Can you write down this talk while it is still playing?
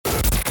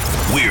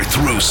We're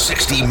through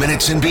 60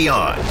 minutes and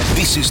beyond.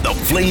 This is the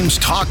Flames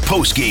Talk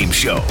postgame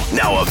show,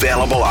 now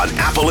available on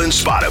Apple and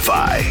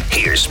Spotify.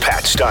 Here's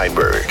Pat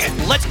Steinberg.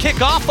 Let's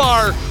kick off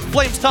our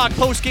Flames Talk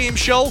postgame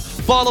show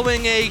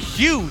following a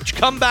huge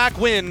comeback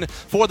win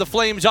for the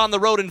Flames on the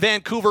road in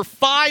Vancouver.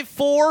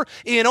 5-4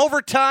 in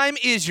overtime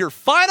is your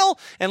final.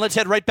 And let's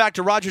head right back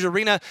to Rogers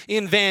Arena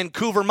in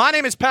Vancouver. My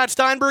name is Pat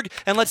Steinberg,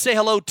 and let's say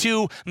hello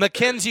to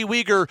Mackenzie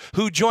Weegar,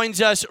 who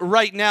joins us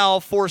right now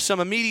for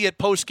some immediate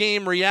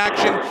postgame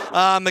reaction.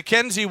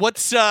 Mackenzie,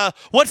 what's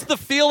the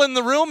feel in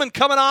the room and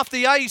coming off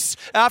the ice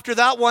after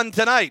that one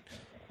tonight?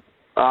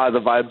 The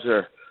vibes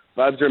are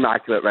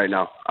immaculate right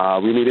now.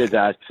 We needed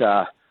that.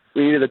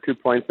 We needed the 2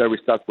 points there. We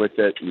stuck with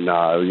it, and it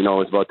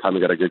was about time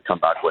we got a good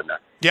comeback win there.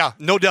 Yeah,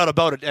 no doubt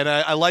about it, and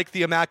I like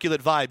the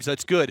immaculate vibes.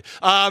 That's good.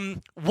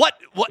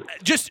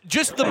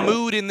 Just the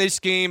mood in this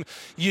game.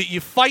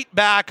 You fight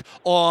back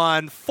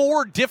on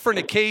 4 different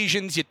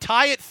occasions. You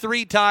tie it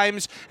 3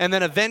 times, and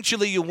then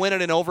eventually you win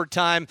it in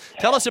overtime.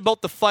 Tell us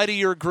about the fight of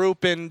your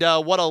group and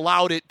what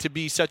allowed it to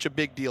be such a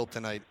big deal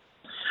tonight.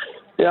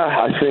 Yeah,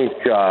 I think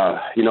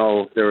there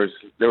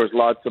was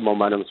lots of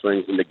momentum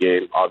swings in the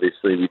game.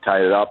 Obviously, we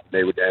tied it up.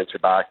 They would answer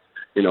back,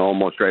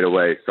 almost right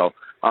away. So.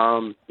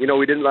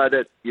 We didn't let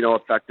it,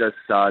 affect us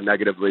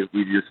negatively.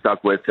 We just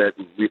stuck with it.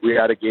 We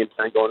had a game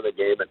plan going to the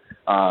game, and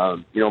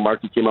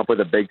Marky came up with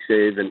a big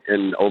save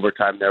in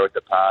overtime there with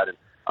the pad.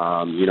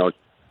 And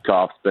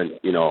Goff's been,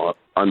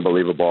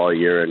 unbelievable all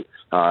year, and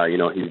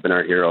he's been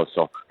our hero.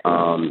 So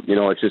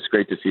it's just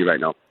great to see right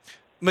now.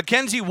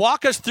 Mackenzie,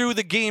 walk us through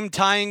the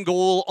game-tying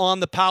goal on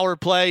the power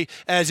play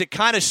as it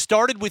kind of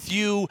started with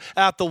you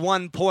at the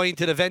 1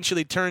 point. It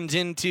eventually turns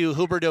into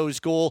Huberdeau's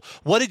goal.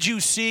 What did you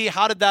see?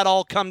 How did that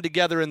all come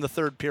together in the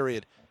third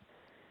period?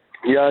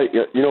 Yeah,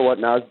 you know what?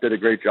 Naz did a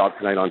great job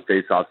tonight on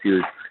face-offs. He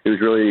was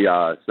really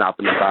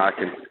snapping the back,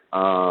 and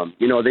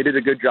they did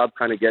a good job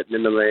kind of getting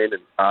in the lane.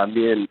 And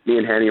me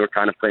and Hanny were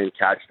kind of playing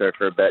catch there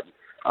for a bit.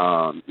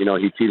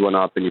 He teed one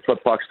up, and he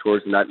put pucks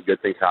towards the net, and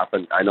good things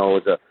happened. I know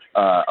it was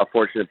a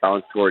fortunate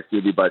bounce towards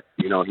Hubie, but,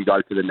 he got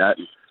it to the net.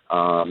 And,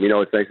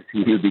 it's nice to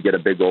see Hubie get a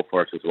big goal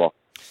for us as well.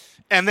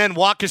 And then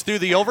walk us through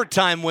the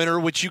overtime winner,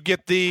 which you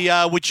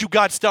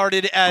got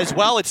started as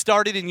well. It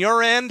started in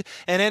your end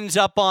and ends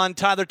up on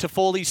Tyler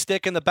Toffoli's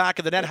stick in the back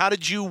of the net. How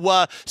did you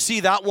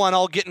see that one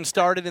all getting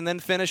started and then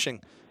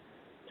finishing?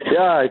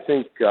 Yeah, I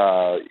think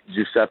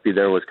Giuseppe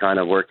there was kind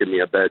of working me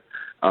a bit,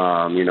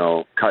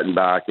 cutting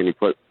back, and he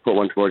put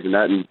one towards the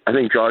net. And I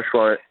think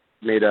Joshua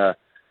made a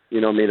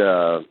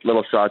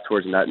little shot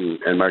towards the net,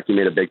 and Marky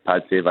made a big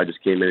pad save. I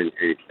just came in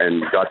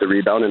and got the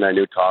rebound, and I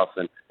knew Toff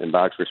and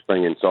Bax were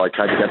springing. So I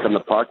tried to get them the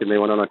puck, and they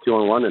went on a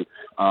 2-on-1. And,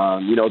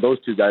 those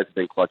two guys have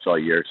been clutch all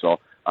year. So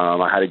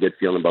I had a good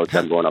feeling about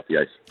them going up the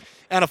ice.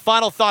 And a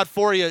final thought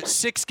for you,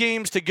 6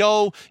 games to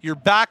go. You're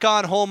back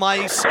on home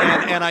ice,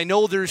 and I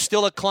know there's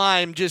still a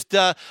climb. Just,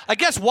 I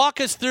guess, walk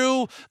us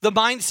through the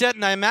mindset,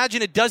 and I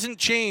imagine it doesn't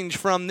change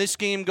from this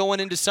game going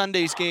into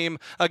Sunday's game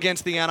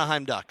against the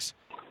Anaheim Ducks.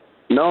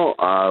 No,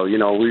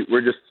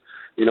 we're just,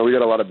 we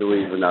got a lot of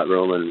belief in that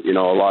room, and,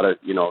 a lot of,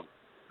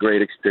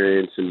 great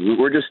experience, and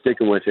we're just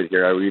sticking with it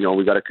here. We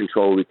got to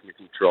control what we can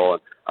control,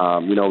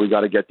 and, we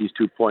got to get these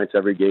 2 points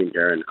every game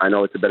here, and I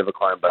know it's a bit of a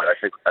climb, but I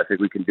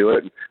think we can do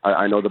it, and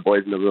I know the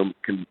boys in the room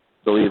can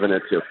believe in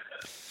it too.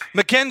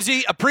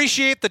 Mackenzie,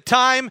 appreciate the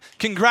time.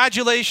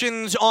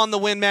 Congratulations on the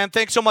win, man.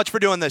 Thanks so much for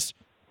doing this.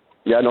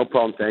 Yeah, no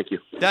problem. Thank you.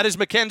 That is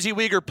Mackenzie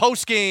Weegar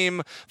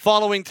post-game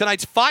following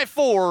tonight's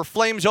 5-4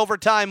 Flames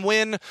overtime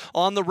win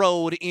on the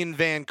road in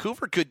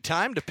Vancouver. Good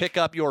time to pick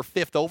up your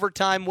 5th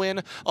overtime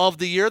win of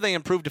the year. They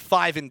improved to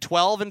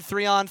 5-12 in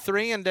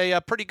 3-on-3, and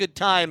a pretty good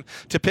time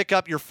to pick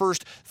up your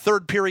first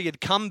third-period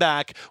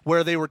comeback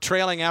where they were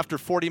trailing after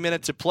 40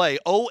 minutes of play.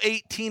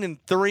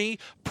 0-18-3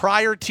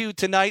 prior to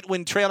tonight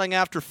when trailing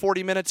after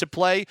 40 minutes of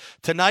play.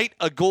 Tonight,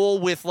 a goal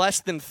with less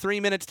than 3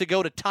 minutes to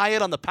go to tie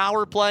it on the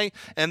power play,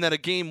 and then a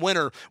game winner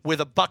with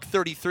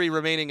 $1:33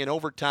 remaining in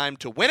overtime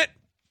to win it.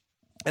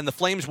 And the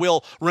Flames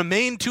will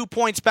remain 2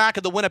 points back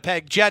of the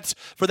Winnipeg Jets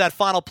for that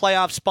final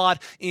playoff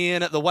spot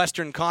in the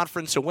Western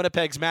Conference. So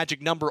Winnipeg's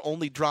magic number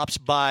only drops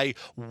by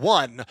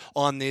 1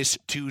 on this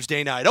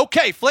Tuesday night.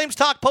 Okay, Flames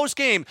Talk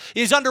postgame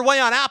is underway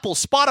on Apple,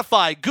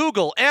 Spotify,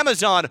 Google,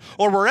 Amazon,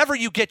 or wherever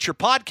you get your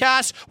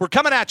podcasts. We're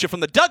coming at you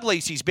from the Doug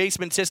Lacey's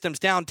Basement Systems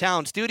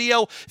downtown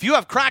studio. If you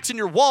have cracks in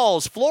your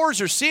walls,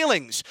 floors, or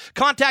ceilings,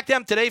 contact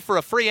them today for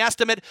a free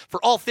estimate for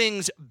all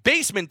things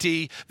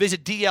basement-y.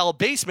 Visit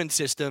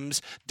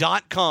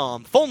dlbasementsystems.com.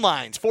 Phone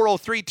lines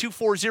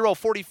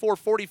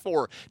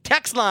 403-240-4444.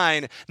 Text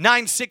line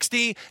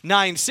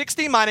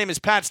 960-960. My name is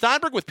Pat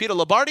Steinberg with Peter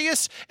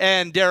Labardius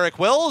and Derek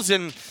Wills.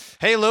 And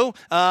hey, Lou,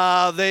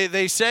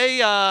 they say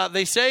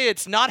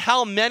it's not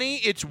how many,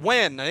 it's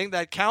when. I think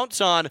that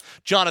counts on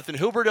Jonathan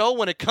Huberdeau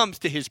when it comes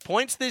to his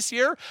points this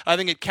year. I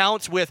think it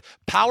counts with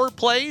power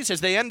plays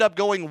as they end up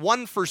going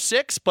 1 for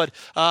 6, but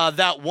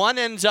that one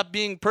ends up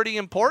being pretty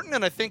important.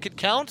 And I think it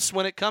counts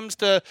when it comes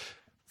to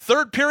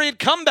third period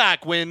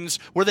comeback wins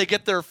where they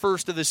get their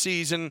first of the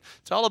season.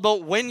 It's all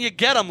about when you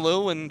get them,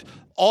 Lou, and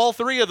all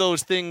three of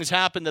those things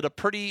happened at a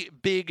pretty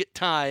big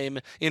time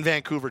in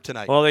Vancouver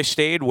tonight. Well, they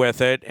stayed with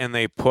it and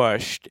they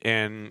pushed,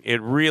 and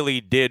it really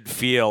did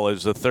feel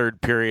as the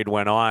third period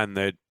went on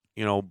that,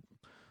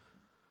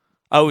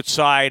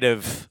 outside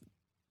of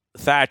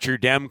Thatcher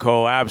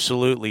Demko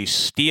absolutely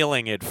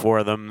stealing it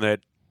for them,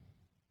 that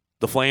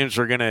the Flames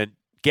were going to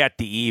get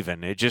to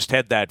even. It just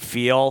had that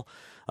feel.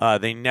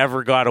 They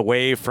never got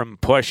away from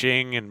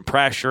pushing and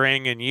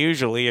pressuring, and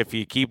usually if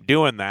you keep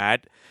doing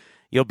that,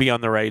 you'll be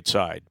on the right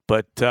side.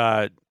 But,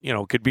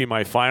 could be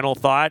my final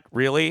thought,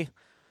 really.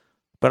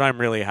 But I'm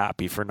really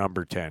happy for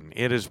number 10.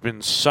 It has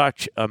been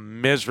such a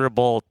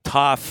miserable,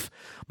 tough,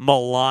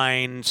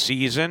 malign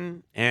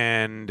season,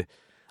 and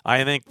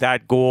I think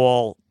that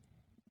goal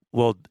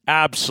will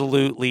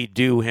absolutely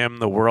do him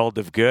the world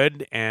of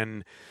good.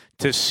 And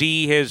to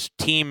see his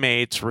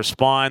teammates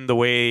respond the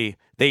way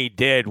they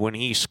did when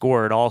he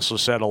scored also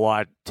said a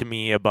lot to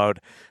me about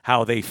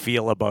how they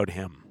feel about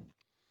him.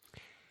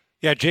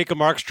 Yeah, Jacob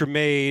Markstrom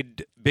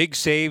made big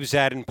saves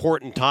at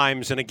important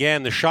times. And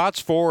again, the shots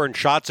for and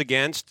shots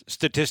against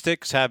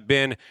statistics have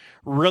been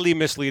really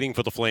misleading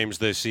for the Flames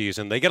this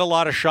season. They get a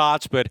lot of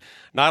shots, but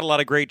not a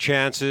lot of great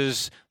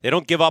chances. They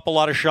don't give up a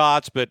lot of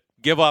shots, but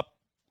give up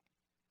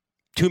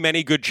too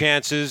many good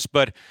chances.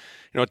 But,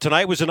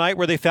 tonight was a night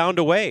where they found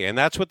a way, and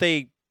that's what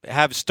they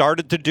have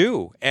started to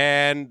do.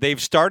 And they've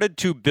started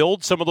to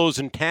build some of those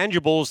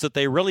intangibles that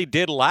they really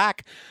did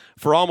lack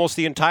for almost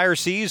the entire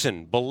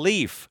season.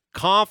 Belief,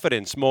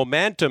 confidence,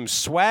 momentum,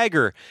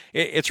 swagger.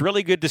 It's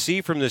really good to see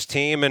from this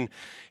team. And,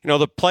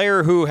 the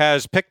player who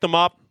has picked them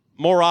up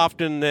more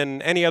often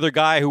than any other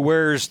guy who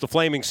wears the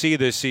Flaming C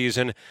this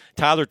season,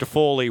 Tyler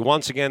Toffoli,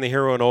 once again the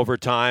hero in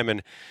overtime.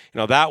 And,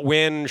 that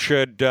win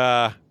should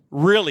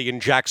really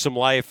inject some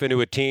life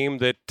into a team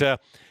that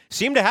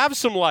seemed to have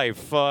some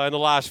life in the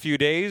last few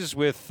days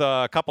with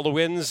a couple of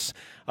wins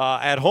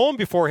at home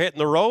before hitting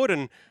the road.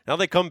 And now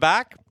they come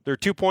back. They're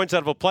 2 points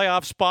out of a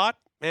playoff spot,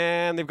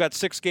 and they've got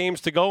 6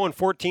 games to go and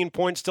 14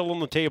 points still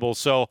on the table.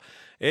 So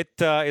it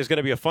is going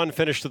to be a fun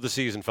finish to the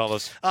season,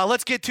 fellas.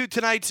 Let's get to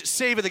tonight's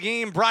Save of the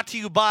Game, brought to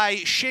you by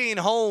Shane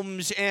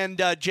Holmes.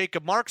 And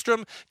Jacob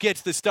Markstrom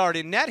gets the start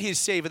in net. His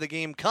Save of the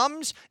Game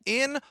comes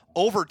in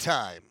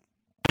overtime.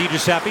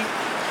 DiGiuseppe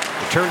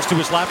turns to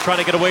his left, trying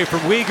to get away from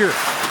Weegar.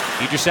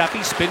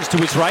 DiGiuseppe spins to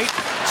his right,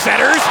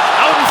 centers,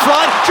 out in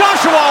front,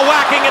 Joshua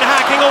whacking and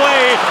hacking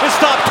away, is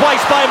stopped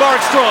twice by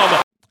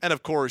Markstrom. And,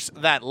 of course,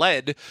 that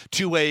led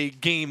to a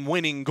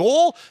game-winning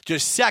goal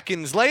just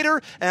seconds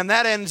later, and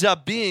that ends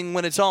up being,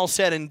 when it's all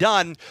said and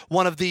done,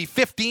 one of the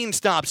 15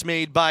 stops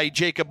made by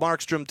Jacob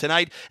Markstrom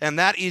tonight, and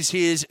that is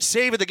his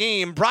Save of the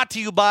Game, brought to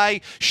you by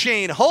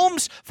Shane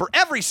Holmes. For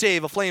every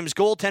save a Flames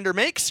goaltender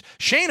makes,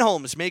 Shane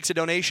Holmes makes a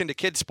donation to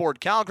Kids Sport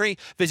Calgary.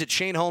 Visit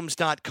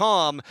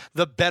ShaneHolmes.com,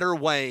 the better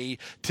way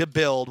to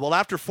build. Well,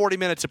 after 40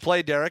 minutes of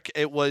play, Derek,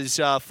 it was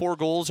 4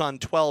 goals on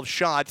 12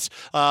 shots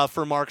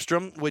for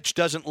Markstrom, which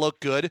doesn't look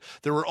good.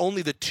 There were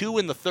only the 2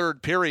 in the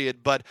third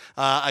period, but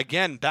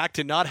again, back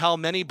to not how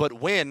many but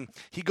when.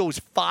 He goes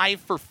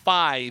 5 for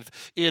 5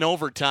 in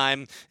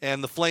overtime,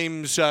 and the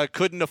Flames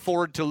couldn't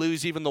afford to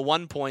lose even the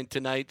 1 point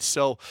tonight.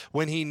 So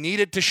when he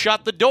needed to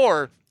shut the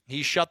door,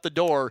 he shut the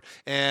door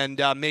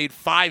and made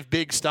 5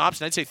 big stops,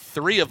 and I'd say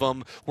 3 of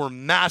them were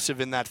massive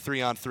in that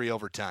 3-on-3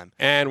 overtime.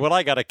 And what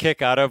I got a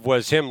kick out of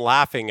was him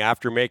laughing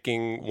after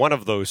making one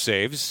of those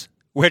saves,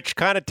 which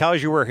kind of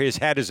tells you where his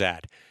head is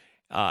at.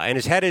 And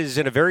his head is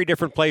in a very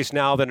different place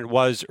now than it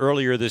was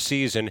earlier this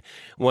season,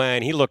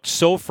 when he looked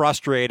so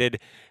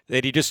frustrated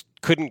that he just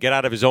couldn't get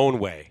out of his own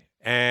way.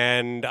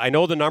 And I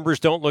know the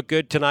numbers don't look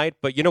good tonight,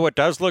 but you know what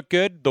does look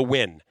good? The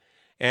win.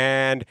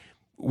 And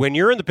when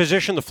you're in the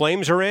position the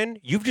Flames are in,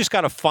 you've just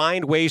got to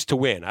find ways to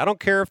win. I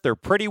don't care if they're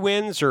pretty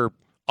wins or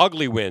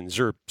ugly wins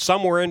or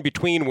somewhere in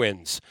between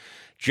wins.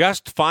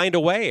 Just find a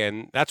way,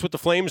 and that's what the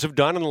Flames have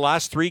done in the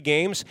last 3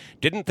 games.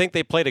 Didn't think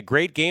they played a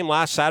great game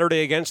last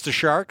Saturday against the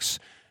Sharks.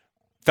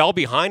 Fell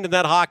behind in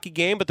that hockey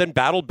game, but then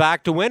battled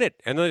back to win it.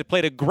 And then they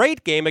played a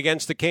great game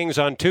against the Kings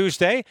on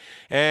Tuesday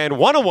and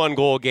won a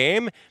 1-goal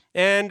game.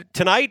 And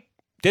tonight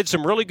did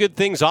some really good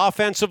things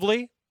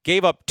offensively,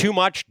 gave up too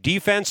much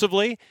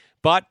defensively,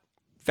 but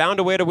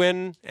found a way to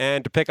win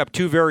and to pick up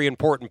 2 very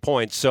important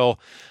points. So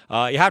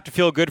you have to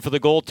feel good for the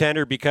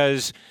goaltender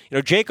because,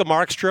 Jacob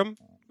Markstrom,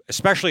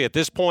 especially at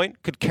this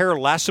point, could care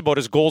less about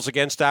his goals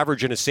against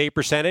average and his save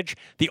percentage.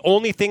 The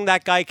only thing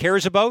that guy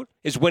cares about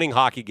is winning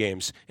hockey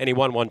games, and he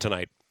won one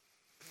tonight.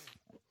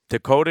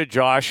 Dakota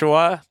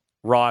Joshua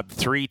robbed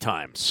 3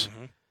 times.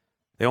 Mm-hmm.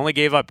 They only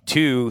gave up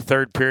 2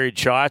 third-period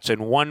shots,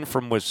 and one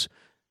was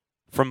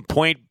from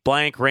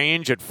point-blank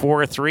range at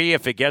 4-3.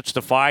 If it gets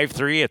to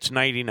 5-3, it's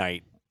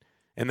nighty-night.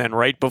 And then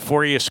right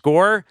before you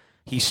score,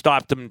 he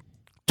stopped them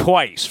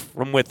twice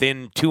from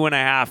within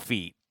 2.5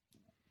 feet.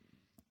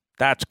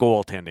 That's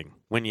goaltending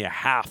when you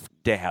have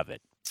to have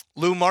it.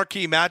 Lou,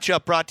 marquee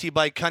matchup brought to you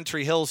by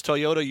Country Hills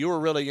Toyota. You were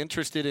really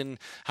interested in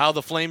how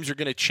the Flames are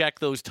going to check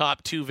those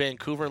top 2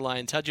 Vancouver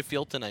lines. How'd you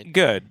feel tonight?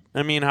 Good.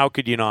 I mean, how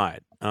could you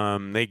not?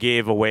 They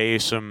gave away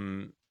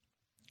some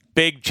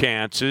big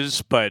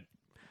chances, but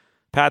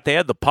Pat, they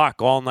had the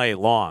puck all night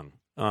long.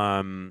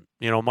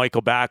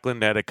 Michael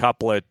Backlund had a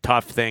couple of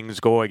tough things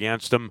go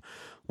against him.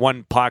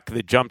 One puck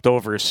that jumped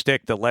over a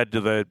stick that led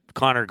to the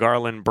Connor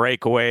Garland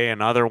breakaway.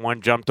 Another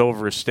one jumped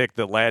over a stick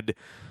that led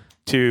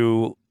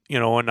to,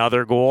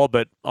 another goal.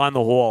 But on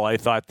the whole, I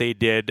thought they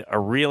did a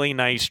really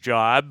nice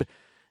job.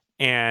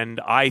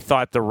 And I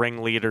thought the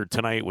ringleader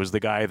tonight was the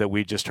guy that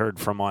we just heard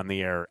from on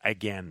the air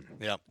again.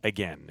 Yep.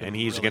 Again. And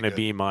he's Really going to good.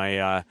 be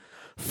my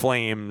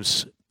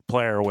Flames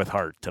player with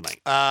heart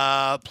tonight.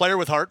 Player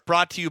with Heart,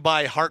 brought to you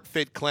by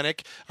HeartFit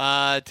Clinic.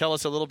 Tell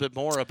us a little bit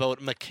more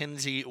about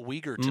Mackenzie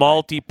Weegar tonight.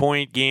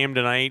 Multi-point game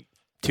tonight,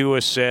 2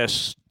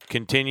 assists,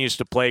 continues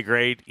to play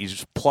great.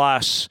 He's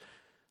plus,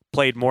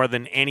 played more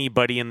than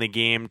anybody in the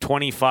game,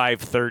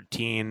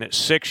 25-13,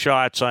 6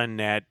 shots on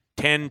net,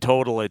 10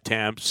 total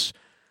attempts,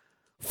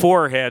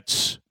 4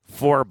 hits,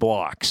 4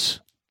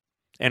 blocks.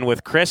 And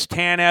with Chris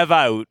Tanev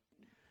out,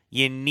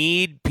 you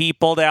need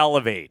people to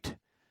elevate.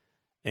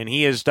 And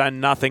he has done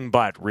nothing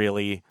but,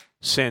 really,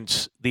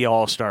 since the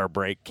All-Star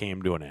break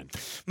came to an end.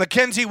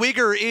 Mackenzie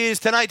Weegar is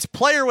tonight's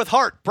Player with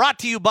Heart, brought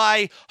to you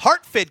by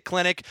HeartFit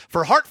Clinic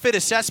for HeartFit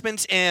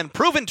assessments and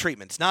proven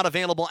treatments. Not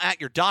available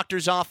at your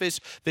doctor's office.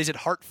 Visit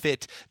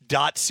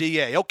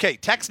heartfit.ca. Okay,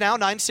 text now,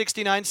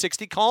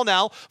 960-960. Call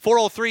now,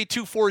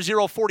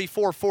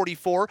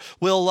 403-240-4444.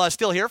 We'll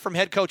still hear from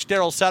head coach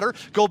Daryl Sutter.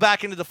 Go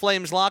back into the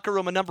Flames locker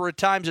room a number of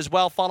times as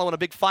well, following a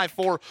big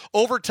 5-4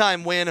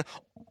 overtime win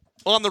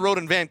on the road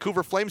in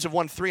Vancouver. Flames have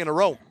won 3 in a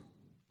row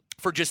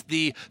for just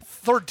the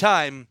 3rd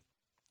time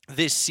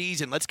this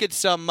season. Let's get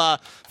some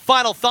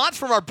final thoughts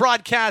from our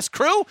broadcast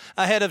crew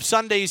ahead of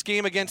Sunday's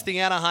game against the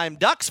Anaheim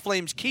Ducks.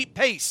 Flames keep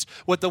pace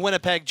with the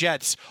Winnipeg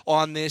Jets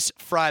on this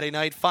Friday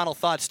night. Final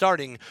thoughts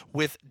starting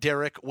with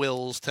Derek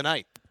Wills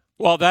tonight.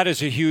 Well, that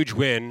is a huge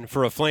win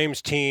for a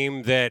Flames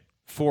team that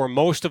for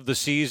most of the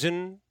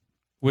season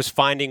was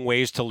finding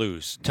ways to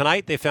lose.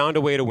 Tonight they found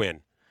a way to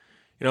win.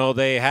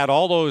 They had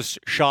all those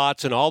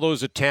shots and all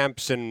those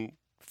attempts and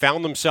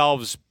found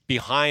themselves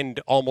behind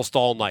almost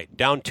all night.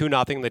 Down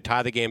 2-0, they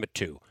tie the game at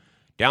 2.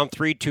 Down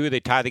 3-2, they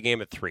tie the game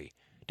at 3.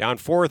 Down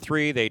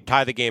 4-3, they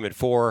tie the game at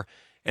 4.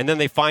 And then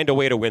they find a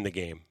way to win the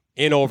game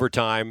in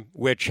overtime,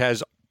 which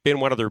has been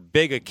one of their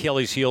big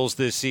Achilles heels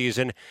this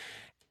season.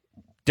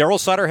 Daryl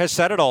Sutter has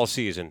said it all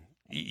season.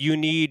 You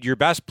need your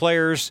best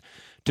players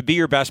to be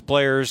your best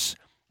players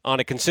on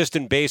a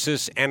consistent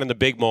basis and in the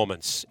big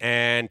moments.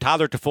 And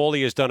Tyler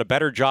Toffoli has done a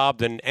better job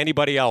than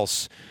anybody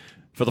else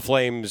for the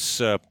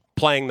Flames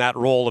playing that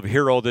role of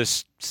hero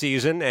this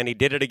season, and he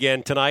did it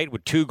again tonight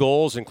with 2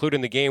 goals,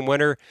 including the game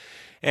winner.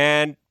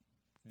 And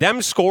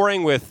them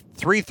scoring with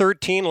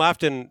 3:13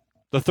 left in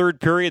the 3rd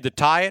period to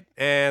tie it,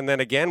 and then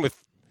again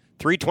with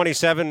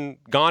 3:27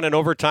 gone in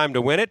overtime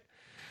to win it.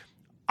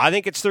 I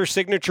think it's their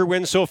signature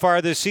win so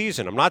far this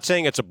season. I'm not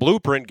saying it's a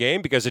blueprint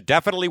game because it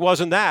definitely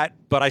wasn't that,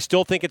 but I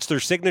still think it's their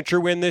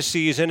signature win this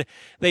season.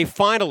 They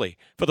finally,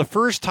 for the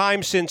first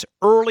time since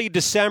early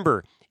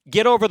December,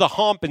 get over the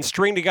hump and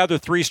string together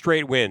 3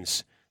 straight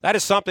wins. That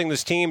is something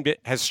this team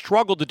has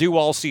struggled to do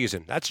all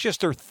season. That's just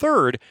their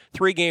 3rd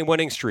 3-game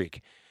winning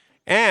streak.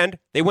 And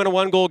they win a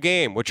 1-goal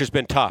game, which has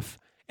been tough.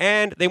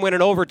 And they win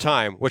in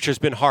overtime, which has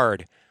been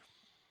hard.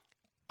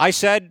 I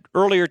said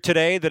earlier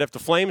today that if the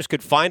Flames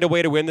could find a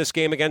way to win this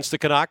game against the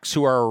Canucks,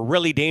 who are a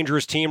really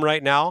dangerous team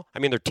right now, I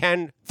mean, they're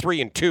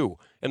 10-3-2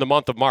 in the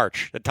month of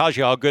March. That tells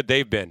you how good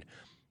they've been.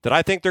 That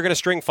I think they're going to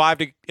string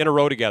 5 in a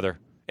row together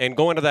and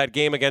go into that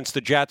game against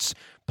the Jets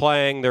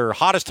playing their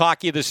hottest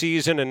hockey of the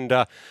season,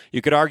 and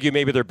you could argue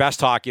maybe their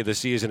best hockey of the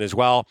season as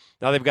well.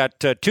 Now they've got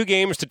 2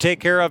 games to take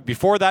care of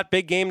before that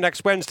big game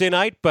next Wednesday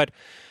night, but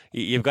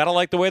you've got to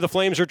like the way the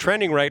Flames are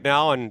trending right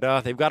now, and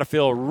they've got to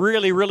feel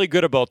really, really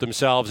good about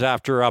themselves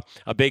after a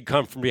big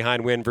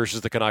come-from-behind win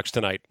versus the Canucks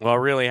tonight. Well,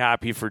 really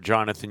happy for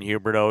Jonathan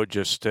Huberdeau,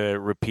 just to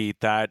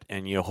repeat that,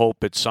 and you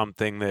hope it's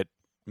something that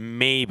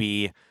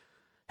maybe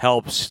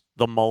helps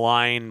the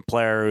maligned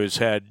player who's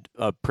had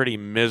a pretty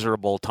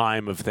miserable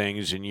time of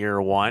things in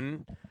year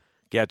 1,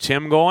 gets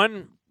him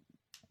going.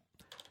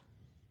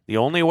 The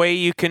only way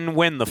you can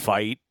win the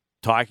fight,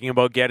 talking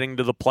about getting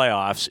to the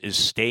playoffs, is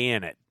stay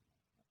in it.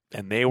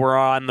 And they were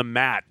on the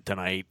mat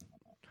tonight,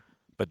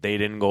 but they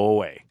didn't go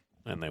away,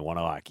 and they won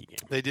a hockey game.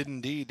 They did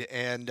indeed.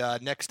 And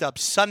next up,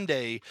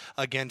 Sunday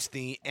against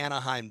the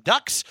Anaheim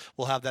Ducks.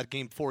 We'll have that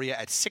game for you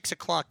at 6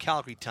 o'clock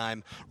Calgary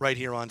time right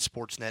here on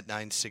Sportsnet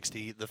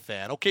 960 The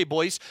Fan. Okay,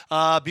 boys,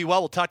 be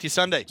well. We'll talk to you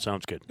Sunday.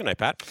 Sounds good. Good night,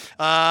 Pat.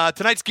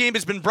 Tonight's game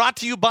has been brought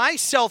to you by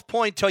South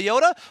Point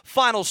Toyota.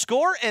 Final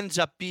score ends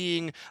up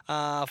being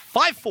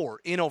 5-4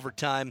 in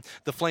overtime.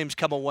 The Flames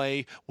come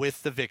away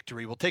with the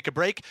victory. We'll take a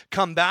break,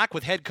 come back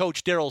with head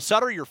coach Daryl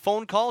Sutter, your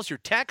phone calls, your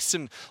texts,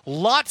 and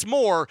lots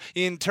more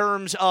in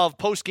terms of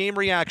post-game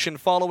reaction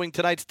following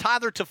tonight's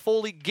Tyler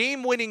Toffoli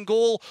game-winning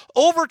goal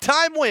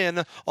overtime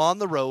win on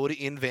the road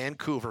in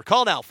Vancouver.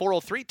 Call now,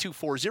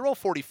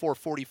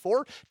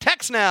 403-240-4444.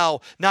 Text now,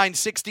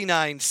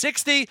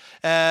 960-960,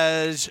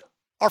 as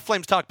Our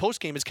Flames Talk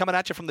postgame is coming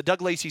at you from the Doug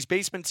Lacey's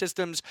Basement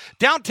Systems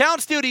downtown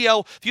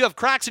studio. If you have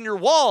cracks in your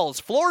walls,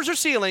 floors, or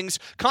ceilings,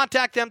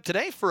 contact them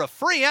today for a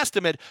free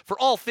estimate for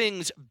all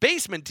things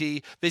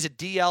basement-y. Visit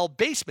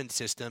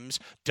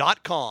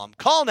dlbasementsystems.com.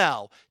 Call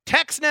now,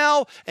 text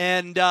now,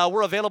 and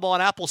we're available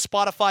on Apple,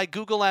 Spotify,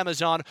 Google,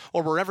 Amazon,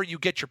 or wherever you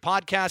get your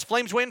podcast.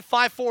 Flames win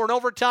 5-4 in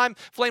overtime.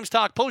 Flames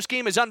Talk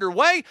postgame is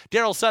underway.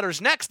 Daryl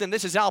Sutter's next, and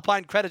this is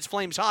Alpine Credits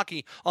Flames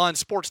Hockey on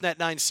Sportsnet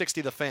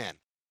 960 The Fan.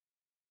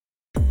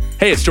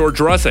 Hey, it's George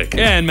Russick.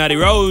 And Matty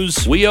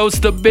Rose. We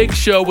host The Big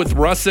Show with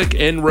Russick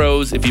and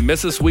Rose. If you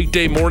miss us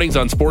weekday mornings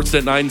on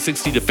Sportsnet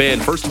 960 The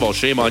Fan, first of all,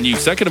 shame on you.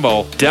 Second of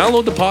all,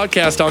 download the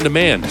podcast on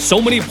demand. So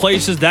many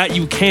places that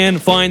you can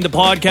find the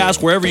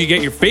podcast, wherever you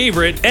get your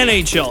favorite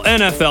NHL,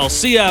 NFL,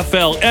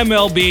 CFL,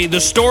 MLB,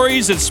 the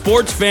stories that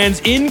sports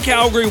fans in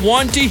Calgary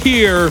want to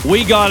hear.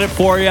 We got it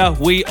for you.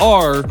 We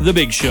are The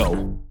Big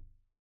Show.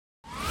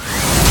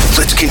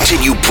 Let's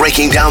continue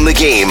breaking down the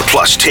game,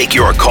 plus take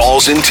your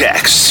calls and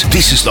texts.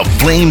 This is the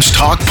Flames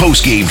Talk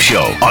postgame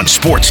show on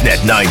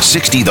Sportsnet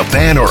 960 The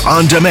Fan or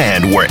on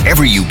demand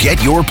wherever you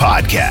get your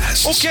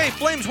podcasts. Okay,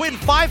 Flames win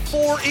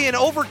 5-4 in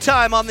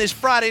overtime on this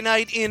Friday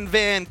night in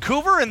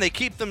Vancouver, and they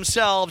keep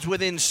themselves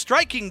within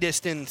striking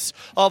distance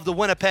of the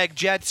Winnipeg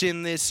Jets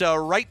in this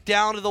right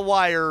down to the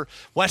wire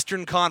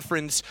Western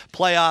Conference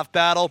playoff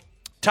battle.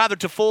 Tyler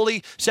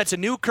Toffoli sets a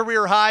new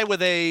career high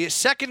with a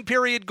second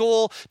period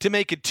goal to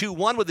make it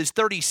 2-1 with his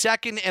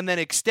 32nd, and then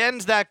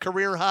extends that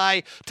career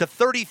high to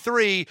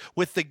 33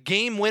 with the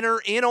game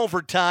winner in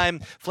overtime.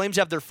 Flames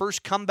have their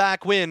first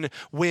comeback win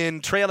when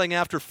trailing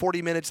after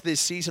 40 minutes this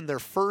season, their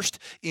first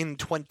in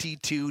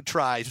 22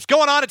 tries. What's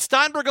going on? It's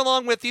Steinberg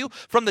along with you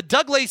from the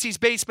Doug Lacey's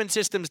Basement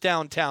Systems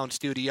downtown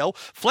studio.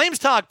 Flames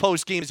Talk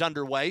post game is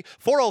underway.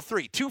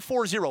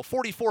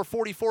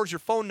 403-240-4444 is your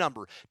phone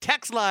number.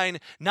 Text line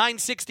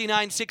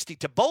 960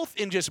 to both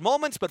in just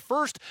moments. But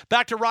first,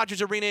 back to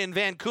Rogers Arena in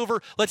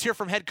Vancouver. Let's hear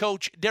from head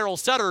coach Daryl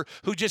Sutter,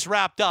 who just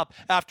wrapped up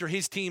after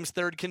his team's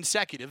third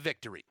consecutive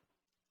victory.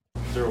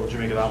 Daryl, what'd you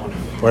make of that one?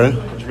 Pardon?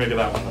 What'd you make of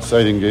that one?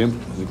 Exciting game.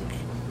 I think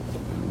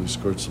we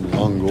scored some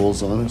long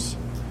goals on us,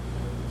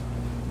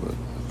 but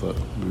I thought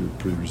we were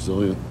pretty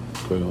resilient,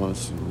 quite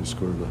honest. We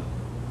scored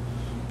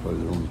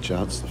probably their only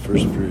chance the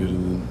first period,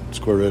 and then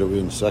scored right away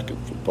in the second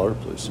for the power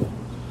play. So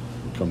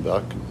we come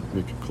back and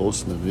make it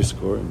close, and then they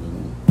score, and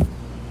then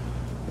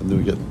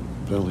we get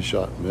penalty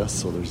shot and miss.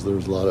 So there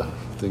was a lot of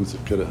things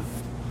that could have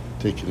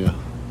taken you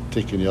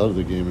out of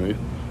the game, right?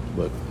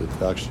 But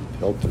it actually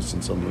helped us in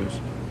some ways.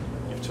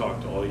 You've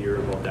talked all year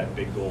about that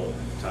big goal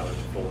Tyler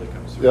Toffoli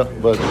comes through. Yeah,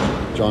 but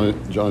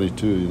Johnny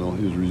too. You know,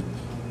 he was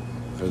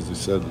as I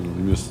said, he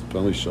missed the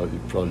penalty shot. You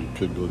probably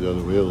could go the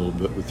other way a little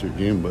bit with your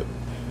game, but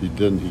he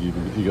didn't.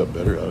 He got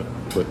better at it.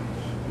 But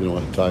at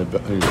the time,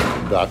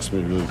 Bax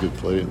made a really good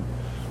play, and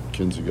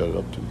Kinsey got it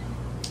up to him.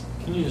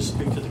 Can you just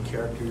speak to the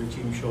character your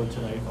team showed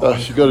tonight?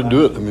 You got to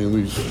do it. I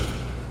mean,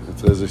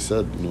 as I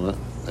said,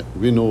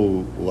 we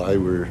know why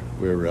we're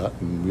where we're at,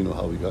 and we know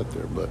how we got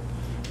there. But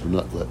we're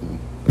not letting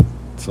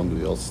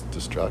somebody else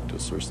distract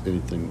us or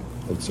anything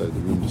outside the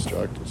room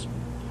distract us.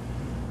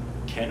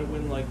 Can a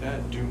win like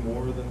that do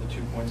more than the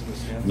 2 points in the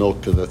stands? No,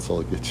 because that's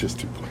all it gets, just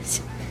 2 points.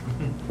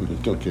 I mean, you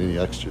don't get any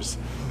extras.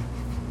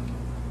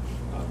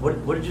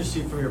 What did you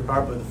see from your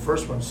power play? The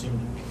first one seemed.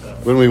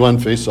 When we won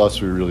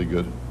face-offs, we were really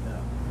good. Yeah.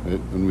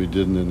 Right? When we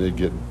didn't, and they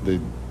if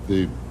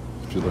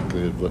you look,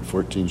 they had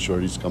 14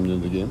 shorties coming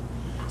into the game,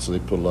 so they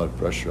put a lot of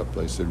pressure up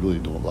ice. They really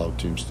don't allow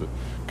teams to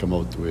come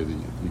out the way that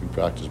you can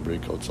practice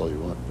breakouts all you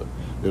want, but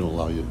they don't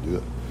allow you to do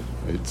it.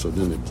 Right? So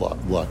then they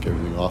block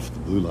everything off the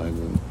blue line,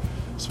 and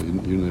so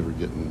you're never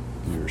getting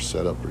your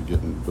setup or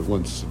getting. But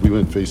once we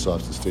went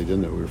face-offs and stayed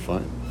in there, we were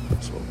fine.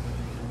 So,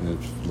 and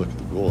if you look at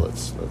the goal,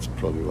 that's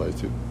probably why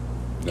too.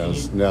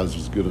 Naz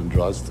was good on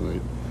draws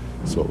tonight,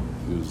 so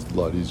it was a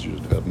lot easier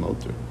to have him out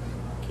there.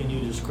 Can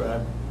you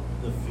describe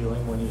the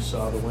feeling when you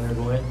saw the winner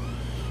go in?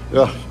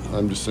 Yeah,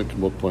 I'm just thinking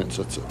about points.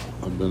 That's it.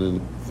 I've been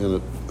in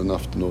it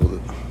enough to know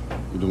that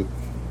we don't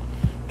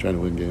trying to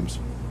win games.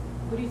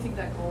 What do you think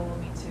that goal will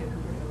mean to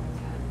Huberdeau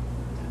had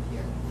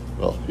here?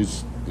 Well,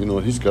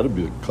 he's got to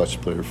be a clutch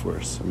player for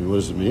us. I mean, what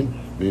does it mean?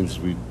 It means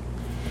we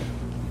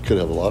could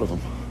have a lot of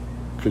them.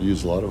 Could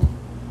use a lot of them.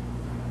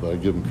 But I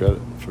give him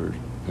credit for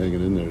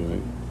hanging in there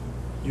tonight.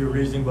 Your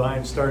reasoning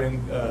behind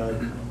starting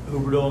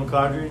Huberdeau and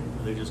Kadri?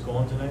 Are they just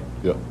going tonight?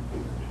 Yeah.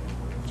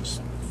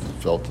 Just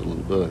felt it a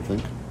little bit, I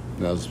think.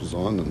 Naz was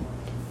on, and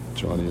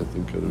Johnny, I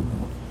think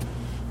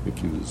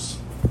he was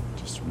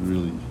just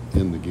really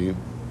in the game.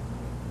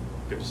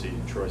 Good to see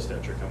Troy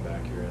Stetcher come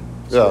back here and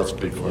yeah, that's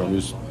big for him.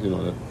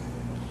 That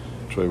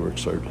Troy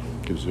works hard,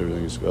 gives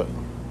everything he's got.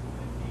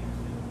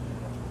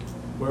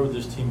 Where would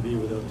this team be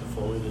without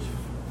Toffoli this year?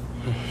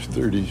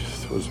 30.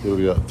 What are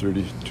we at?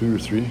 32 or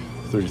 3?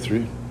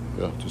 33.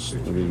 Yeah,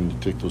 you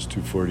take those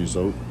 240s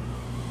out.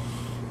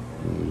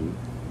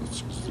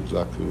 That's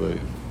exactly why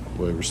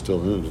we're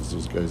still in it. Is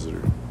those guys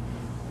that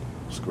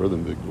score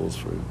them big goals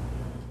for you.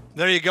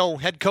 There you go.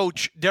 Head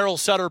coach Daryl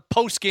Sutter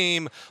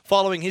post-game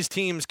following his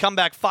team's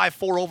comeback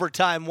 5-4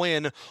 overtime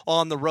win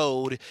on the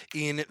road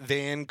in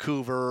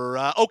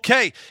Vancouver.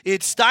 Okay,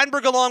 it's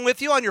Steinberg along with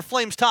you on your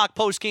Flames Talk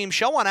post-game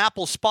show on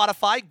Apple,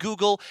 Spotify,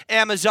 Google,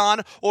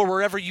 Amazon, or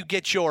wherever you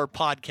get your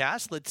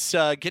podcast. Let's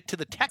get to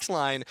the text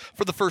line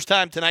for the first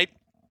time tonight.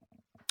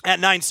 At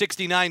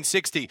 960.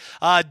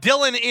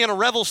 Dylan in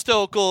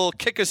Revelstoke will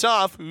kick us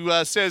off, who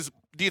says,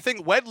 do you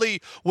think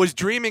Wedley was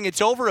dreaming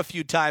it's over a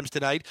few times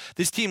tonight?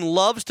 This team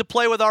loves to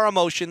play with our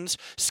emotions.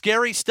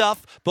 Scary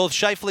stuff. Both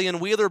Scheifele and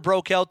Wheeler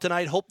broke out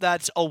tonight. Hope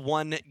that's a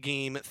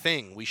one-game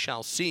thing. We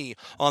shall see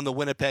on the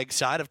Winnipeg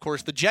side. Of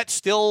course, the Jets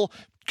still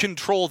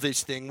control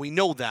this thing. We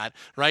know that,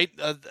 right?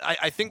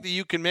 I think that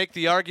you can make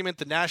the argument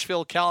that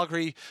Nashville,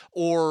 Calgary,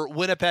 or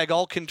Winnipeg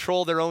all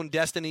control their own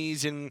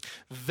destinies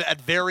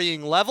at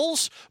varying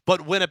levels,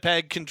 but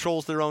Winnipeg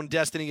controls their own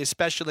destiny,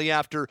 especially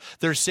after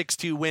their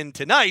 6-2 win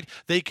tonight.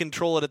 They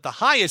control it at the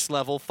highest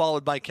level,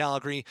 followed by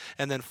Calgary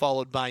and then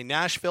followed by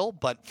Nashville,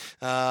 but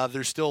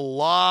there's still a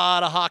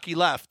lot of hockey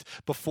left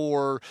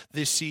before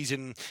this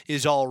season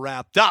is all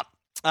wrapped up.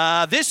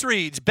 This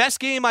reads, best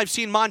game I've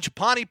seen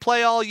Mangiapane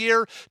play all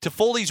year.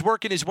 Toffoli's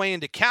working his way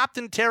into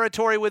captain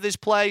territory with his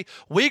play.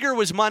 Uyghur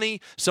was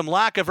money, some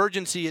lack of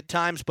urgency at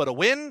times, but a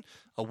win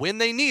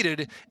they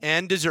needed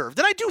and deserved.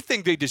 And I do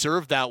think they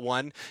deserved that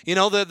one. You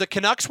know, the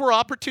Canucks were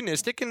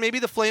opportunistic, and maybe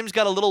the Flames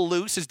got a little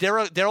loose, as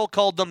Daryl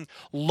called them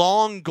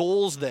long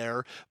goals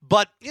there.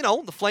 But, you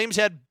know, the Flames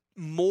had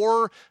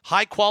more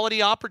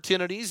high-quality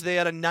opportunities. They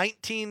had a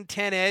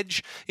 19-10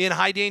 edge in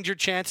high-danger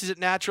chances at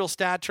Natural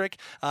Stat Trick,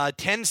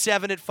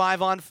 10-7 at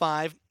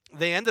 5-on-5.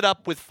 They ended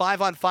up with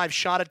 5-on-5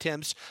 shot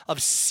attempts of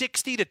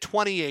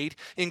 60-28,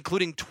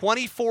 including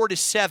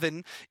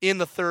 24-7 in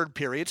the third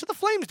period. So the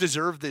Flames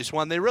deserved this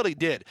one. They really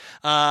did.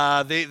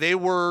 They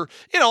were,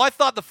 you know, I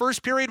thought the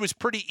first period was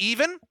pretty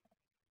even.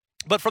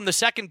 But from the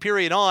second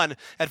period on,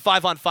 at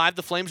 5-on-5,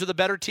 the Flames were the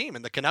better team.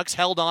 And the Canucks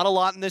held on a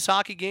lot in this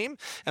hockey game.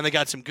 And they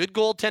got some good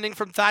goaltending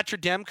from Thatcher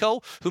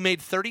Demko, who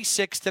made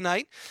 36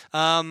 tonight.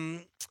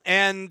 But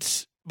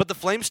the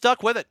Flames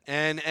stuck with it.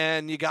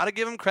 And you got to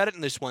give them credit in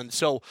this one.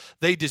 So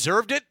they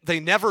deserved it. They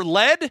never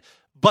led,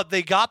 but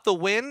they got the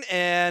win.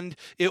 And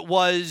it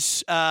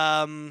was...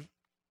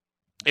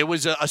 It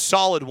was a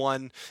solid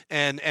one,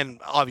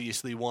 and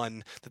obviously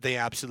one that they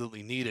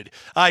absolutely needed.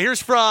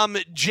 Here's from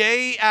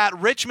Jay at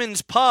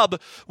Richmond's Pub.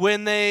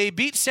 When they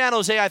beat San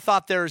Jose, I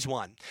thought there's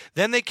one.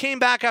 Then they came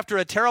back after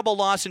a terrible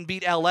loss and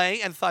beat LA,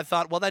 and I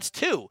thought, well, that's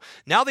two.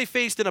 Now they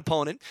faced an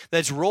opponent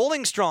that's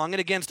rolling strong, and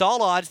against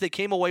all odds, they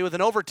came away with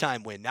an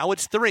overtime win. Now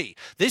it's three.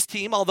 This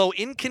team, although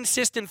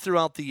inconsistent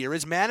throughout the year,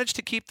 has managed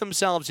to keep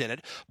themselves in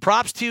it.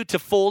 Props to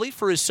Toffoli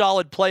for his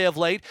solid play of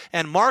late,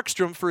 and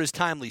Markstrom for his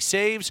timely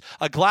saves.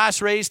 A glass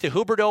raise to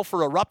Huberdeau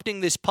for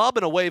erupting this pub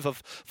in a wave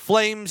of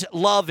Flames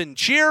love and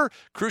cheer.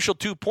 Crucial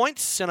 2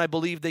 points, and I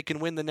believe they can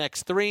win the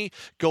next three.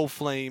 Go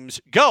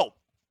Flames, go!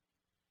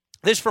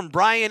 This from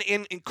Brian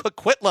in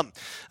Coquitlam.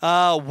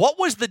 What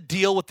was the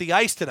deal with the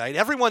ice tonight?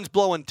 Everyone's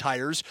blowing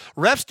tires.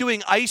 Refs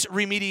doing ice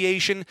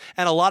remediation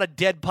and a lot of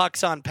dead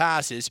pucks on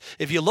passes.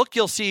 If you look,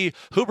 you'll see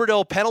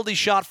Huberdeau penalty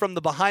shot from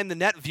the behind the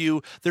net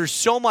view. There's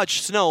so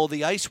much snow.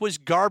 The ice was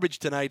garbage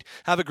tonight.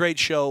 Have a great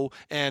show.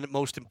 And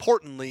most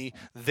importantly,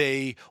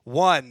 they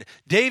won.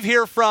 Dave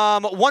here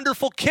from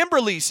wonderful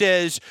Kimberly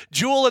says,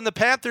 Jewel and the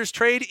Panthers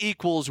trade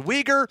equals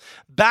Uyghur.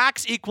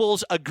 Backs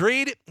equals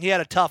agreed. He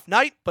had a tough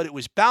night, but it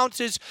was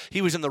bounces.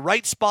 He was in the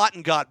right spot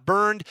and got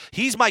burned.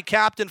 He's my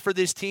captain for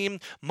this team.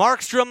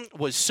 Markstrom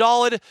was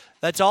solid.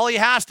 That's all he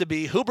has to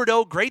be.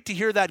 Huberdeau, great to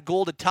hear that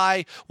goal to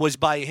tie was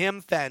by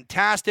him.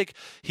 Fantastic.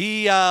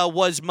 He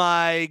was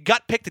my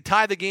gut pick to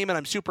tie the game, and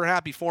I'm super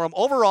happy for him.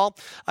 Overall,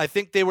 I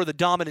think they were the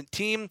dominant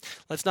team.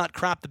 Let's not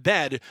crap the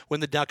bed when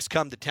the Ducks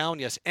come to town.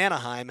 Yes,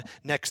 Anaheim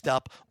next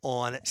up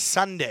on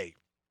Sunday.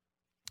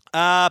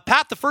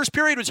 Pat, the first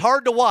period was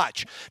hard to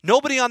watch.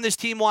 Nobody on this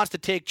team wants to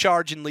take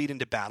charge and lead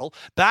into battle.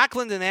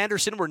 Backlund and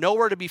Anderson were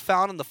nowhere to be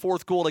found in the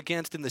fourth goal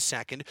against in the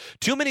second.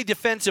 Too many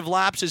defensive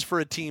lapses for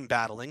a team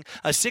battling.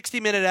 A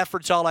 60-minute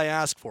effort's all I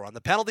ask for. On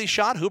the penalty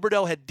shot,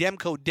 Huberdeau had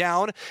Demko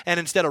down, and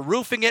instead of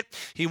roofing it,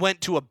 he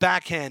went to a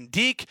backhand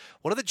deke.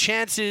 What are the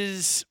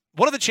chances?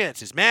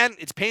 Man,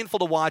 it's painful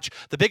to watch.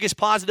 The biggest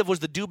positive was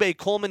the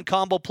Dubé-Coleman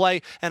combo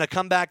play and a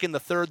comeback in the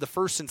third, the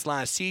first since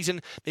last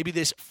season. Maybe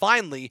this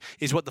finally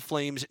is what the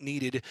Flames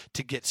needed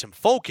to get some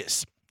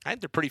focus. I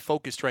think they're pretty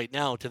focused right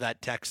now to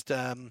that text.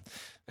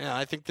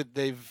 I think that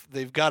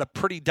they've got a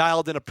pretty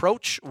dialed-in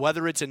approach.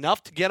 Whether it's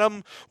enough to get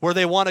them where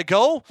they want to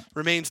go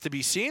remains to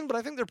be seen. But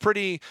I think they're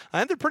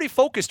pretty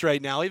focused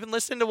right now. Even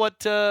listening to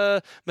what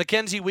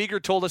Mackenzie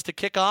Uyghur told us to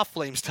kick off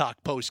Flames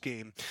Talk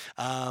post-game.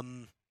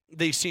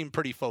 They seem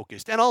pretty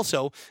focused. And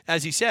also,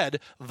 as he said,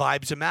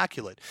 vibes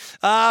immaculate.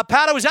 Pat,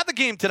 I was at the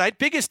game tonight.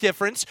 Biggest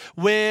difference,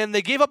 when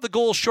they gave up the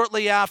goal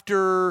shortly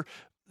after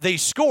they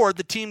scored,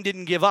 the team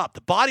didn't give up.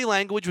 The body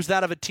language was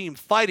that of a team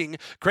fighting.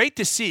 Great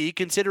to see,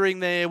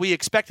 considering we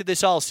expected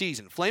this all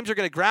season. Flames are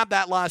going to grab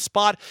that last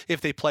spot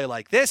if they play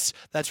like this.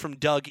 That's from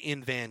Doug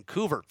in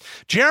Vancouver.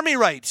 Jeremy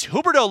writes,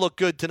 Huberdeau looked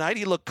good tonight.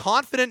 He looked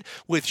confident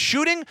with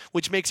shooting,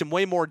 which makes him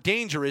way more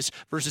dangerous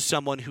versus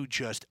someone who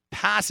just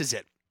passes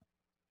it.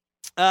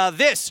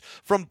 This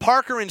from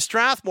Parker in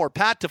Strathmore.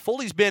 Pat,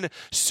 Toffoli's been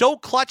so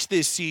clutch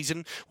this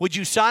season. Would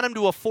you sign him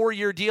to a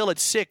 4-year deal at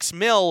 $6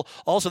 million?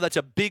 Also, that's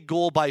a big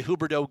goal by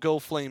Huberdeau. Go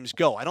Flames,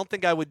 go. I don't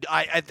think I would.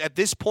 At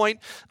this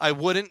point, I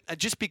wouldn't.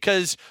 Just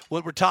because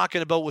what we're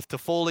talking about with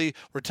Toffoli,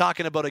 we're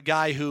talking about a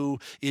guy who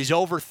is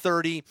over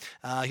 30.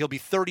 He'll be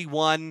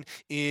 31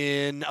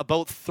 in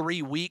about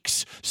 3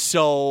 weeks.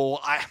 So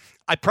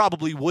I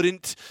probably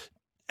wouldn't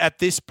at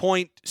this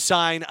point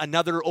sign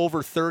another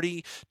over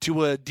 30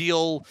 to a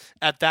deal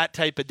at that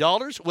type of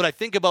dollars. Would I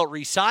think about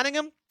re-signing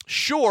him?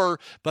 Sure,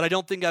 but I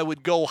don't think I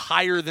would go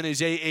higher than his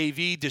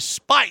AAV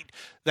despite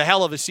the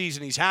hell of a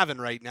season he's having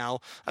right now.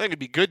 I think it'd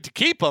be good to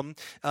keep him.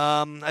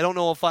 I don't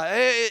know if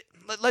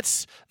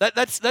that's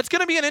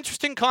going to be an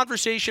interesting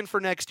conversation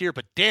for next year,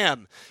 but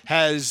damn,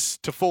 has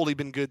Toffoli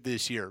been good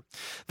this year.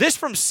 This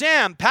from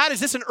Sam. Pat, is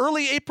this an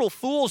early April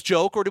Fool's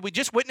joke, or did we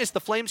just witness the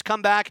Flames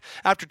come back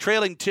after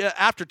trailing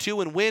after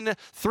 2 and win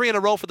 3 in a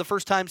row for the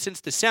first time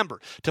since December?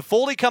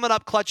 Toffoli coming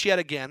up clutch yet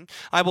again.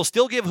 I will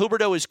still give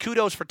Huberdeau his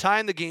kudos for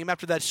tying the game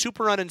after that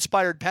super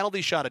uninspired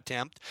penalty shot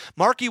attempt.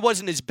 Markey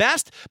wasn't his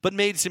best, but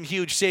made some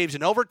huge saves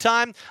in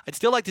overtime. I'd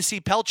still like to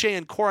see Pelche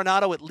and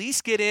Coronado at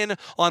least get in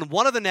on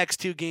one of the next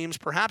 2 games,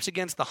 perhaps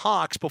against the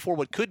Hawks, before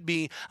what could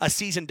be a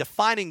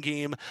season-defining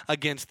game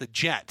against the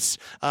Jets.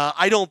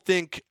 I don't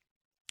think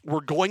we're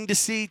going to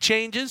see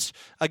changes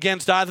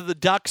against either the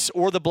Ducks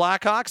or the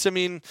Blackhawks. I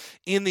mean,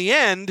 in the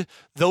end,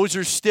 those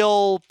are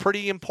still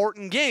pretty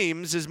important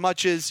games as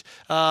much as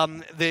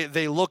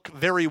they look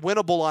very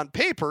winnable on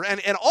paper and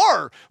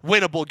are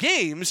winnable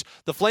games.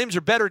 The Flames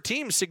are better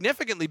teams,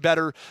 significantly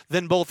better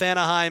than both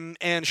Anaheim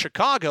and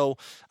Chicago.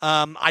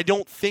 I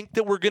don't think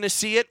that we're going to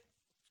see it.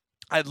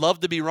 I'd love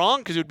to be wrong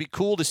because it would be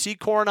cool to see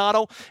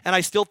Coronado, and I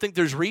still think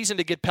there's reason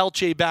to get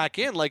Pelche back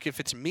in. Like, if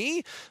it's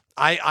me,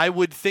 I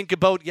would think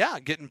about,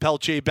 getting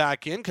Pelche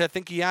back in because I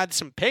think he adds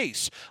some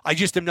pace. I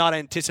just am not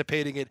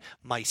anticipating it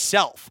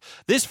myself.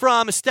 This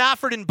from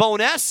Stafford and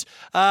Boness.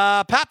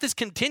 Pat, this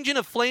contingent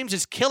of Flames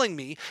is killing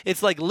me.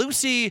 It's like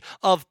Lucy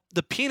of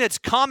the Peanuts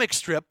comic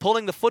strip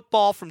pulling the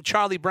football from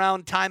Charlie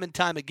Brown time and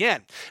time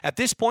again. At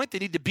this point, they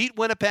need to beat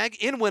Winnipeg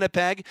in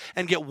Winnipeg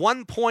and get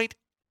 1 point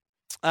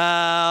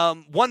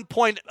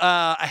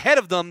ahead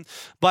of them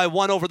by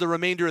 1 over the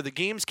remainder of the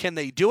games. Can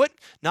they do it?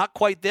 Not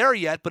quite there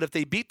yet, but if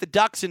they beat the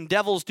Ducks and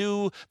Devils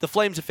do the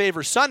Flames a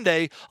favor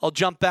Sunday, I'll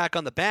jump back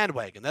on the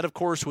bandwagon. That, of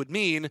course, would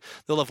mean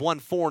they'll have won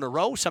 4 in a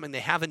row, something they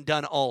haven't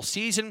done all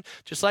season.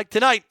 Just like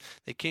tonight,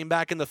 they came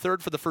back in the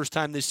third for the first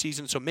time this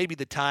season, so maybe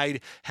the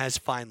tide has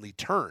finally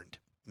turned.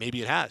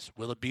 Maybe it has.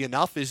 Will it be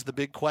enough is the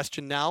big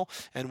question now,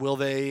 and will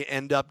they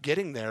end up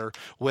getting there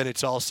when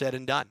it's all said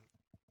and done?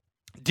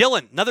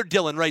 Another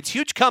Dylan writes,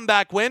 huge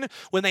comeback win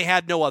when they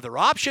had no other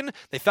option.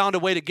 They found a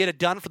way to get it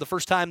done for the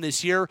first time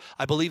this year.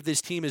 I believe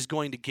this team is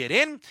going to get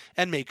in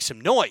and make some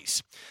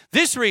noise.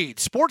 This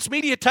reads, sports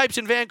media types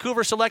in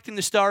Vancouver selecting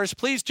the stars.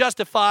 Please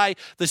justify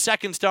the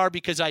second star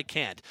because I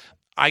can't.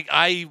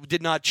 I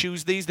did not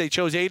choose these. They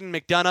chose Aiden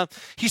McDonough.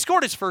 He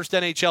scored his first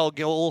NHL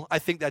goal. I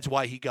think that's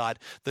why he got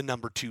the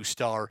number 2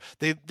 star.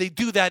 They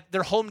do that.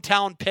 Their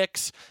hometown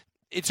picks.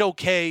 It's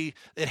okay.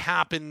 It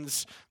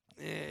happens.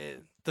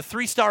 The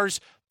 3 stars,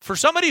 for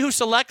somebody who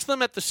selects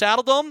them at the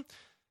Saddle Dome,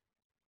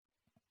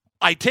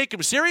 I take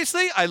them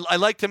seriously. I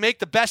like to make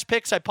the best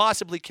picks I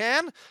possibly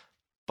can.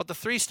 But the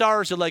 3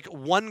 stars are like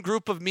one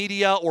group of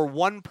media or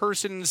one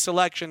person's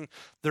selection.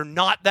 They're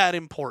not that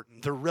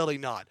important. They're really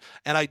not.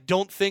 And I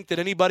don't think that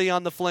anybody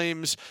on the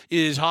Flames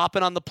is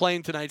hopping on the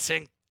plane tonight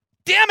saying,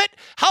 damn it,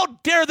 how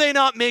dare they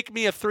not make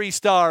me a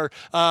 3-star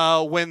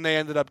when they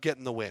ended up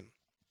getting the win.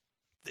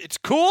 It's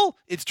cool.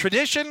 It's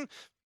tradition.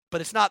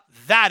 But it's not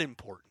that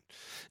important.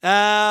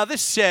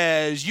 This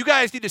says, you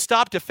guys need to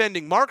stop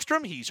defending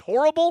Markstrom. He's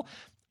horrible.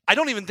 I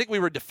don't even think we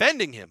were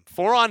defending him.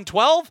 4 on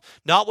 12,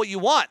 not what you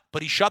want.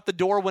 But he shut the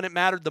door when it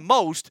mattered the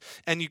most,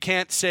 and you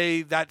can't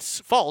say that's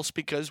false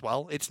because,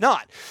 well, it's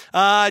not.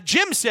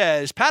 Jim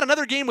says, Pat,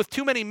 another game with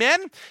too many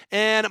men,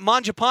 and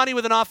Mangiapane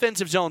with an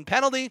offensive zone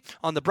penalty.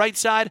 On the bright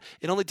side,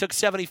 it only took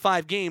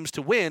 75 games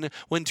to win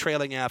when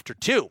trailing after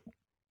 2.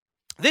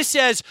 This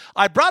says,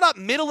 I brought up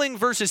middling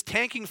versus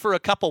tanking for a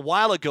couple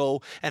while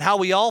ago, and how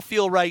we all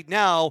feel right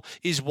now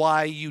is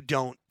why you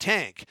don't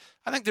tank.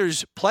 I think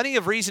there's plenty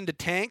of reason to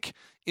tank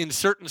in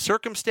certain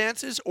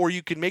circumstances, or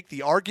you can make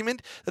the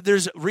argument that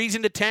there's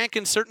reason to tank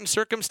in certain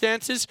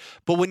circumstances,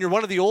 but when you're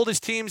one of the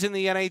oldest teams in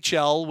the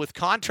NHL with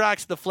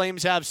contracts the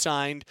Flames have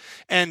signed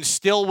and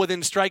still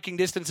within striking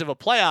distance of a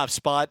playoff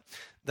spot,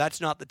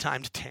 that's not the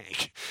time to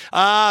tank.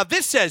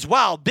 This says,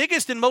 wow,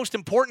 biggest and most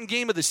important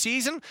game of the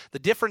season. The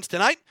difference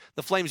tonight,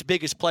 the Flames'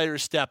 biggest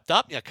players stepped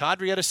up. Yeah,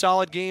 Kadri had a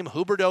solid game.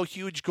 Huberdeau,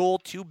 huge goal.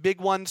 2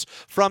 big ones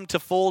from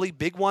Toffoli.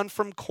 Big one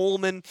from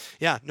Coleman.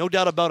 Yeah, no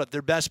doubt about it.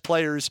 Their best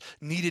players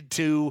needed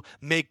to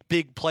make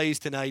big plays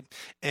tonight,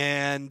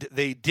 and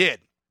they did.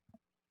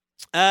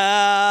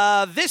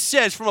 This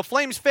says, from a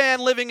Flames fan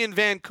living in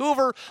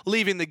Vancouver,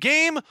 leaving the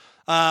game,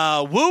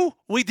 woo,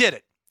 we did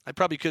it. I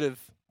probably could have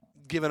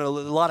given a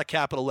lot of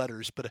capital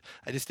letters, but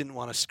I just didn't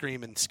want to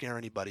scream and scare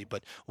anybody.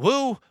 But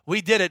woo,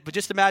 we did it. But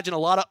just imagine a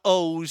lot of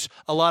O's,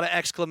 a lot of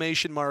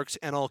exclamation marks,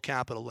 and all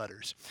capital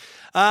letters.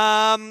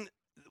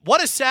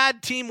 What a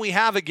sad team we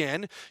have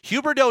again.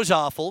 Huberdeau's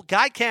awful.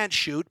 Guy can't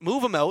shoot.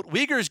 Move him out.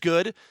 Weegar's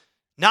good.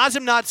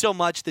 Nazem, not so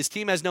much. This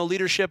team has no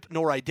leadership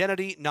nor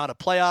identity. Not a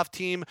playoff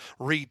team.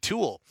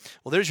 Retool.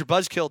 Well, there's your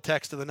buzzkill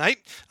text of the night.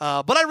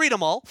 But I read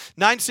them all.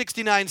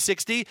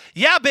 960.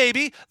 Yeah,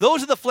 baby.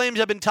 Those are the Flames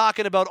I've been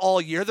talking about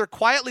all year. They're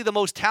quietly the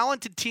most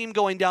talented team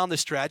going down the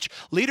stretch.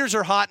 Leaders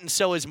are hot, and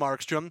so is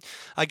Markstrom.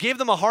 I gave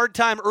them a hard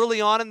time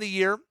early on in the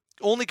year,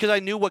 only because I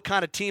knew what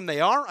kind of team they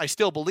are. I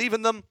still believe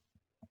in them.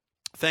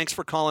 Thanks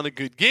for calling a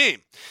good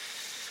game.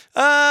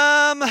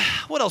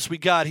 What else we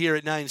got here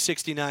at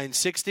 960? No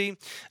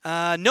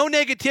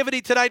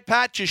negativity tonight,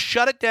 Pat. Just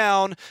shut it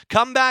down.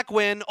 Comeback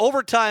win,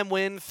 overtime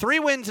win, 3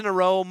 wins in a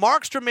row.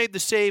 Markstrom made the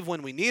save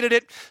when we needed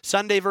it.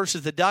 Sunday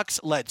versus the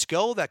Ducks. Let's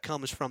go. That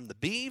comes from the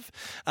Beeve.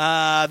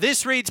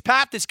 This reads,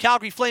 Pat, this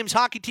Calgary Flames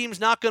hockey team's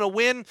not going to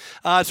win.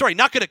 Not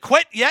going to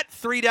quit yet.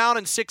 3 down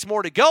and 6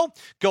 more to go.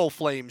 Go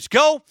Flames,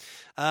 go.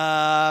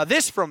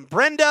 This from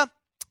Brenda.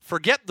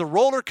 Forget the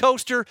roller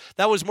coaster.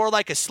 That was more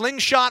like a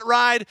slingshot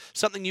ride,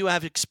 something you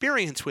have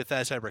experience with,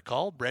 as I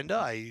recall. Brenda,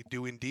 I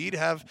do indeed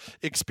have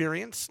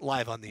experience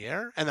live on the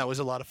air, and that was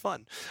a lot of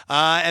fun.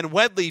 And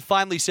Wedley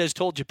finally says,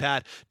 told you,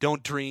 Pat,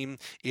 don't dream,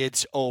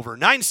 it's over.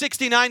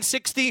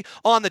 960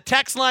 on the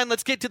text line.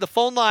 Let's get to the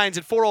phone lines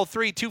at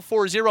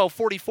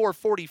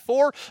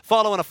 403-240-4444.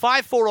 Following a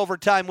 5-4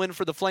 overtime win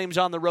for the Flames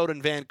on the road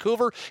in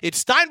Vancouver. It's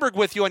Steinberg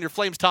with you on your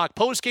Flames Talk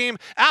postgame.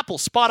 Apple,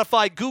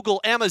 Spotify, Google,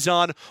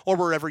 Amazon, or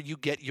wherever you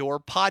get your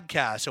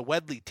podcast. A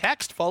Wedley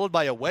text followed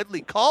by a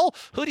Wedley call.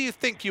 Who do you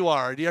think you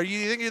are?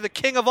 You think you're the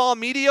king of all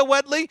media,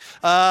 Wedley?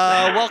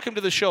 Welcome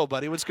to the show,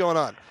 buddy. What's going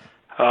on?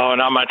 Oh,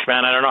 not much,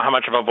 man. I don't know how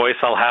much of a voice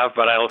I'll have,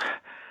 but I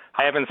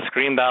haven't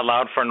screamed that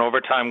loud for an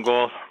overtime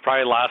goal.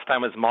 Probably last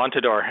time was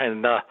Montador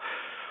in the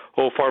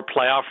 04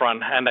 playoff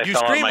run, and I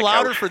fell on my couch. You screamed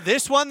louder for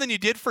this one than you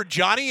did for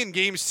Johnny in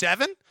Game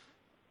 7?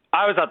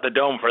 I was at the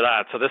Dome for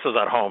that, so this was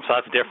at home, so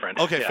that's different.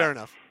 Okay, yeah. Fair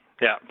enough.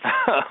 Yeah.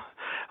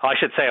 I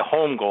should say a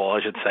home goal,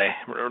 I should say.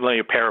 Let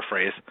me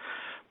paraphrase.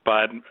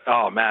 But,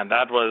 oh, man,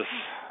 that's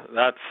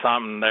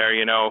something there,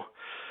 you know.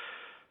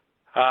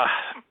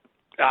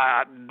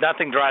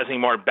 Nothing drives me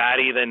more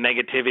batty than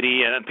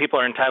negativity, and people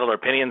are entitled to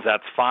opinions.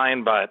 That's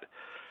fine, but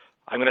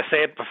I'm going to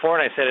say it before,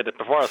 and I said it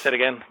before. I'll say it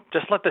again.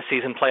 Just let the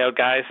season play out,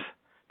 guys.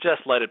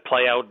 Just let it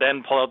play out.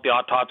 Then pull out the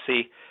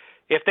autopsy.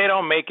 If they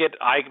don't make it,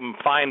 I'm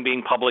fine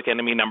being public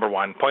enemy number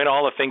 1. Point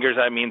all the fingers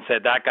at me and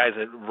said that guy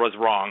was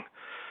wrong.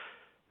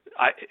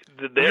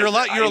 You're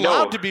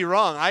allowed to be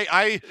wrong.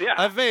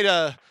 I've made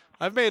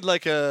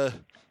like a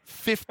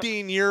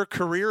 15-year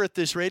career at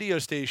this radio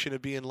station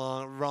of being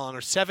wrong,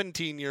 or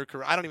 17-year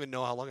career. I don't even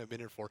know how long I've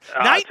been here for.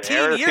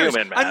 19 years.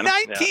 I'm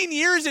 19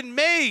 years in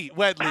May,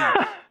 Wedley.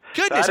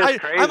 Goodness,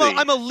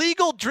 I'm a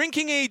legal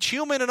drinking age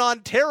human in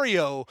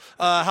Ontario.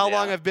 Long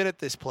I've been at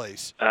this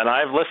place. And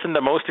I've listened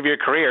to most of your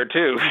career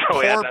too.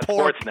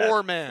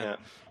 Poor man.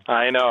 Yeah.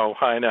 I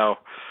know.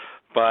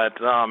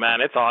 But, oh, man,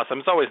 it's awesome.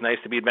 It's always nice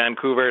to be in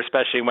Vancouver,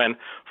 especially when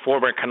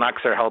former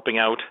Canucks are helping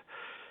out.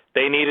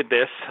 They needed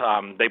this.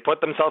 They put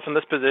themselves in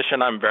this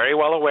position. I'm very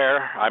well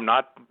aware. I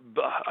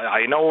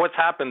know what's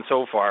happened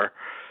so far.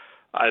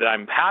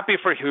 I'm happy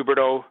for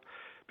Huberdeau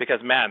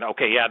because, man,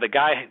 okay, yeah, the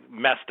guy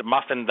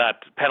muffined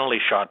that penalty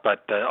shot,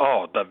 but,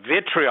 the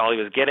vitriol he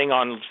was getting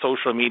on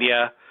social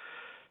media,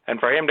 and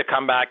for him to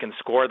come back and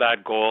score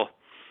that goal,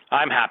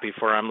 I'm happy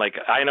for him. Like,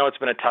 I know it's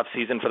been a tough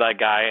season for that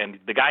guy, and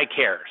the guy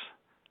cares.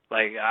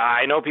 Like,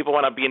 I know people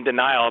want to be in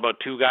denial about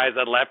 2 guys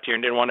that left here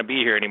and didn't want to be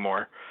here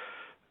anymore.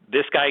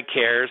 This guy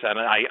cares, and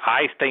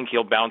I think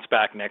he'll bounce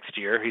back next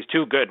year. He's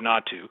too good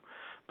not to,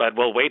 but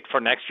we'll wait for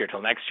next year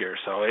till next year.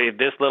 So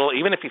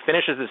even if he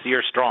finishes this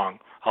year strong,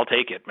 I'll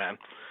take it, man.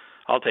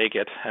 I'll take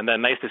it. And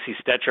then nice to see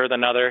Stetcher,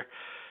 another.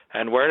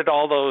 And where did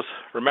all those,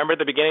 remember at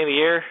the beginning of the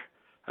year,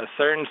 a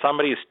certain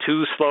somebody is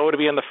too slow to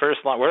be in the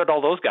first line. Where did all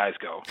those guys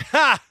go?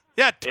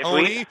 Yeah,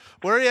 Tony.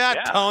 Where are you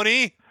at,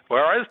 Tony?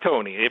 Where is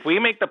Tony? If we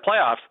make the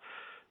playoffs,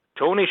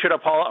 Tony should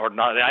apologize, or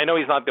not. I know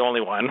he's not the only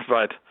one,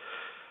 but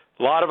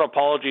a lot of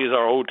apologies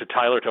are owed to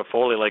Tyler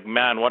Toffoli. Like,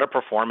 man, what a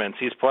performance.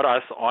 He's put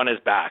us on his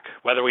back.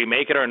 Whether we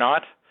make it or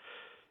not,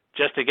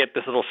 just to get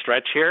this little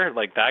stretch here,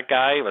 like that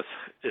guy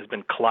has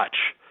been clutch,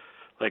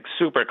 like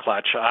super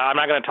clutch. I'm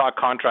not going to talk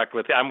contract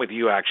I'm with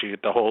you, actually,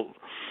 but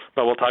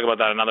we'll talk about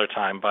that another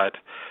time. But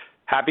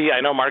happy,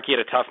 I know Markey had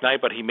a tough night,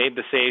 but he made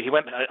the save.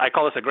 I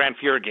call this a Grand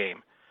Fuhrer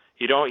game.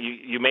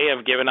 You may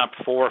have given up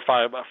 4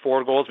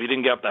 goals, but you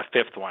didn't give up that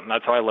fifth one.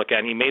 That's how I look at it.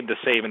 And he made the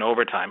save in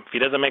overtime. If he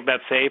doesn't make that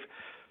save,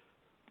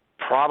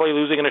 probably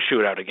losing in a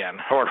shootout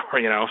again.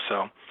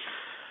 So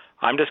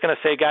I'm just going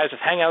to say, guys,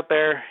 just hang out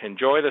there,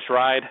 enjoy this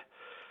ride.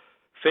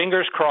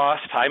 Fingers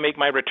crossed, I make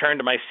my return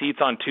to my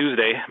seats on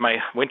Tuesday. My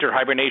winter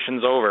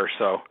hibernation's over,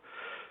 so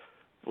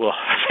well,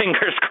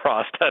 fingers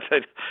crossed.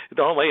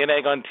 Don't lay an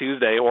egg on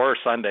Tuesday or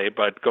Sunday,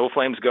 but go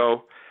Flames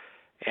go.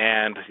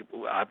 And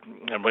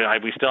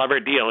we still have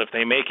our deal if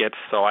they make it,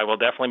 so I will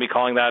definitely be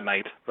calling that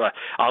night. But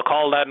I'll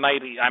call that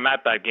night. I'm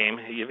at that game.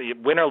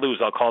 Win or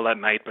lose, I'll call that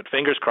night. But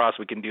fingers crossed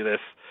we can do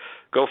this.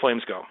 Go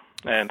Flames, go.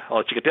 And I'll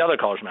let you get the other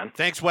callers, man.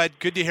 Thanks, Wed.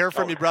 Good to hear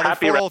from you, brother.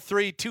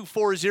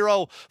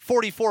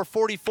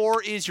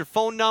 403-240-4444 is your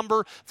phone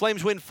number.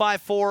 Flames win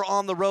 5-4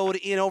 on the road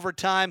in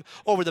overtime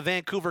over the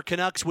Vancouver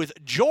Canucks with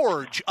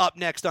George up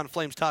next on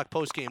Flames Talk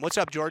postgame. What's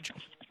up, George?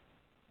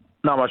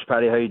 Not much,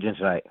 Patty. How you doing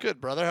tonight? Good,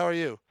 brother. How are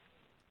you?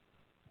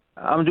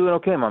 I'm doing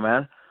okay, my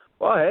man.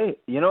 Well, hey,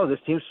 this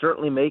team's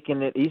certainly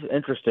making it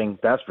interesting,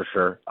 that's for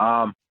sure.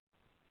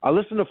 I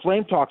listened to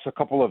Flame Talks a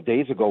couple of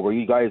days ago where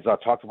you guys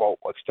talked about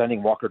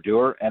extending Walker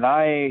Duehr, and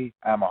I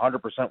am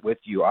 100% with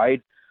you.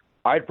 I'd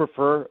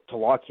prefer to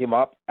lock him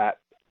up at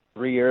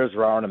 3 years,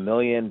 around $1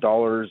 million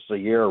a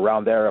year,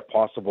 around there if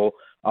possible.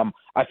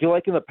 I feel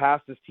like in the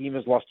past this team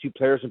has lost 2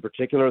 players in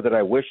particular that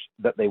I wish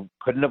that they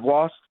couldn't have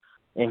lost,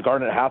 in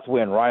Garnet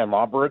Hathaway and Ryan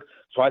Lomberg.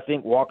 So I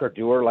think Walker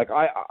Duehr,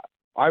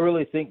 I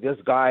really think this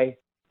guy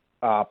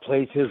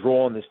plays his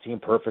role in this team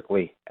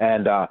perfectly,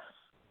 and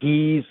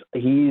he's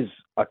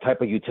a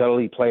type of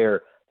utility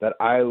player that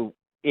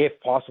if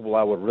possible,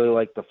 I would really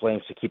like the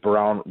Flames to keep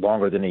around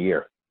longer than a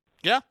year.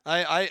 Yeah,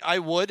 I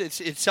would.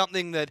 It's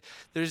something that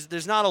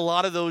there's not a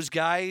lot of those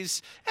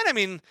guys, and I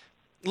mean,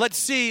 let's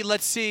see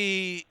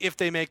if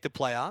they make the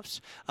playoffs.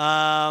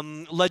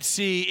 Let's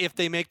see if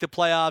they make the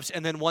playoffs,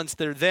 and then once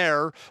they're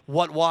there,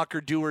 what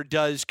Walker Duehr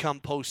does come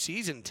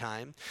postseason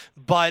time.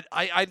 But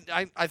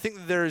I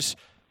think there's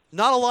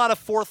not a lot of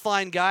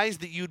fourth-line guys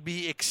that you'd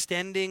be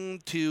extending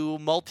to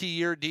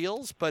multi-year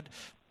deals, but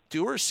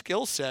Duehr's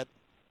skill set,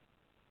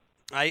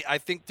 I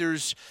think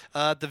there's,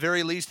 at the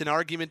very least, an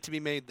argument to be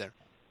made there.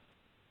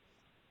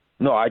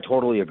 No, I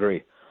totally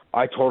agree.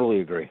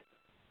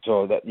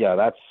 So,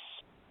 that's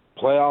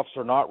playoffs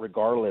or not,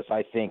 regardless,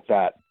 I think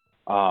that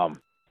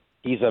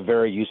he's a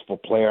very useful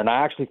player. And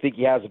I actually think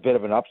he has a bit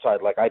of an upside.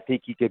 I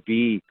think he could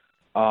be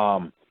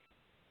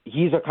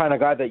he's a kind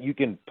of guy that you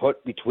can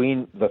put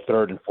between the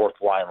third and fourth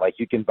line.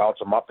 You can bounce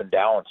him up and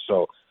down.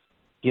 So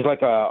he's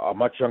like a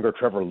much younger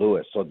Trevor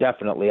Lewis. So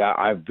definitely,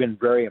 I've been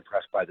very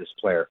impressed by this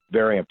player.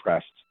 Very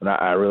impressed. And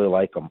I really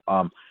like him.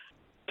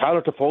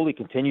 Tyler Toffoli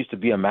continues to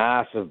be a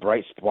massive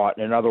bright spot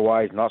in an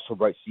otherwise not so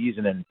bright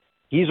season. And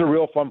he's a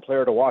real fun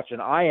player to watch.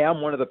 And I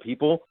am one of the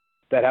people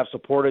that have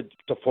supported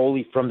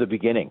Toffoli from the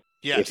beginning.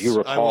 Yes, if you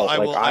recall.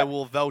 I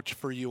will vouch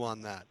for you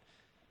on that.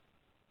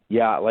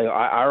 Yeah,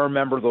 I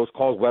remember those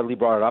calls. Wedley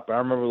brought it up. I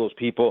remember those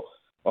people.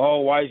 Oh,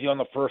 why is he on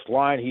the first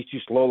line? He's too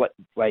slow.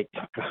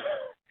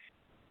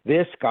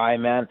 This guy,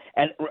 man.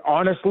 And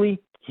honestly,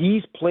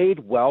 he's played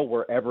well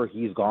wherever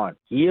he's gone.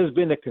 He has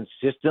been a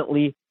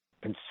consistently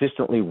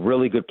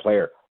really good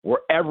player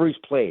wherever he's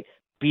played.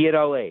 Be it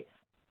LA,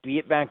 be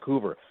it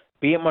Vancouver,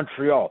 be it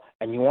Montreal.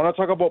 And you want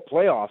to talk about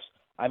playoffs?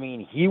 I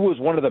mean, he was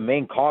one of the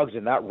main cogs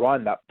in that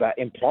run, that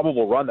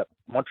improbable run that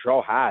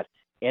Montreal had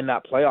in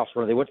that playoffs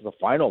when they went to the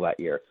final that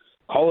year.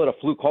 Call it a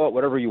fluke, call it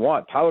whatever you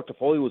want. Tyler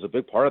Toffoli was a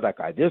big part of that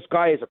guy. This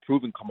guy is a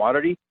proven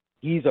commodity.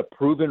 He's a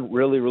proven,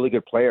 really, really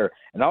good player.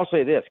 And I'll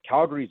say this,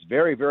 Calgary's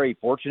very, very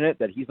fortunate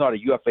that he's not a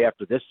UFA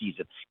after this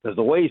season, because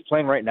the way he's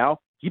playing right now,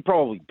 he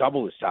probably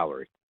double his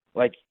salary.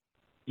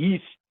 He's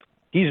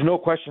no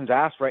questions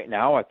asked right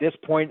now. At this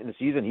point in the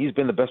season, he's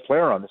been the best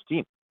player on this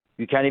team.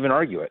 You can't even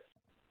argue it.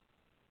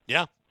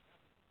 Yeah.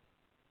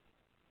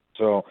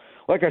 So,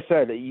 like I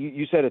said,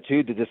 you said it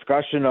too, the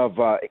discussion of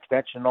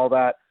extension and all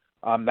that,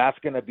 that's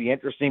going to be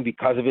interesting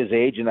because of his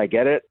age, and I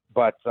get it.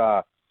 But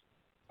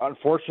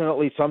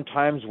unfortunately,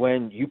 sometimes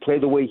when you play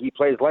the way he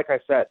plays, like I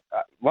said,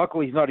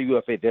 luckily he's not a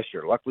UFA this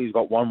year. Luckily he's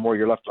got one more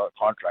year left on the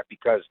contract,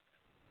 because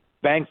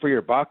bang for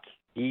your buck,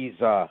 he's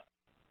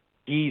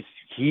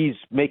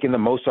making the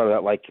most out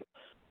of that.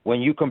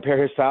 When you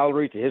compare his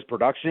salary to his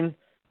production,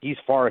 he's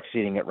far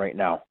exceeding it right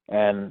now.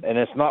 And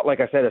it's not,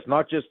 like I said, it's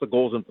not just the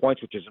goals and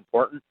points, which is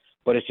important,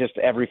 but it's just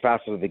every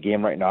facet of the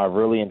game right now. I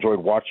really enjoyed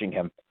watching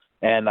him.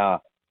 And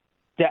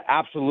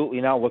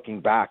absolutely, now looking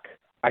back,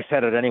 I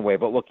said it anyway,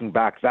 but looking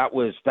back, that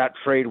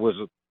trade was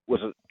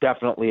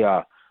definitely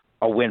a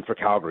win for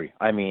Calgary.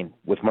 I mean,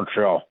 with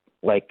Montreal,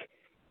 a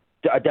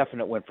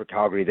definite win for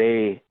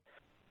Calgary.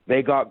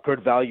 They got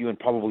good value and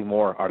probably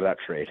more out of that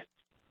trade.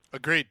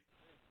 Agreed.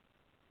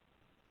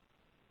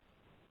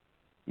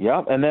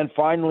 Yeah, and then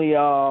finally,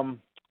 the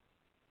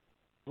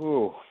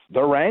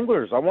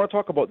Wranglers. I want to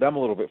talk about them a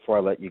little bit before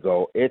I let you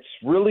go. It's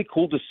really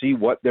cool to see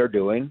what they're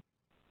doing,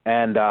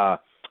 and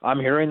I'm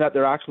hearing that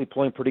they're actually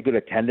pulling pretty good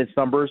attendance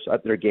numbers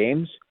at their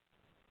games,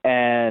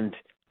 and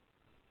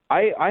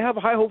I have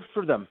high hopes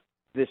for them.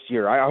 this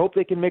year. I hope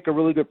they can make a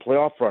really good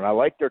playoff run. I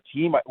like their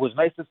team. It was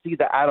nice to see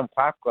that Adam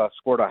Plaka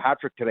scored a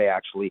hat-trick today,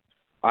 actually.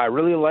 I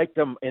really liked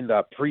him in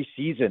the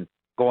preseason,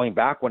 going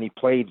back when he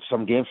played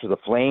some games for the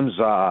Flames.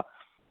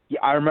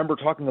 I remember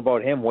talking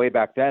about him way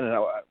back then, and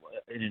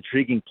an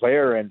intriguing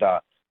player, and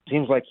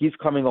seems like he's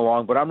coming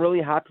along. But I'm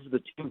really happy for the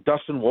team.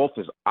 Dustin Wolf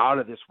is out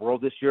of this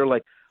world this year.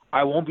 Like,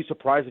 I won't be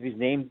surprised if he's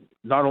named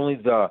not only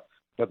the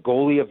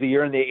goalie of the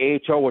year in the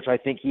AHL, which I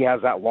think he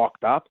has that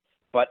locked up,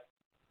 but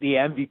the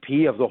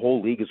MVP of the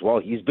whole league as well.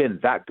 He's been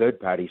that good,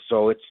 Patty.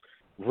 So it's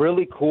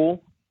really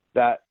cool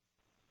that,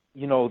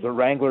 you know, the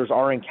Wranglers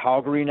are in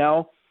Calgary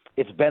now.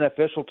 It's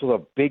beneficial to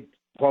the big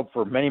club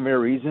for many, many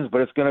reasons,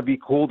 but it's going to be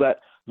cool that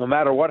no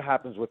matter what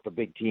happens with the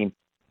big team,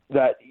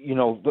 that, you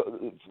know,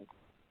 the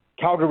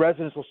Calgary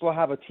residents will still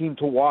have a team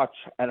to watch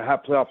and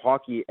have playoff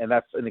hockey, and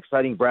that's an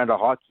exciting brand of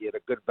hockey at a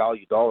good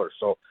value dollar.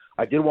 So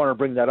I did want to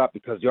bring that up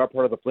because they are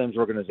part of the Flames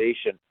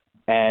organization,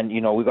 and,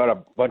 you know, we got a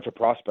bunch of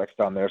prospects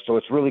down there. So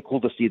it's really cool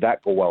to see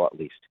that go well at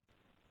least.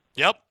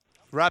 Yep.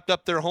 Wrapped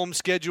up their home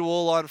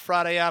schedule on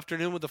Friday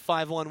afternoon with a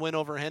 5-1 win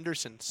over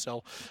Henderson.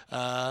 So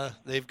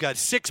they've got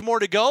 6 more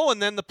to go,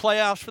 and then the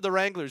playoffs for the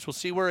Wranglers. We'll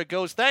see where it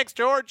goes. Thanks,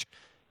 George.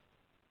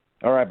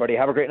 All right, buddy.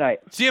 Have a great night.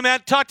 See you,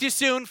 man. Talk to you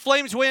soon.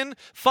 Flames win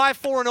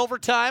 5-4 in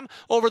overtime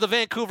over the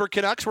Vancouver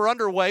Canucks.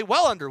 We're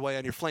well underway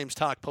on your Flames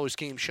Talk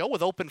post-game show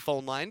with open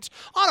phone lines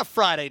on a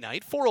Friday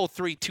night.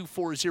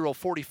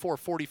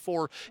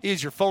 403-240-4444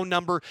 is your phone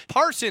number.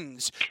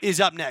 Parsons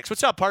is up next.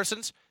 What's up,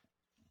 Parsons?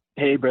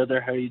 Hey,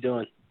 brother. How you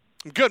doing?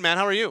 I'm good, man.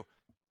 How are you?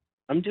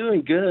 I'm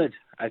doing good.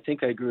 I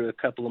think I grew a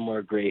couple of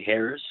more gray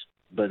hairs,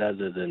 but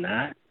other than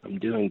that, I'm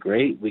doing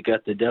great. We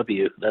got the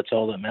W. That's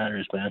all that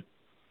matters, man.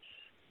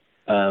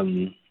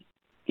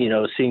 You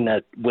know, seeing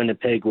that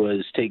Winnipeg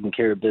was taking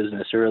care of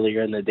business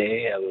earlier in the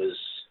day, I was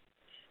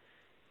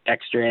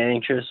extra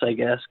anxious, I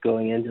guess,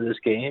 going into this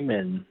game.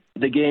 And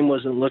the game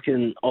wasn't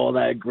looking all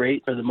that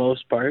great for the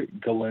most part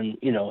going,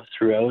 you know,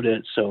 throughout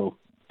it. So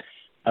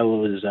I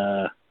was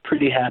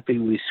pretty happy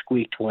we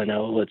squeaked one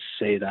out, let's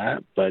say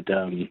that. But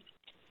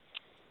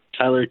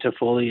Tyler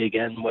Toffoli,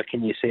 again, what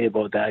can you say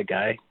about that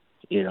guy?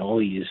 You know,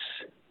 he's,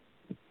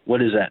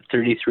 what is that,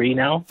 33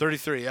 now?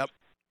 33, yep.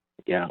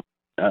 Yeah.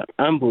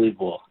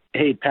 Unbelievable.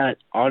 Hey, Pat,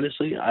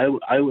 honestly,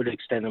 I would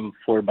extend him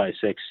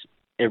 4x6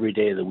 every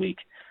day of the week.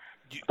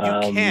 You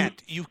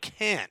can't. You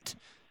can't.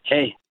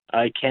 Hey,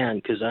 I can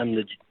because I'm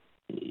the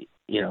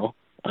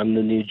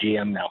new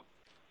GM now.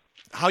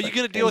 How are you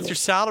going to deal with your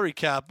salary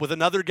cap with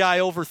another guy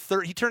over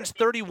 30? He turns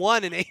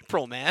 31 in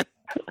April, man.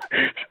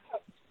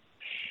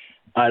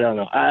 I don't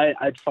know.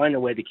 I'd find a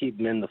way to keep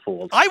him in the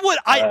fold. I would.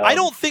 I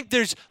don't think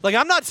there's like.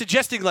 I'm not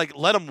suggesting like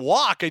let him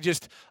walk.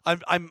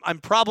 I'm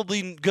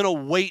probably gonna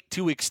wait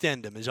to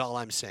extend him. Is all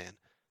I'm saying.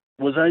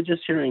 Was I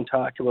just hearing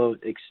talk about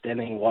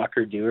extending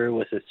Walker Duehr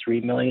with a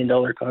 $3 million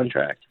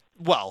contract?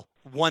 Well,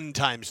 1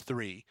 times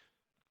 3.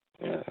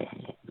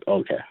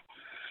 Okay.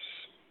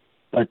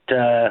 But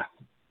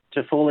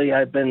Toffoli,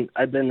 I've been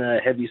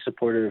a heavy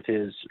supporter of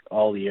his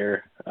all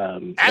year.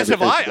 As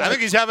have I. I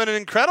think he's having an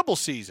incredible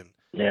season.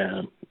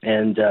 Yeah.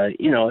 And,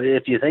 you know,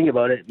 if you think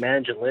about it,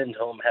 Madge and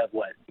Lindholm have,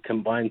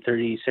 combined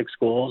 36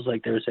 goals,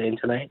 like they were saying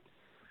tonight?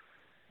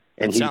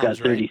 And he's got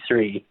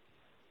 33. Right.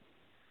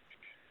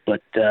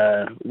 But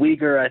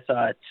Weegar, I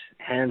thought,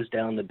 hands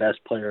down the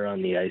best player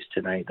on the ice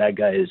tonight. That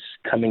guy is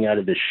coming out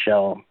of his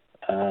shell.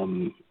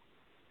 I'm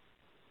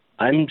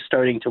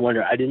starting to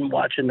wonder. I didn't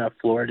watch enough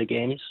Florida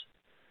games,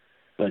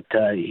 but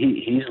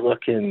he's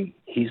looking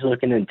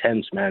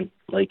intense, man.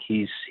 Like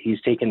he's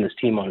taking this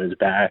team on his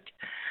back.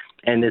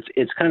 And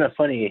it's kind of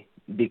funny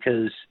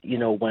because, you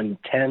know, when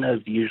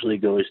Tanev usually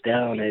goes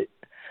down,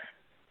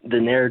 the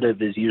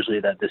narrative is usually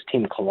that this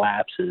team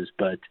collapses,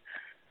 but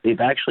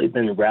they've actually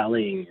been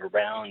rallying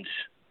around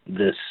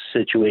this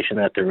situation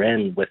that they're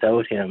in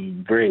without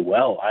him very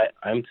well.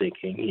 I'm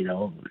thinking, you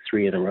know,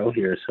 3 in a row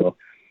here, so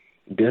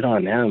good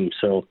on them.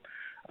 So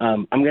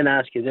I'm going to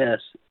ask you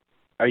this.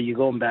 Are you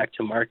going back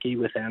to Markey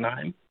with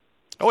Anaheim?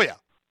 Oh, yeah.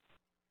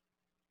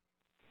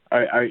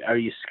 Are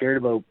you scared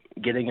about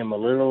getting him a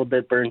little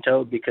bit burnt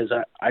out? Because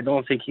I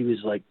don't think he was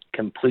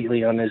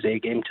completely on his A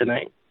game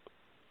tonight.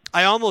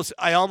 I almost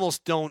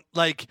don't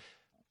I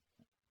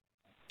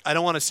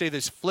don't want to say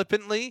this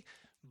flippantly,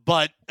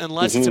 but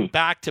unless it's a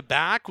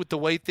back-to-back with the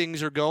way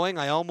things are going,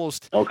 I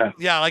almost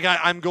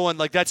I'm going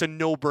that's a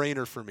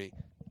no-brainer for me.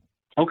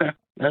 Okay,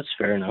 that's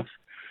fair enough.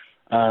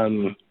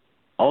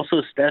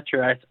 Also,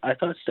 Stetcher, I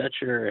thought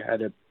Stetcher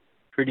had a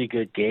pretty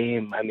good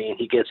game. I mean,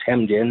 he gets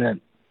hemmed in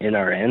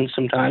our end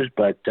sometimes,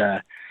 but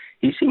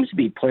he seems to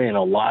be playing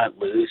a lot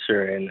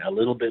looser and a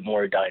little bit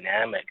more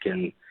dynamic,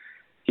 and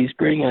he's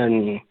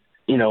bringing,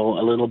 you know,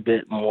 a little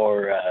bit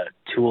more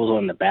tools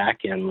on the back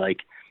end,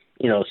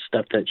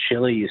 stuff that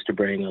Schilly used to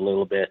bring a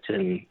little bit,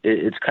 and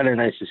it's kind of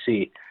nice to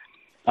see.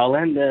 I'll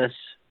end this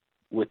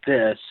with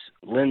this,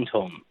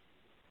 Lindholm.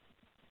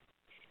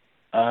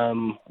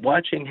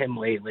 Watching him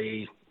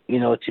lately, you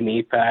know, to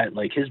me, Pat,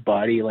 his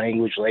body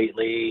language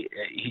lately,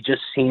 he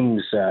just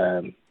seems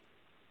a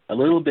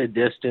little bit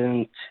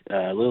distant,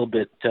 a little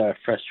bit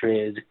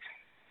frustrated.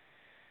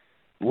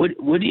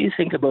 What do you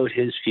think about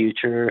his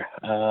future?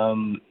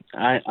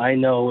 I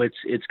know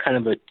it's kind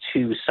of a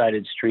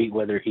two-sided street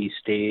whether he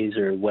stays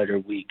or whether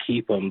we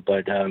keep him,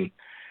 but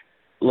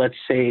let's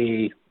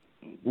say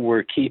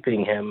we're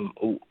keeping him.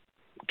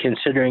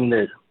 Considering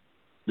the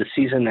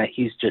season that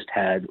he's just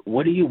had,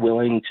 what are you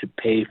willing to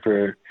pay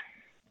for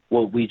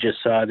what we just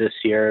saw this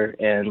year,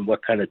 and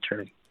what kind of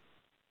term?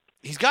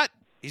 He's got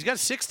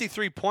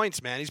 63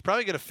 points, man. He's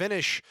probably going to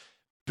finish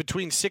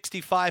between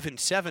 65 and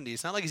 70.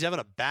 It's not like he's having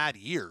a bad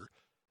year.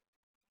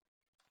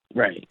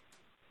 Right.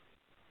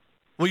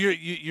 Well,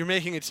 you're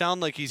making it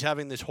sound like he's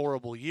having this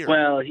horrible year.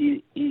 Well,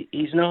 he's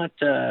not.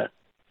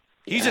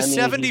 He's a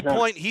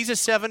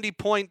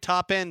 70-point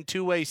top end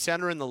two-way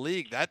center in the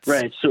league. That's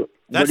right. So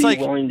that's what are like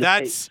you willing to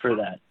pay for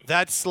that?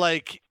 That's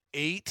like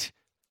 8,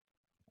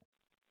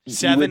 You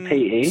 7, would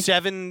pay 8?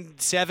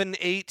 7,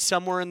 8,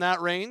 somewhere in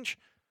that range.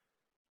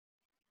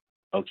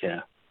 Okay,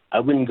 I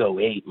wouldn't go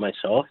 8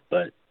 myself,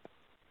 but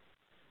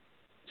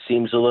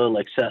seems a little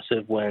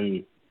excessive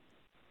when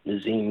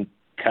Nazem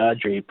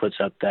Kadri puts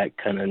up that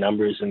kind of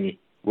numbers, and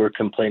we're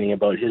complaining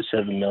about his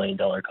 $7 million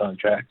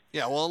contract.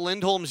 Yeah, well,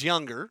 Lindholm's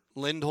younger.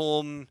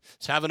 Lindholm's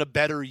having a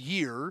better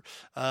year.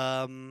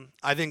 I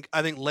think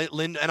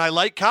and I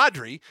like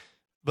Kadri,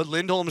 but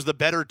Lindholm's the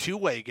better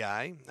two-way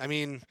guy. I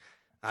mean,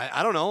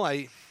 I don't know.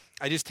 I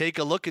just take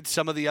a look at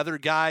some of the other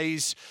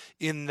guys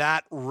in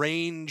that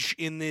range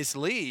in this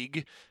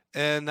league,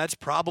 and that's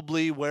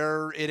probably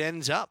where it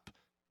ends up.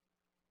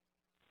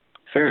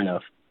 Fair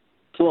enough.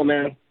 Cool,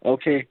 man.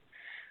 Okay.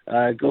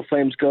 Go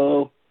Flames,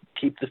 go.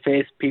 Keep the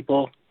faith,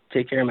 people.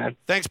 Take care, man.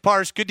 Thanks,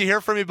 Pars. Good to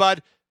hear from you,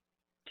 bud.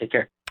 Take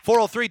care.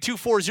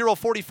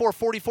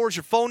 403-240-4444 is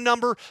your phone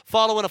number.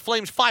 Following a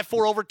Flames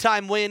 5-4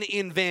 overtime win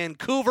in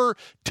Vancouver.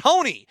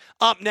 Tony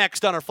up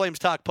next on our Flames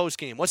Talk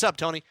postgame. What's up,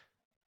 Tony?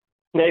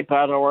 Hey,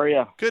 Pat. How are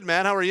you? Good,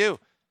 man. How are you?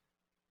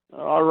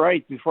 All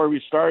right. Before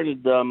we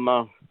started, when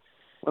I'm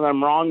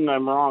wrong,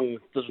 I'm wrong.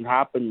 It doesn't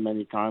happen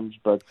many times,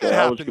 but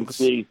I was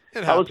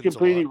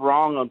completely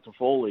wrong on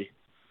Toffoli.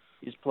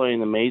 He's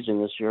playing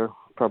amazing this year.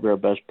 Probably our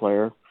best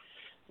player.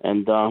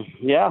 And,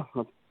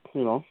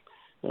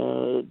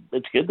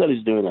 it's good that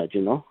he's doing that,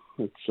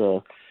 It's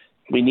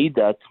we need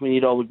that. We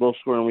need all the goal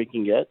scoring we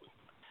can get.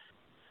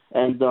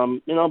 And,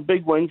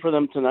 big win for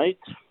them tonight.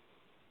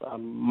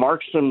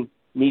 Markstrom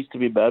needs to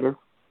be better.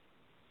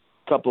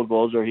 A couple of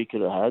goals there he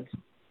could have had,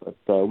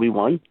 but we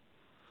won.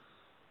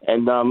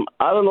 And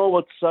I don't know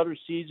what Sutter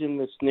sees in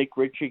this Nick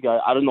Ritchie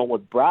guy. I don't know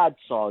what Brad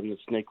saw in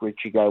this Nick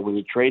Ritchie guy when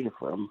he traded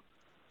for him.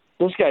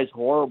 This guy's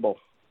horrible.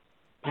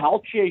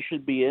 Peltier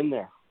should be in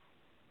there.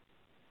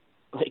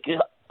 Like,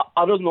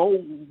 I don't know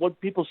what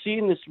people see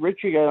in this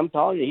Ritchie guy. I'm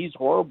telling you, he's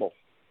horrible.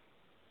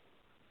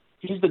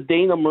 He's the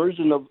Dana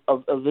Merzen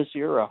of this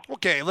era.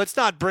 Okay, let's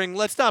not bring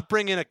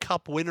in a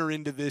cup winner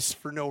into this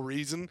for no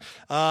reason.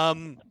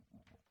 And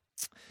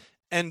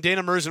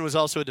Dana Merzen was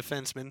also a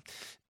defenseman.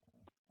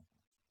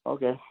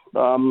 Okay.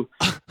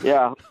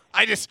 Yeah.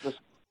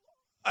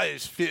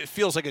 It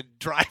feels like a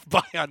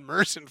drive-by on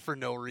Merson for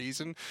no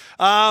reason.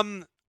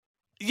 I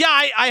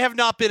have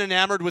not been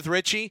enamored with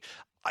Ritchie.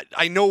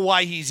 I know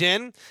why he's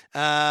in,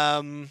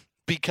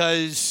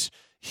 because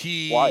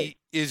he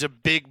is a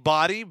big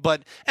body.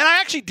 And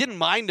I actually didn't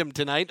mind him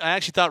tonight. I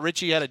actually thought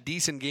Ritchie had a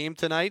decent game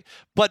tonight.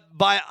 But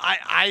by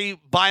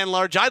and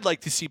large, I'd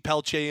like to see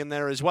Peltier in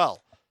there as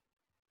well.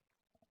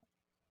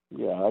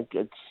 Yeah,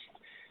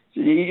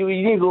 you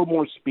need a little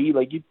more speed.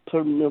 Like you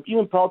put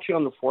even Peltier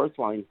on the fourth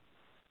line,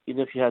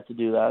 even if you had to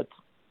do that.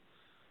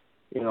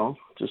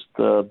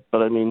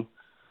 But I mean,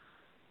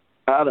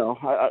 I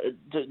don't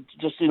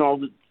know.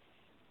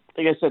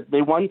 Like I said,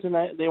 they won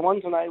tonight.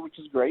 Which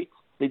is great.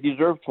 They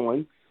deserve to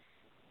win.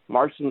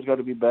 Markstrom's got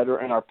to be better,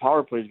 and our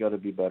power play's got to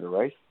be better,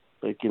 right?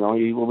 Like,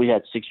 we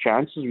had 6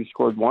 chances. We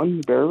scored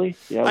 1, barely.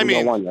 Yeah, we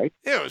got 1, right?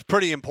 Yeah, it was a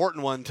pretty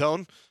important one,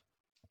 Tone.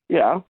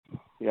 Yeah,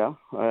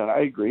 I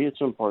agree. It's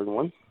an important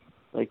one.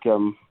 Like,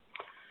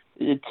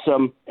 it's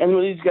and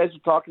when these guys are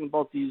talking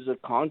about these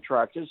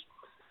contractors,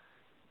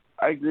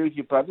 I agree with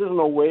you, but there's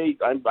no way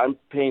I'm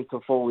paying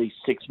Toffoli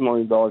 $6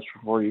 million for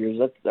 4 years.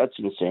 That's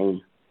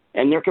insane.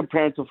 And they're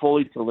comparing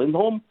Toffoli to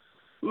Lindholm.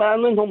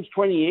 Man, Lindholm's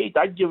 28.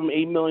 I'd give him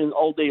 $8 million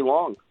all day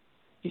long.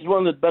 He's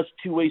one of the best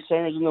two-way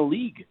centers in the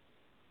league.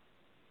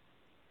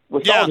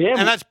 Without him,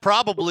 and that's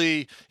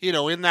probably,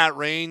 in that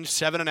range,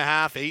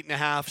 7.5,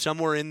 8.5,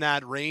 somewhere in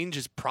that range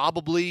is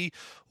probably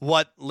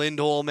what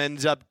Lindholm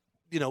ends up,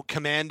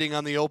 commanding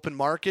on the open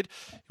market.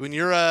 When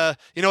you're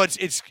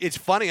it's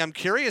funny. I'm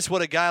curious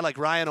what a guy like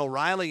Ryan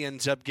O'Reilly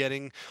ends up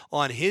getting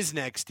on his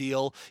next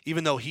deal,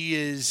 even though he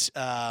is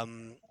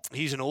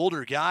he's an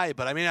older guy.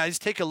 But I mean, I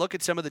just take a look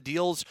at some of the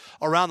deals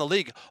around the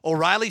league.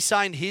 O'Reilly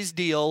signed his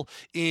deal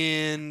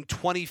in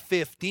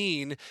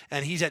 2015,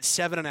 and he's at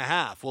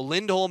 7.5. Well,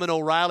 Lindholm and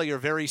O'Reilly are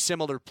very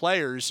similar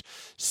players,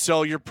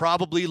 so you're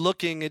probably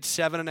looking at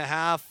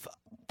 7.5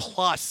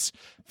 plus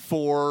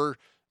for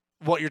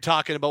what you're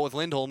talking about with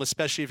Lindholm,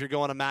 especially if you're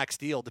going a max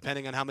deal,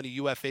 depending on how many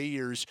UFA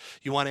years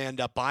you want to end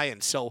up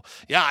buying. So,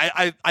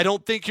 yeah, I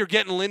don't think you're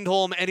getting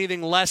Lindholm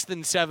anything less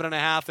than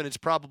 7.5, and it's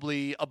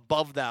probably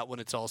above that when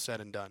it's all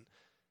said and done.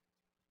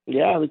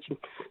 Yeah,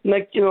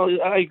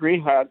 I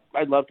agree.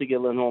 I'd love to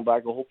get Lindholm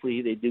back.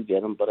 Hopefully they do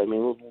get him. But, I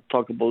mean, we'll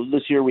talk about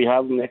this year we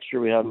have him, next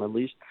year we have him at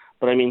least.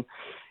 But, I mean,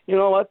 you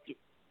know what?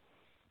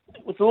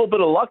 With a little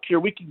bit of luck here,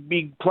 we could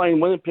be playing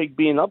Winnipeg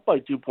being up by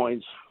 2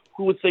 points.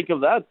 Who would think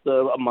of that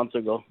a month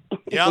ago?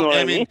 Yeah, you know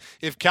I mean,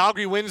 if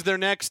Calgary wins their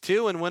next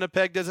 2 and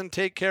Winnipeg doesn't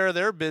take care of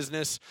their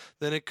business,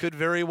 then it could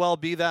very well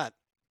be that.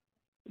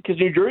 Because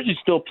New Jersey's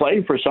still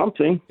playing for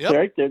something. Yep.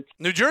 Right?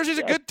 New Jersey's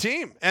a good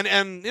team.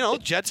 And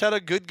Jets had a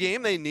good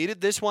game. They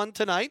needed this one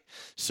tonight.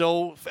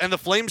 So, and the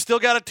Flames still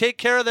got to take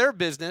care of their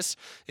business.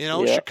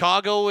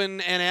 Chicago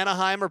and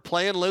Anaheim are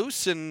playing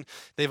loose, and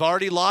they've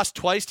already lost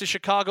twice to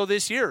Chicago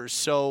this year.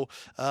 So,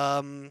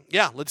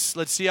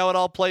 let's see how it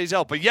all plays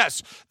out. But,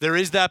 yes, there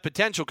is that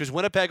potential because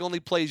Winnipeg only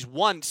plays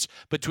once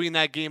between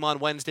that game on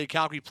Wednesday.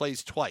 Calgary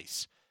plays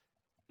twice.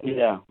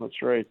 Yeah,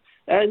 that's right.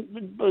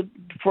 And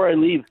before I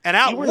leave, and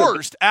at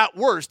worst,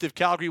 if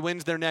Calgary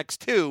wins their next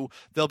 2,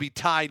 they'll be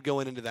tied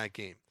going into that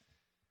game.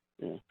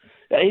 Yeah.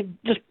 Hey,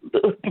 just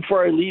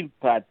before I leave,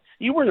 Pat,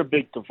 you weren't a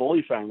big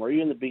Toffoli fan, were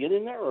you in the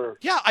beginning there? Or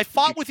yeah, I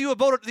fought with you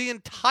about it the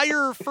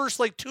entire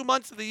first 2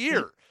 months of the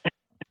year.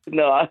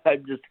 No,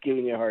 I'm just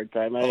giving you a hard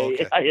time.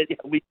 Okay.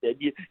 We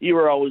did. You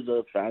were always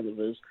a fan of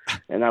his,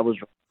 and I was.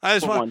 I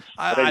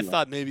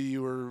thought maybe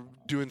you were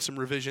doing some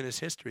revisionist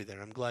history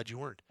there. I'm glad you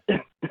weren't.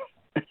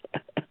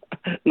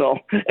 No.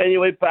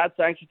 Anyway, Pat,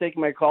 thanks for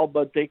taking my call,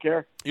 bud. Take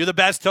care. You're the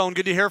best, Tone.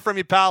 Good to hear from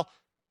you, pal.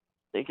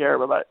 Take care.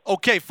 Bye-bye.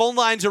 Okay, phone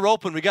lines are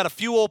open. We got a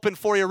few open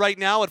for you right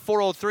now at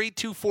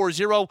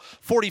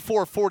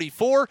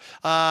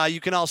 403-240-4444. You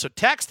can also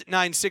text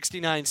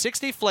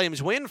 960-960.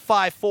 Flames win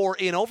 5-4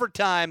 in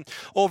overtime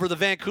over the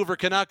Vancouver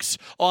Canucks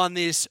on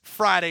this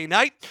Friday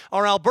night.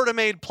 Our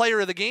Alberta-made player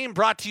of the game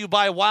brought to you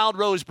by Wild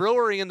Rose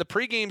Brewery. In the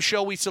pregame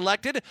show, we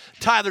selected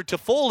Tyler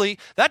Toffoli.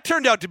 That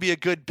turned out to be a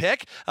good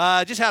pick.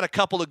 Just had a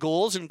couple of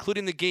goals,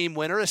 including the game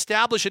winner.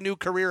 Established a new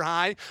career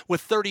high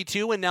with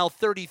 32 and now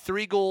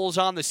 33 goals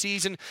on the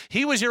season.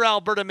 He was your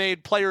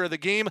Alberta-made player of the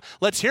game.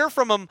 Let's hear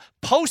from him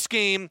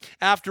post-game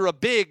after a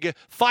big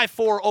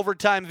 5-4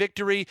 overtime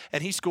victory,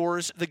 and he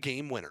scores the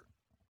game winner.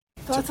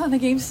 Thoughts on the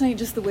game tonight,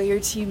 just the way your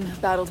team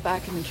battled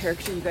back and the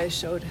character you guys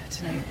showed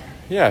tonight?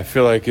 Yeah, I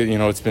feel like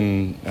it's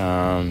been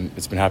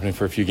happening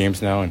for a few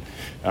games now, and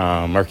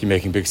Markey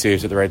making big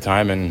saves at the right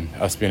time, and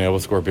us being able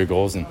to score big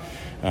goals. And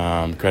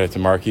credit to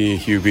Markey,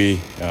 Hubie,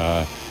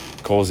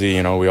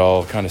 Colsey. We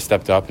all kind of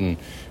stepped up and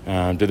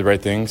did the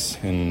right things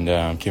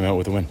and came out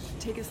with a win.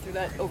 Take us through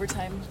that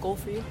overtime goal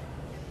for you.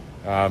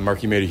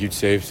 Markey made a huge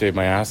save, saved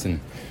my ass, and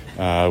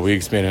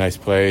Weeks made a nice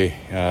play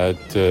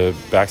to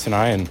Bax and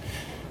I, and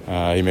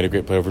he made a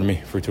great play over to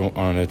me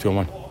on a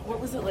 2-on-1.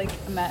 What was it like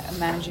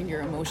managing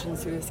your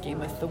emotions through this game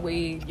with the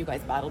way you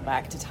guys battled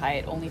back to tie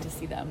it, only to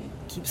see them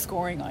keep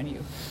scoring on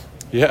you?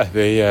 Yeah,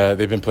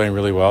 they've been playing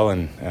really well,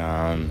 and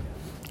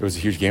it was a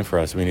huge game for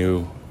us. We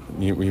knew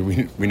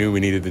we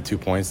needed the 2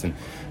 points, and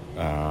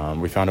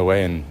we found a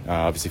way, and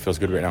obviously feels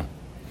good right now.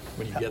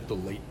 When you get the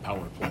late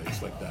power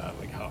plays like that,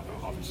 how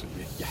obviously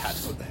you had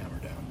to put the hammer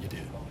down. You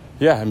did.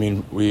 Yeah, I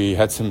mean, we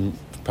had some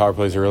power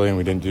plays early, and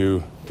we didn't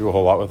do a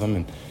whole lot with them,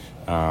 and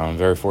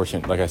very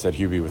fortunate, like I said,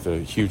 Hubie with a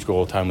huge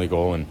goal, timely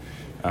goal, and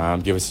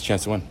give us a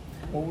chance to win.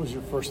 What was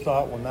your first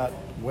thought when that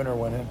winner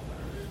went in?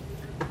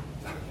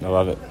 I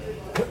love it.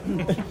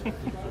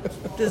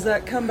 Does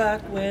that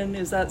comeback win,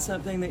 is that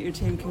something that your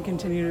team can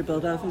continue to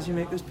build off as you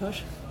make this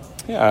push?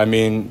 Yeah, I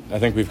mean, I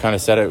think we've kind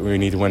of said it. We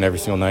need to win every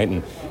single night,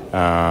 and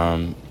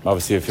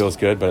obviously it feels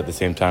good, but at the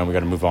same time we got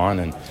to move on,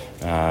 and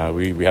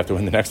we have to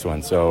win the next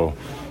one. So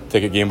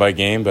take it game by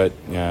game, but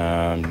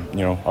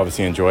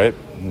obviously enjoy it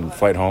and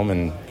fight home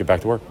and get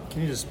back to work.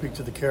 Can you just speak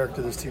to the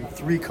character of this team?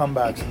 3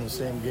 comebacks in the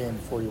same game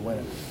before you win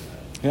it.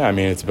 Yeah, I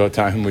mean, it's about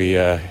time we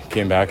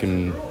came back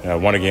and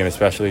won a game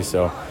especially,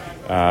 so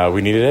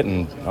we needed it,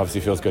 and obviously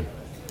feels good.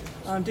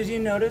 Did you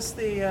notice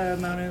the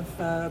amount of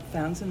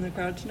fans in the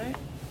crowd tonight?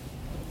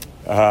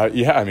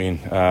 Yeah, I mean,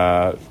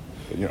 our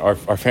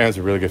fans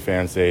are really good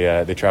fans.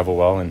 They travel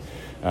well, and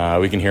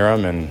we can hear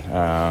them, and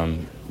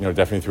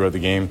definitely throughout the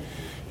game,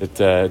 it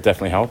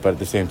definitely helped. But at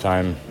the same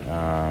time,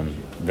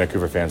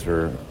 Vancouver fans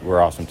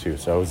were awesome too.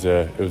 So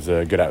it was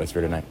a good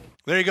atmosphere tonight.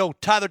 There you go,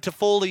 Tyler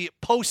Toffoli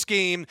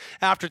post-game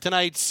after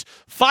tonight's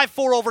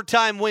 5-4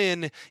 overtime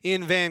win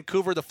in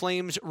Vancouver. The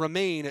Flames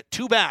remain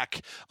 2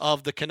 back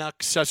of the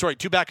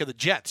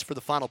Jets for the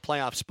final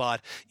playoff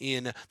spot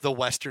in the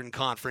Western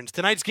Conference.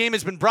 Tonight's game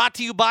has been brought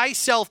to you by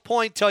South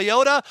Point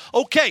Toyota.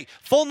 Okay,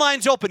 phone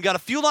lines open. Got a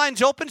few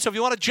lines open, so if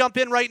you want to jump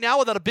in right now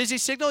without a busy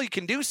signal, you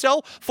can do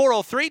so.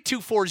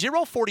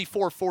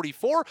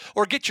 403-240-4444,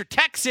 or get your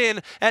texts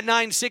in at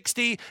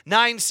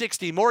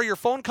 960-960. More of your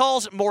phone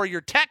calls, more of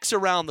your texts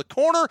around the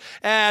corner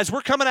as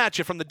we're coming at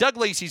you from the Doug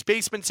Lacey's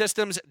Basement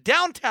Systems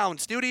downtown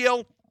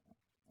studio.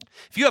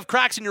 If you have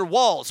cracks in your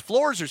walls,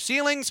 floors, or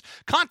ceilings,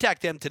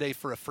 contact them today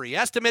for a free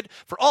estimate.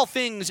 For all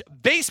things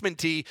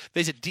basement-y,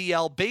 visit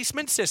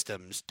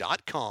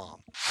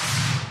dlbasementsystems.com.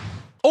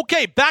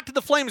 Okay, back to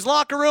the Flames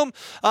locker room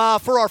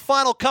for our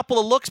final couple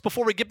of looks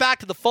before we get back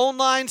to the phone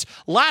lines.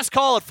 Last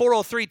call at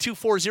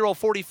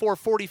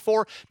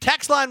 403-240-4444.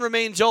 Text line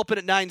remains open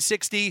at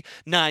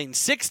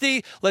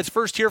 960-960. Let's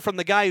first hear from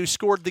the guy who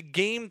scored the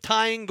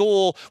game-tying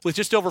goal with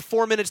just over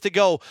 4 minutes to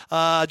go.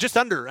 Just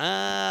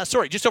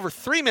over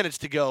 3 minutes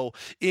to go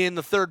in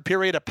the third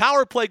period. A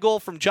power play goal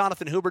from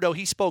Jonathan Huberdeau.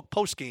 He spoke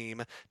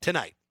post-game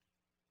tonight.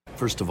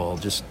 First of all,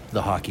 just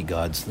the hockey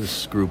gods.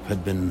 This group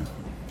had been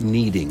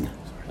needing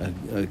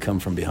come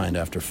from behind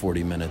after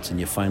 40 minutes, and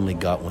you finally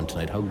got one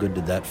tonight. How good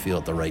did that feel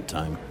at the right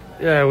time?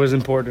 Yeah, it was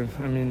important.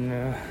 I mean,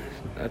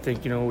 I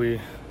think, we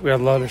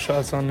had a lot of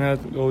shots on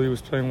net. The goalie was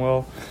playing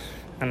well,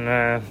 and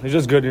it's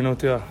just good,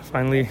 to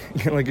finally,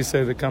 like you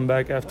said, to come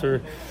back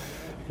after,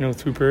 2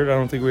 periods. I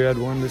don't think we had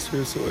one this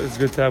year, so it's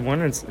good to have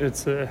one. It's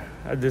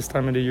at this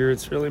time of the year,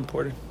 it's really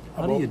important.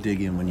 How do you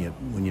dig in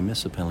when you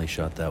miss a penalty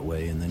shot that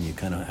way, and then you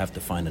kind of have to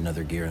find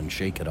another gear and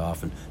shake it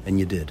off, and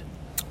you did?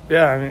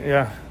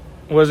 Yeah,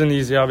 it wasn't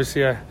easy.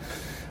 Obviously, I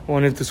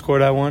wanted to score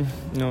that one.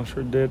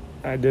 Sure did.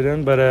 I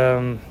didn't, but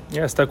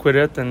stuck with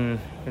it, and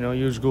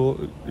huge goal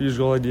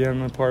at the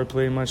end, a power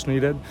play, much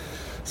needed.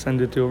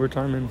 Send it to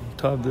overtime, and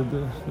Todd did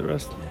the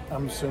rest.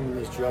 I'm assuming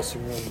this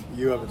dressing room,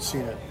 you haven't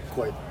seen it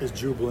quite as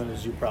jubilant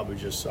as you probably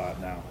just saw it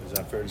now. Is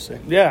that fair to say?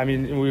 Yeah, I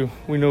mean,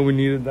 we know we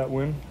needed that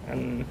win,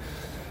 and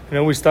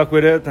we stuck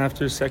with it. And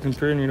after the second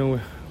period,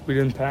 we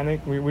didn't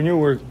panic. We knew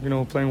we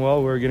were playing well.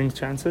 We were getting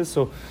chances,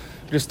 so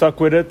we just stuck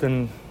with it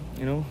and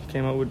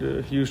came out with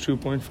a huge 2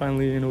 point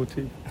finally in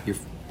OT.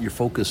 You're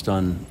focused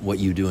on what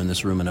you do in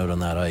this room and out on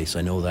that ice.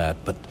 I know that,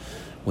 but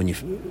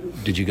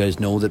did you guys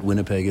know that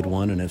Winnipeg had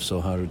won, and if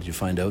so, how did you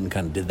find out? And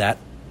kind of did that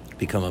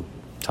become a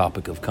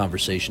topic of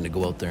conversation to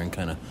go out there and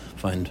kind of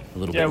find a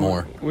little bit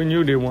more? We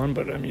knew they won,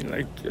 but I mean,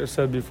 like I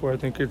said before, I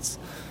think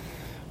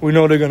we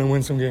know they're going to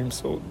win some games.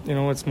 So,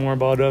 it's more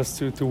about us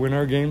to win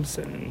our games,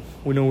 and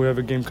we know we have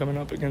a game coming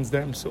up against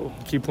them. So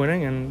keep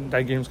winning, and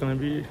that game's going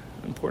to be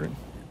important.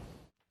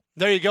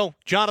 There you go.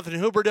 Jonathan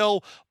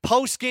Huberdeau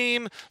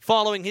post-game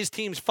following his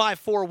team's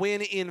 5-4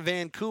 win in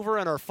Vancouver.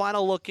 And our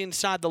final look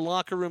inside the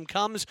locker room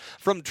comes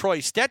from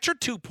Troy Stecher.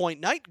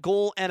 2-point night,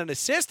 goal and an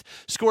assist.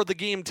 Scored the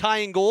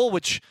game-tying goal,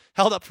 which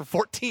held up for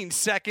 14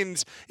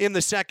 seconds in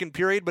the second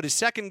period. But his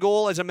second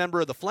goal as a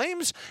member of the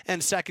Flames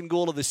and second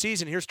goal of the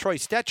season. Here's Troy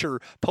Stecher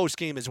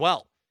post-game as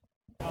well.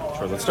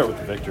 Sure, let's start with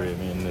the victory. I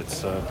mean,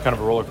 it's kind of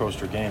a roller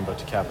coaster game, but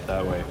to cap it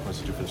that way, what's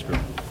it do for this group?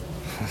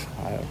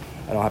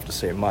 I don't have to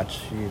say much.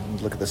 You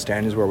look at the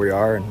standings where we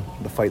are and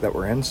the fight that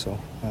we're in. So,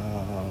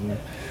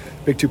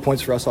 big 2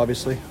 points for us,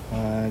 obviously.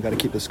 Got to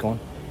keep this going.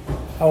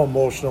 How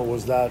emotional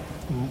was that,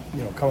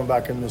 coming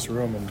back in this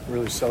room and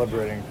really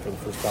celebrating for the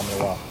first time in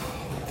a while?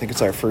 I think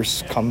it's our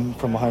first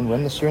come-from-behind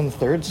win this year in the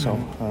third, so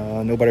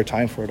no better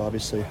time for it,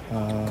 obviously.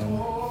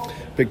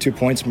 Big 2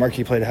 points.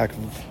 Markey played a heck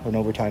of an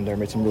overtime there,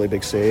 made some really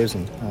big saves,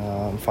 and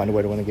find a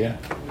way to win the game.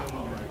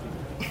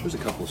 There's a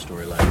couple of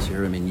storylines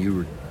here. I mean,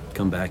 you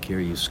come back here,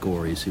 you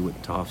score, you see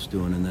what Toff's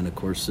doing, and then, of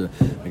course, a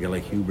guy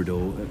like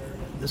Huberdeau.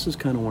 This is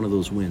kind of one of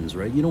those wins,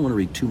 right? You don't want to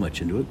read too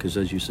much into it because,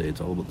 as you say, it's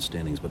all about the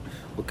standings, but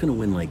what can a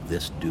win like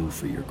this do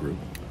for your group?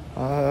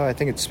 I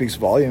think it speaks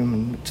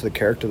volume to the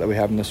character that we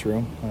have in this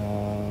room.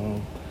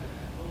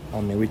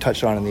 We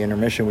touched on in the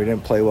intermission, we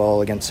didn't play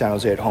well against San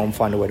Jose at home,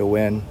 find a way to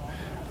win.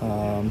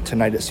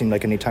 Tonight it seemed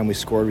like any time we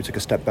scored, we took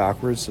a step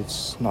backwards.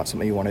 It's not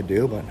something you want to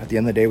do, but at the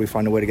end of the day, we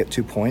find a way to get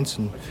 2 points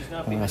and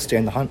stay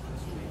in the hunt.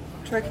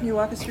 Troy, can you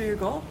walk us through your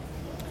goal?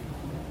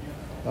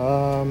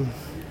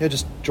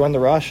 Just join the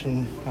rush,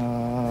 and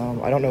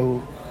I don't know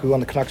who on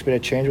the Canucks made a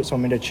change, but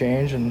someone made a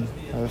change, and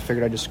I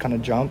figured I'd just kind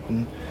of jump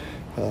and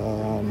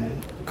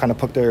kind of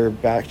put their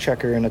back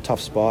checker in a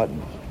tough spot,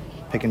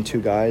 picking 2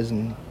 guys,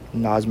 and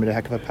Nas made a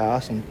heck of a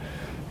pass, and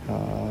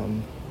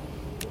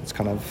it's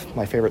kind of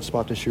my favorite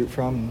spot to shoot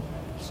from,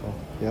 so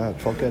yeah, it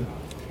felt good.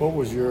 What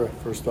was your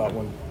first thought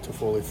when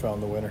Toffoli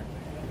found the winner?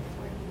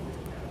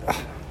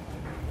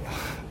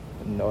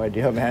 No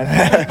idea, man.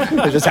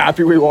 I was just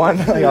happy we won.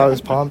 I was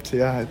pumped.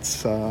 Yeah,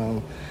 it's.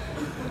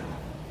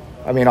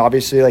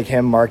 Obviously, like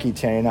him, Markey,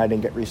 Tanny, and I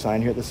didn't get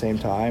re-signed here at the same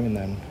time, and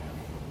then,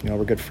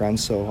 we're good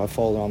friends, so I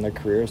followed on their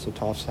career. So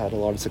Toff's had a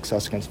lot of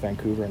success against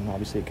Vancouver, and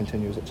obviously it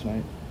continues it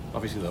tonight.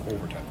 Obviously, the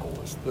overtime goal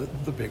is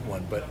the big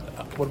one, but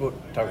what about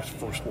Tyler's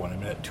first one? I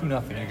mean, at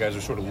 2-0, you guys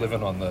are sort of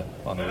living on the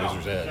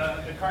razor's edge.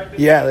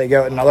 Yeah, they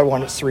got another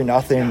one. It's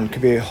 3-0. It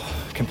could be a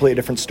completely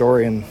different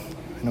story, and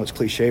I know it's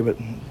cliche, but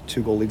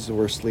 2-goal lead's the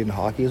worst lead in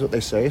hockey is what they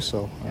say.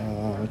 So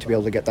to be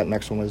able to get that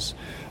next one was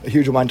a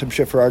huge momentum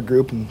shift for our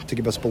group and to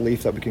give us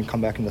belief that we can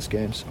come back in this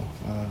game. So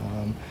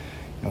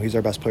he's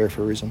our best player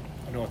for a reason.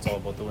 I know it's all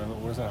about the win, but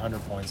what does 100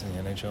 points in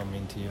the NHL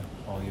mean to you,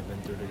 all you've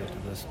been through to get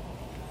to this?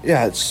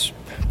 Yeah, it's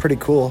pretty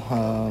cool,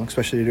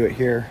 especially to do it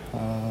here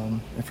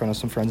in front of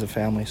some friends and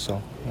family. So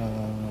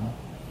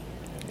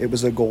it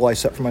was a goal I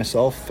set for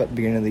myself at the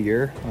beginning of the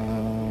year.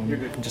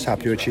 Just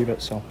happy to achieve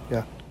it. So,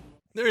 yeah.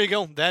 There you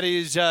go. That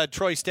is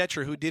Troy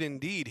Stecher, who did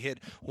indeed hit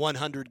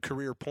 100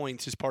 career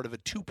points as part of a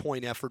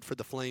 2-point effort for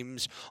the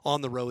Flames on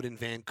the road in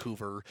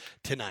Vancouver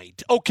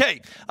tonight.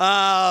 Okay,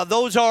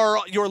 those are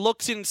your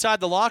looks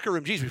inside the locker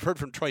room. Geez, we've heard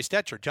from Troy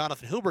Stecher,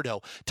 Jonathan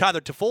Huberdeau, Tyler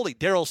Toffoli,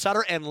 Daryl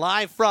Sutter, and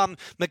live from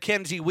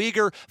Mackenzie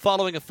Weegar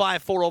following a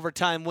 5-4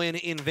 overtime win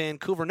in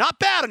Vancouver. Not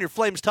bad on your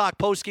Flames Talk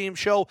postgame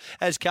show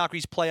as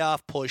Calgary's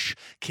playoff push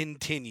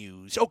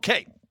continues.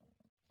 Okay.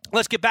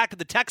 Let's get back to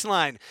the text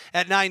line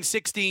at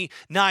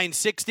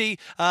 960-960.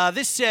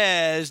 This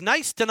says,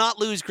 nice to not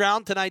lose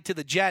ground tonight to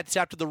the Jets.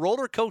 After the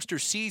roller coaster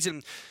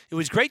season, it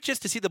was great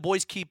just to see the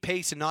boys keep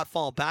pace and not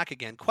fall back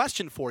again.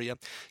 Question for you.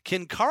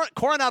 Can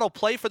Coronado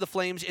play for the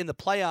Flames in the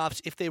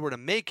playoffs if they were to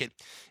make it?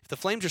 If the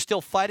Flames are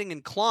still fighting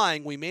and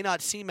clawing, we may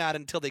not see Matt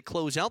until they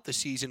close out the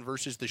season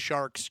versus the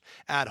Sharks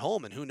at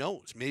home. And who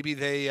knows? Maybe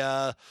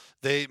if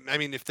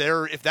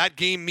that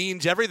game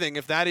means everything,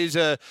 if that is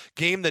a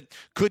game that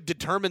could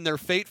determine their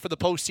fate for the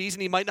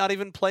postseason, he might not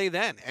even play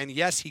then. And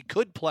yes, he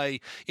could play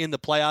in the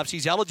playoffs.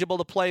 He's eligible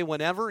to play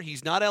whenever.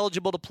 He's not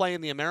eligible to play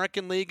in the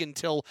American League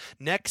until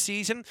next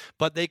season,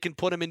 but they can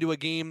put him into a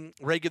game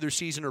regular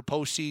season or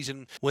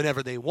postseason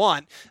whenever they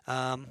want.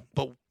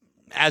 But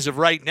as of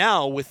right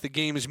now, with the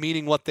games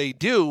meaning what they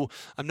do,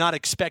 I'm not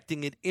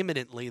expecting it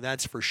imminently,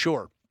 that's for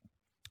sure.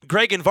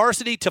 Greg in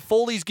Varsity,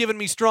 Toffoli's giving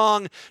me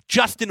strong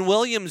Justin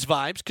Williams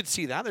vibes. Could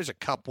see that. There's a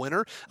cup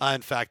winner.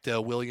 In fact,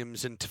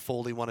 Williams and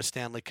Toffoli won a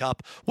Stanley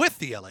Cup with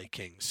the LA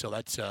Kings. So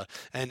that's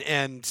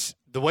and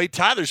the way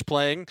Tyler's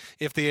playing,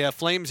 if the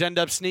Flames end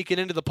up sneaking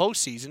into the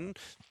postseason,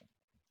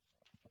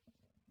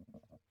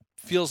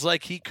 feels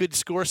like he could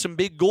score some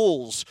big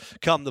goals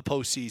come the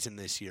postseason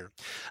this year.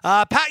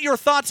 Pat, your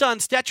thoughts on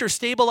Stecher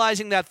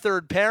stabilizing that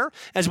third pair,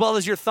 as well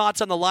as your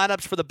thoughts on the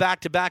lineups for the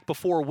back-to-back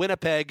before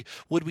Winnipeg.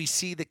 Would we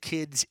see the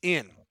kids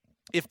in?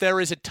 If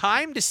there is a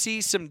time to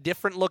see some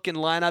different-looking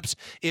lineups,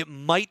 it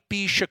might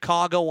be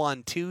Chicago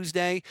on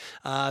Tuesday.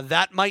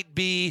 That might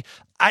be...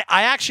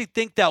 I actually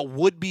think that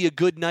would be a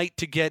good night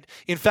to get.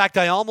 In fact,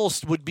 I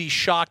almost would be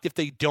shocked if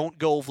they don't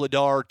go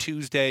Vladar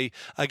Tuesday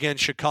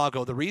against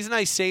Chicago. The reason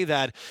I say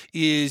that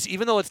is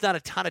even though it's not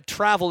a ton of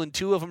travel and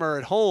 2 of them are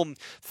at home,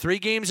 3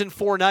 games in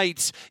 4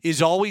 nights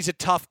is always a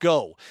tough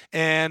go.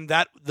 And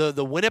that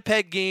the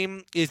Winnipeg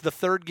game is the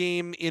 3rd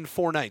game in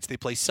 4 nights. They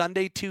play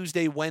Sunday,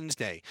 Tuesday,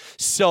 Wednesday.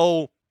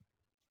 So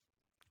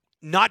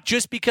not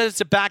just because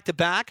it's a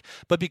back-to-back,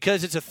 but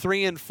because it's a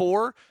 3 and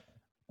 4,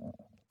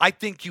 I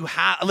think you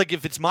have,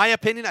 if it's my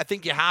opinion, I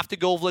think you have to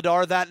go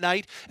Vladar that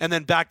night and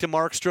then back to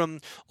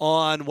Markstrom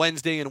on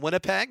Wednesday in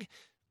Winnipeg.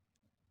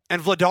 And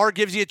Vladar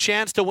gives you a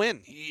chance to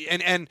win.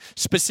 And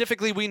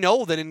specifically, we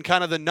know that in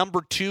kind of the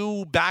number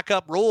 2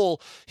 backup role,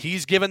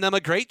 he's given them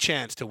a great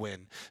chance to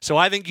win. So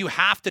I think you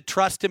have to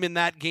trust him in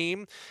that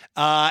game.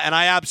 And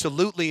I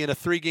absolutely, in a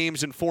 3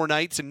 games in 4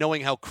 nights and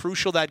knowing how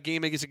crucial that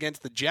game is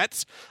against the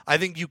Jets, I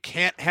think you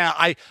can't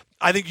have...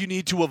 I think you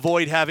need to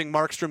avoid having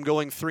Markstrom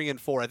going 3 and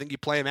 4. I think you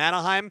play him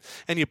Anaheim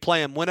and you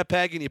play him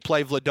Winnipeg and you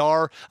play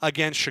Vladar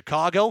against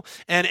Chicago.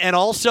 And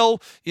also,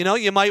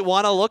 you might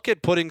want to look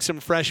at putting some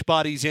fresh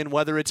bodies in,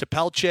 whether it's a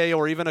Pelche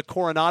or even a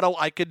Coronado.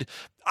 I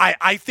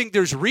think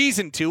there's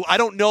reason to. I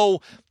don't know.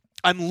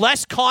 I'm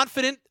less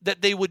confident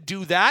that they would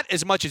do that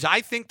as much as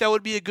I think that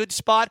would be a good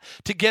spot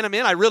to get him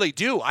in. I really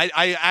do.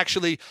 I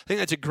actually think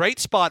that's a great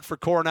spot for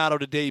Coronado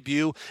to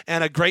debut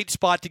and a great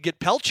spot to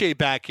get Pelche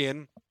back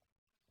in.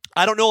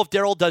 I don't know if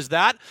Daryl does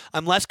that.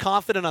 I'm less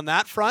confident on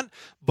that front.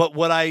 But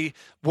what I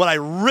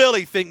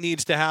really think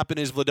needs to happen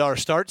is Vladar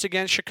starts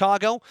against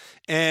Chicago,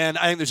 and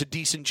I think there's a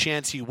decent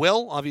chance he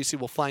will. Obviously,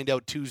 we'll find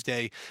out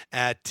Tuesday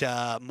at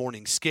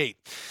morning skate.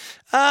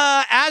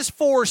 As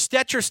for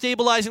Stecher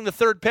stabilizing the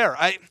third pair,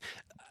 I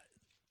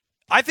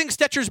think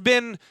Stetcher's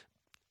been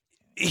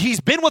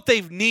what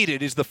they've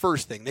needed is the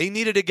first thing. They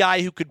needed a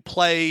guy who could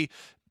play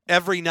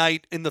every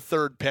night in the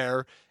third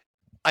pair.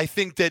 I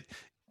think that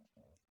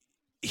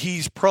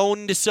he's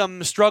prone to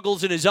some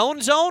struggles in his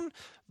own zone,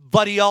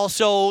 but he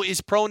also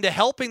is prone to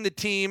helping the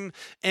team,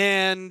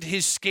 and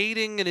his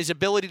skating and his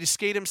ability to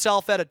skate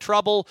himself out of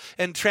trouble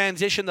and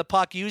transition the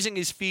puck using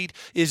his feet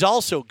is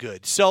also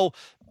good. So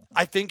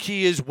I think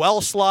he is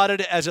well slotted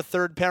as a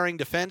third pairing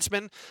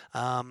defenseman,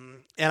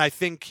 and I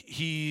think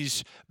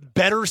he's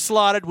better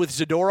slotted with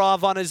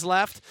Zadorov on his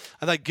left.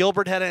 I thought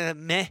Gilbert had a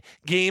meh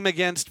game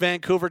against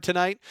Vancouver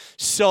tonight.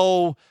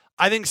 So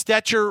I think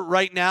Stecher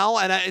right now,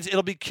 and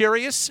it'll be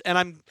curious,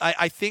 and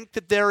I think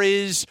that there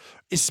is,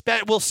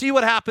 we'll see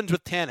what happens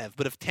with Tanev,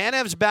 but if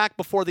Tanev's back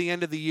before the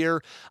end of the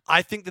year,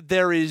 I think that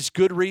there is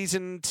good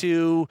reason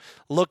to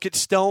look at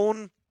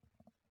Stone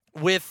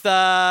with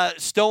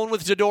Stone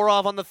with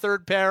Zadorov on the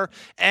third pair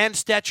and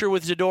Stecher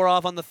with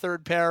Zadorov on the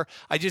third pair.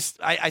 I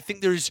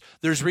think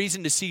there's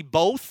reason to see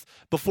both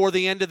before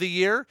the end of the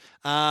year,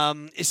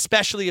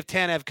 especially if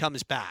Tanev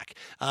comes back.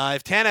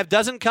 If Tanev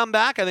doesn't come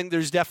back, I think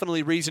there's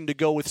definitely reason to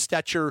go with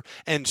Stecher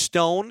and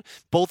Stone.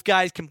 Both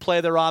guys can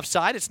play their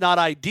offside. It's not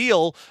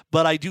ideal,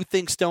 but I do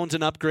think Stone's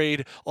an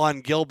upgrade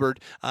on Gilbert,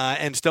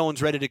 and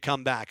Stone's ready to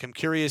come back. I'm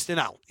curious,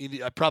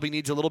 he probably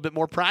needs a little bit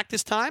more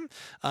practice time,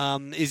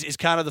 is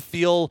kind of the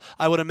feel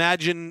I would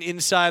imagine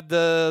inside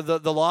the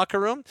locker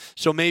room.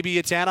 So maybe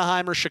it's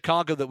Anaheim or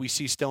Chicago that we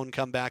see Stone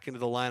come back into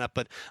the lineup,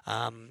 but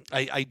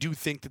I do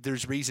think that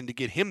there's reason to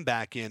get him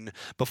back in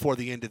before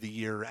the end of the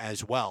year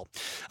as well.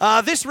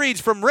 This reads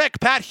from Rick.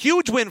 Pat,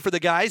 huge win for the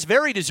guys.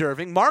 Very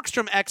deserving.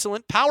 Markstrom,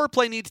 excellent. Power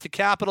play needs to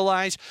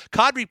capitalize.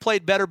 Kadri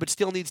played better, but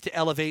still needs to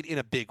elevate in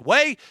a big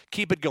way.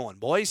 Keep it going,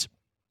 boys.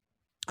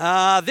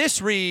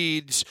 This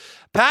reads,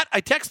 Pat,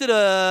 I texted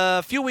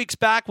a few weeks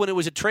back when it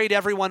was a trade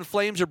everyone,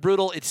 Flames are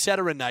brutal,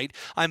 etc. night.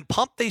 I'm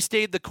pumped they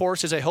stayed the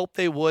course as I hoped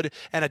they would,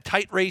 and a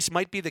tight race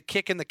might be the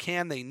kick in the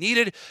can they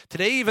needed.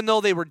 Today, even though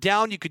they were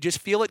down, you could just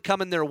feel it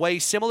coming their way,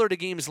 similar to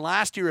games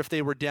last year if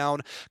they were down.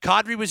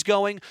 Kadri was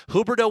going,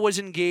 Huberdeau was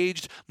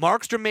engaged,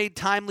 Markstrom made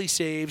timely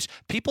saves.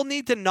 People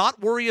need to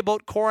not worry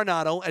about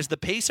Coronado as the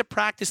pace of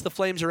practice the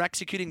Flames are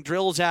executing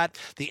drills at,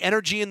 the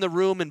energy in the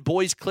room, and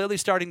boys clearly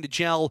starting to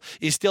gel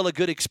is still a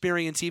good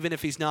experience even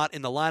if he's not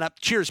in the lineup.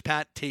 Cheers,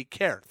 Pat. Take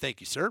care.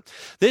 Thank you, sir.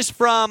 This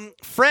from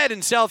Fred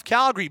in South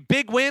Calgary.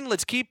 Big win.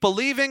 Let's keep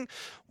believing.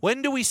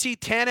 When do we see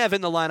Tanev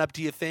in the lineup,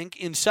 do you think?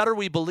 In Sutter,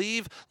 we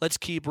believe. Let's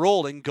keep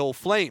rolling. Go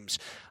Flames.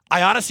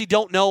 I honestly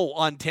don't know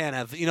on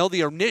Tanev.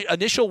 The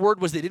initial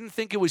word was they didn't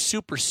think it was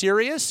super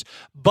serious,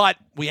 but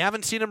we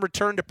haven't seen him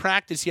return to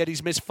practice yet.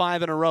 He's missed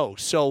 5 in a row.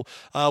 So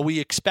we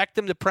expect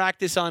him to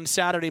practice on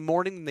Saturday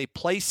morning. They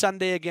play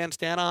Sunday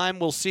against Anaheim.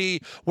 We'll see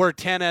where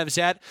Tanev's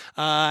at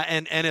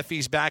and if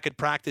he's back at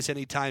practice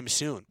anytime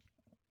soon.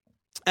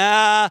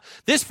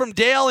 This from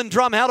Dale and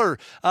Drumheller.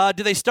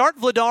 Do they start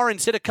Vladar and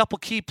sit a couple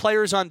key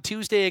players on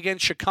Tuesday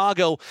against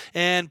Chicago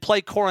and play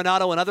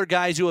Coronado and other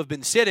guys who have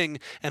been sitting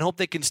and hope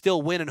they can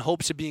still win in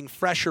hopes of being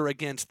fresher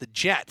against the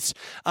Jets?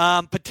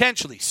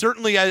 Potentially.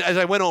 Certainly, as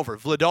I went over,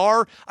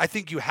 Vladar, I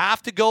think you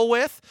have to go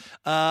with.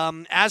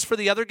 As for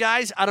the other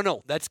guys, I don't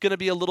know. That's going to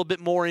be a little bit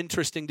more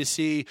interesting to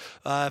see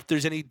if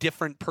there's any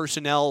different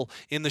personnel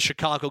in the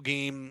Chicago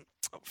game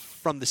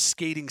from the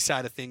skating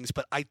side of things,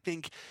 but I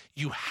think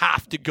you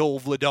have to go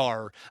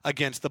Vladar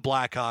against the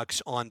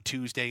Blackhawks on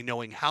Tuesday,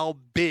 knowing how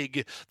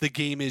big the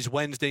game is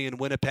Wednesday in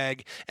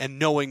Winnipeg and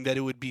knowing that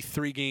it would be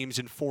 3 games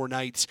in 4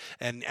 nights.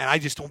 And I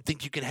just don't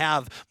think you can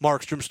have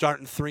Markstrom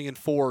starting 3 and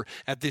 4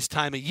 at this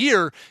time of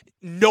year,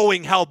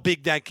 knowing how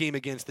big that game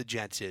against the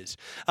Jets is.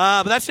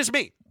 But that's just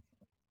me.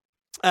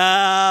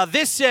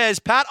 This says,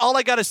 Pat, all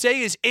I got to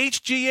say is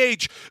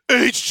HGH.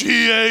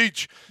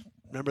 HGH.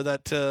 Remember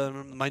that,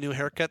 my new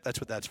haircut?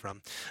 That's what that's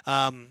from.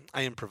 I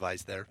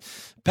improvised there.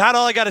 Pat,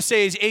 all I got to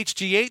say is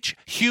HGH.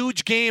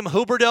 Huge game,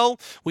 Huberdeau.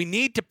 We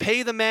need to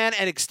pay the man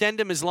and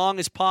extend him as long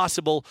as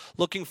possible.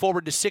 Looking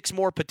forward to 6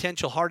 more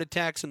potential heart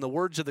attacks in the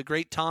words of the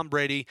great Tom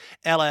Brady,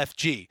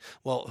 LFG.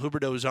 Well,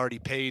 Huberdeau is already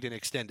paid and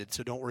extended,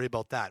 so don't worry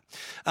about that.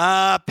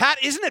 Pat,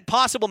 isn't it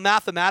possible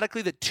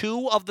mathematically that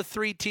 2 of the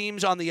 3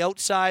 teams on the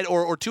outside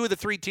or 2 of the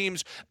 3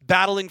 teams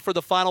battling for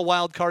the final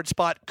wild card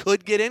spot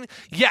could get in?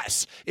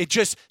 Yes. It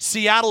just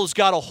Seattle's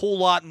got a whole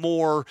lot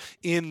more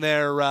in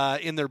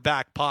their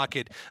back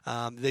pocket.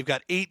 They've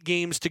got 8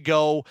 games to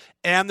go,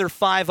 and they're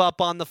 5 up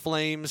on the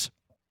Flames.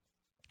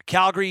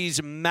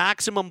 Calgary's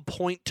maximum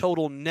point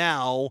total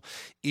now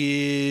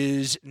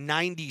is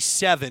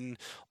 97.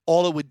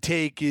 All it would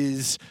take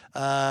is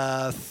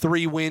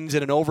 3 wins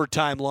and an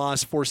overtime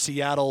loss for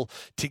Seattle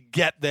to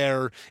get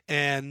there,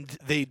 and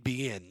they'd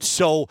be in.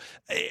 So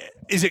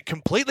is it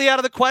completely out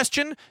of the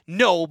question?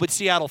 No, but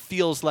Seattle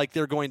feels like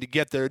they're going to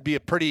get there. It'd be a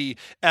pretty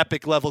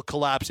epic level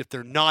collapse if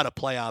they're not a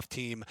playoff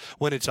team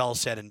when it's all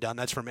said and done.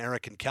 That's from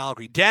Eric in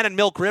Calgary. Dan in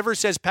Milk River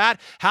says, Pat,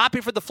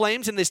 happy for the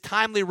Flames in this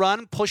timely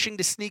run, pushing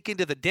to sneak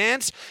into the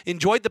dance.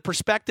 Enjoyed the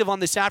perspective on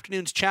this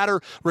afternoon's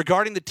chatter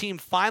regarding the team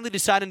finally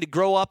deciding to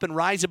grow up and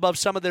rise above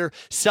some of their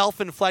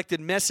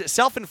self-inflicted messes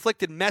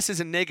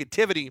and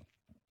negativity.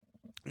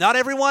 Not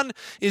everyone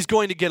is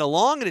going to get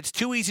along, and it's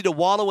too easy to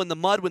wallow in the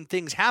mud when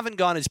things haven't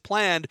gone as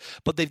planned,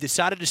 but they've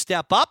decided to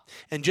step up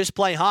and just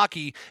play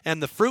hockey,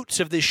 and the fruits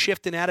of this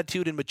shift in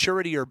attitude and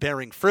maturity are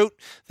bearing fruit.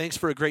 Thanks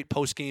for a great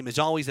post-game, as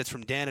always. That's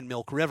from Dan in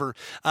Milk River.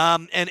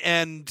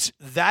 And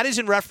that is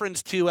in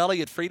reference to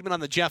Elliot Friedman on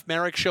the Jeff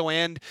Merrick Show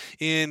and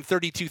in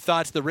 32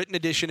 Thoughts, the written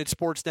edition at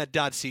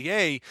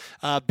sportsnet.ca,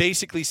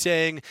 basically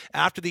saying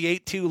after the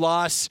 8-2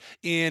 loss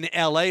in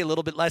L.A. a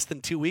little bit less than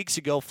 2 weeks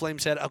ago,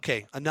 Flames said,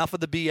 okay, enough of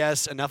the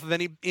BS, enough of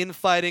any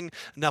infighting,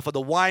 enough of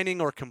the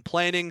whining or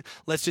complaining.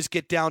 Let's just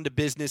get down to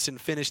business and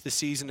finish the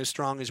season as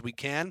strong as we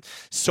can.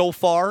 So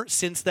far,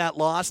 since that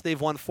loss, they've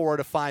won 4 out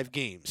of 5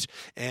 games.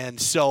 And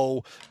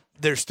so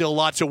there's still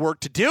lots of work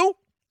to do,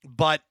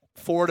 but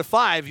 4 to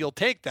 5, you'll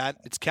take that.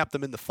 It's kept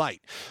them in the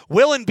fight.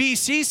 Will in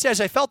BC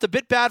says, I felt a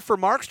bit bad for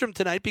Markstrom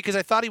tonight because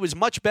I thought he was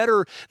much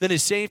better than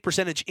his save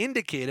percentage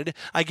indicated,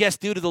 I guess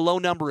due to the low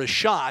number of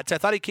shots. I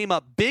thought he came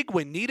up big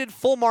when needed,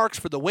 full marks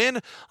for the win.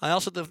 I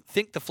also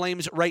think the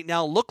Flames right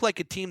now look like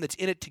a team that's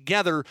in it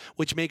together,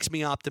 which makes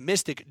me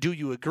optimistic. Do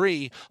you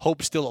agree?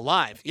 Hope still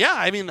alive. Yeah,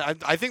 I mean,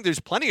 I think there's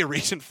plenty of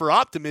reason for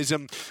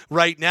optimism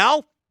right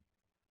now.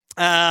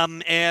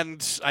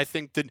 And I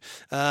think that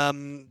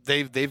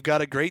they've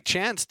got a great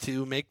chance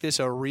to make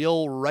this a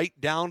real right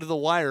down to the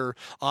wire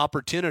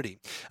opportunity.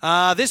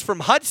 This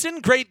from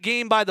Hudson, great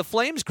game by the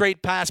Flames,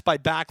 great pass by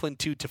Backlund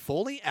to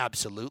Toffoli,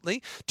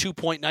 absolutely.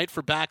 2-point night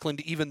for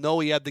Backlund, even though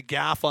he had the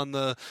gaff on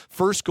the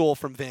first goal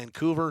from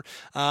Vancouver.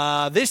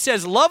 This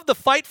says, love the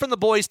fight from the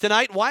boys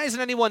tonight. Why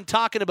isn't anyone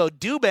talking about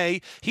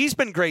Dubé? He's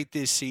been great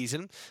this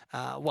season.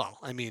 Well,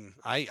 I mean,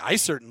 I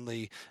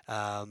certainly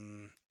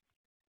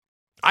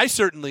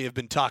have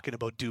been talking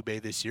about Dubé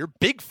this year.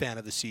 Big fan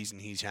of the season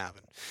he's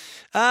having.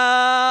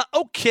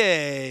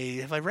 Okay.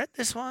 Have I read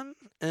this one?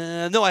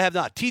 No, I have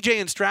not. TJ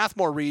in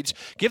Strathmore reads,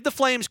 give the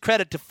Flames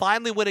credit to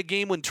finally win a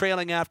game when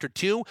trailing after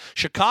 2.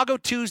 Chicago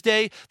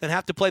Tuesday, then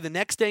have to play the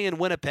next day in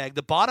Winnipeg.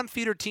 The bottom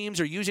feeder teams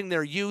are using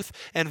their youth,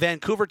 and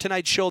Vancouver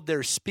tonight showed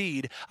their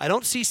speed. I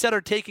don't see Sutter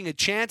taking a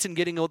chance in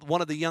getting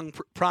one of the young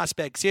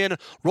prospects in.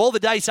 Roll the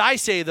dice, I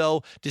say,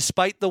 though.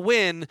 Despite the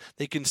win,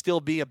 they can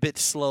still be a bit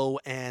slow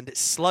and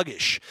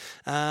sluggish.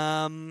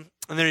 And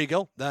there you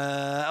go.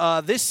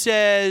 This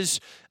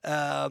says,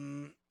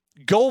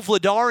 go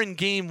Vladar in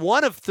game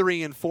 1 of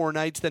 3 in 4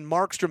 nights, then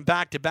Markstrom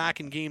back-to-back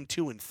in game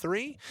 2 and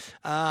 3.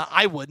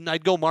 I wouldn't.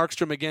 I'd go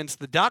Markstrom against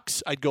the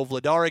Ducks. I'd go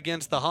Vladar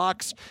against the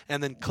Hawks,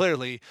 and then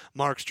clearly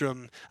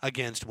Markstrom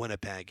against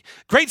Winnipeg.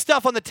 Great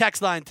stuff on the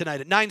text line tonight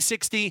at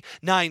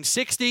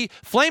 960-960.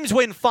 Flames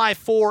win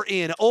 5-4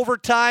 in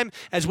overtime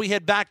as we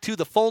head back to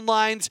the phone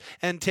lines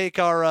and take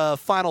our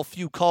final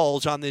few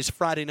calls on this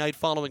Friday night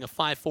following a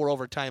 5-4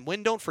 overtime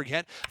win. Don't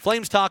forget,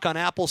 Flames Talk on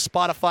Apple,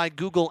 Spotify,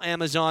 Google,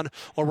 Amazon,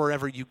 or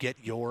wherever you get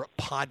your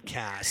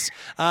podcasts.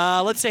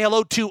 Let's say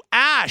hello to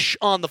Ash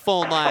on the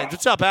phone lines.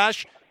 What's up,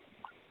 Ash?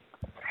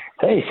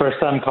 Hey,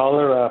 first-time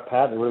caller,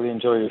 Pat. I really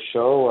enjoy your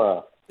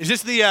show. Is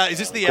this the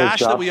Ash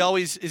job. that we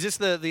always? Is this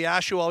the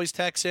Ash who always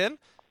texts in?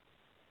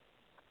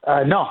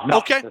 No.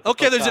 Okay.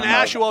 There's an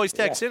Ash who always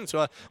texts in.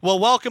 So, well,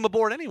 welcome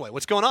aboard anyway.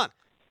 What's going on?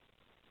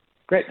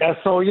 Great.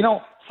 So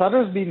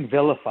Sutter's been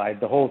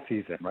vilified the whole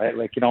season, right?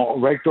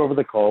 Raked over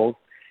the coals.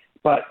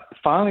 But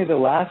finally, the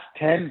last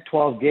 10,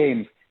 12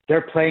 games,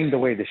 they're playing the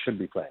way they should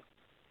be playing,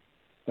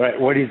 right?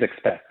 What he's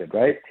expected,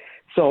 right?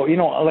 So,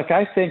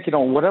 I think,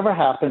 whatever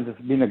happens,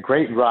 it's been a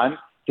great run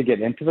to get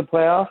into the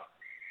playoffs,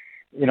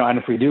 and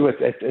if we do,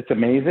 it's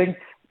amazing.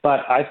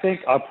 But I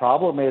think our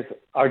problem is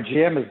our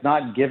GM has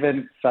not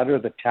given Sutter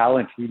the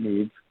talent he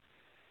needs,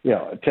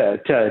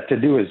 to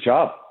do his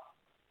job.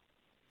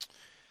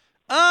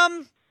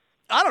 I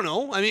don't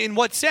know. I mean, in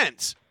what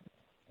sense?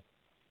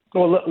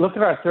 Well, look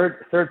at our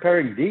third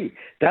pairing D.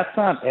 That's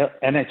not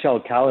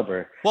NHL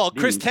caliber. Well,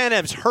 Chris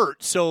Tanev's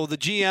hurt, so the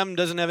GM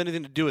doesn't have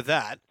anything to do with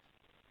that.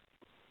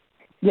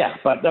 Yeah,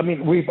 but I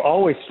mean, we've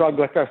always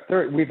struggled. Like our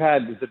third, we've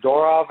had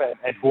Zadorov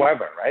and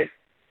whoever, right?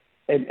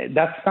 And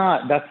that's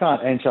not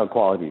NHL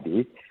quality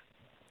D.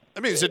 I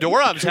mean,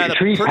 Zadorov's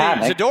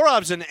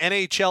Zadorov's an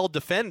NHL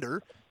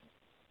defender.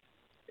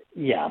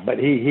 Yeah, but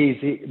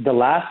he the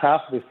last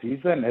half of the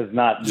season has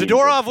not.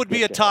 Zadorov would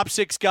be a top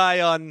 6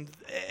 guy on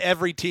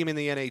every team in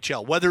the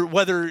NHL.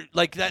 Whether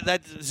like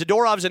that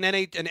Zadorov's an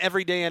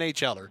everyday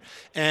NHLer,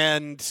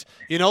 and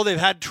they've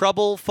had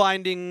trouble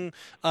finding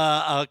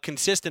a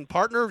consistent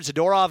partner.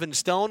 Zadorov and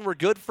Stone were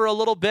good for a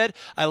little bit.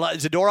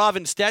 Zadorov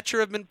and Stetcher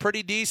have been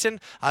pretty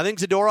decent. I think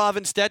Zadorov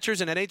and Stetcher's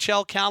an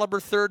NHL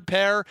caliber third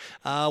pair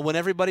when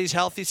everybody's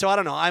healthy. So I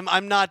don't know.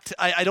 I'm not.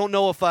 I don't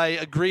know if I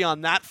agree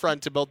on that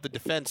front about the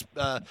defense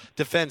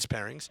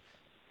pairings.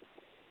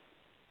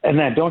 And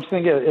then don't you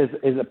think it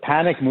is a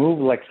panic move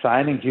like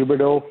signing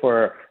Huberdeau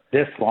for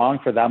this long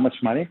for that much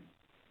money?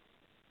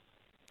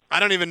 I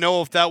don't even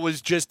know if that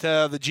was just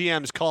the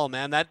GM's call,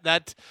 man.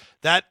 That's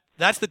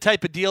the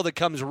type of deal that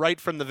comes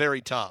right from the very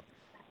top.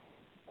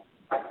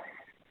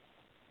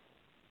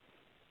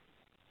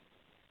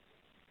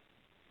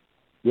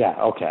 Yeah,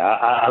 okay.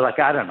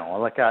 I don't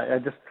know.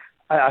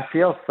 I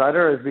feel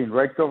Sutter has been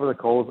raked over the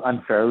coals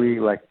unfairly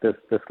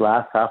this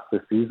last half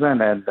of the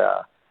season,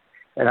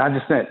 and I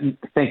just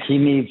think he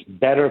needs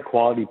better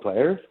quality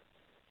players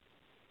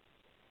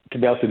to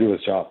be able to do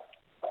his job.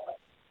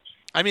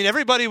 I mean,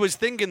 everybody was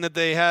thinking that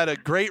they had a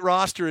great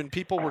roster and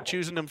people were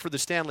choosing them for the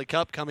Stanley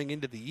Cup coming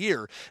into the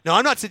year. Now,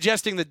 I'm not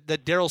suggesting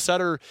that Daryl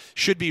Sutter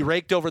should be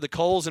raked over the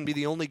coals and be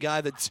the only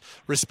guy that's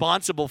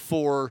responsible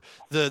for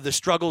the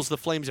struggles the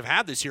Flames have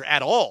had this year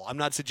at all. I'm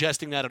not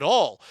suggesting that at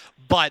all.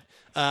 But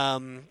I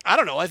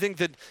don't know. I think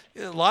that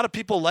a lot of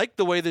people liked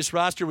the way this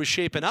roster was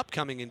shaping up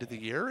coming into the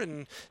year.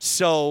 And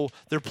so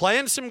they're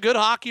playing some good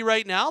hockey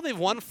right now. They've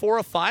won 4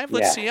 of 5.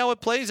 Let's see how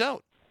it plays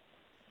out.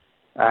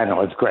 I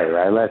know, it's great,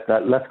 right?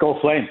 Let's go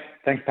Flames.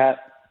 Thanks, Pat.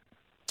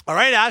 All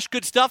right, Ash,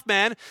 good stuff,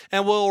 man.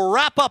 And we'll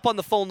wrap up on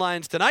the phone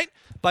lines tonight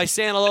by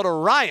saying hello to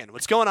Ryan.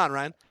 What's going on,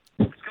 Ryan?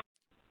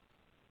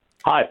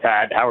 Hi,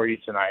 Pat. How are you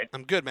tonight?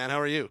 I'm good, man. How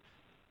are you?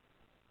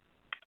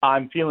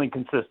 I'm feeling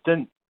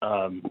consistent.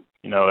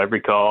 Every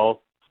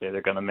call, say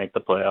they're going to make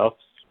the playoffs.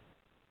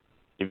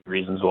 Give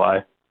reasons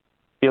why.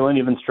 Feeling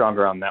even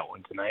stronger on that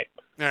one tonight.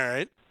 All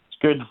right. It's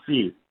good to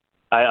see.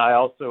 I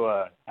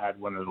also had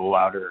one of the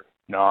louder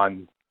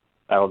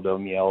non-Battle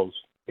yells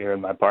here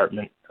in my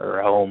apartment,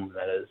 or home,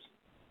 that is.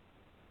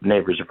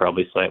 Neighbors are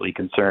probably slightly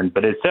concerned,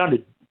 but it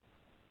sounded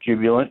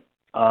jubilant.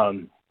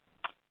 But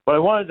I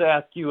wanted to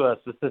ask you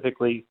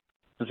specifically,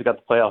 since we got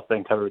the playoff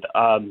thing covered,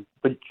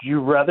 would you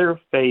rather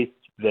face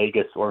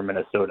Vegas or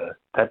Minnesota?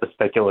 Type of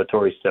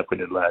speculatory stuff we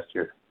did last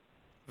year.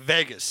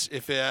 Vegas.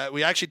 If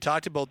we actually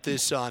talked about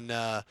this on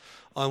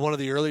one of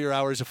the earlier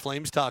hours of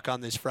Flames Talk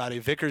on this Friday,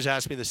 Vickers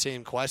asked me the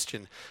same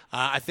question.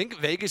 I think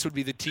Vegas would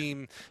be the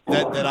team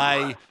that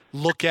I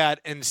look at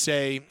and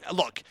say,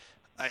 look,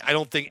 I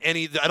don't think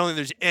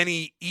there's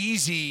any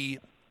easy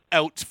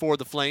outs for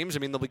the Flames. I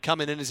mean, they'll be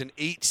coming in as an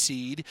 8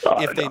 seed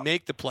if they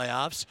make the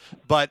playoffs.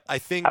 But I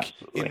think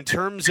in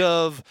terms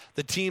of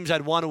the teams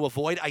I'd want to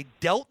avoid, I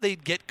doubt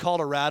they'd get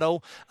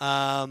Colorado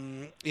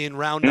in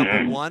round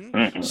number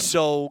 1.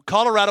 So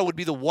Colorado would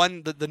be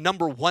the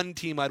number 1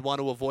 team I'd want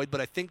to avoid.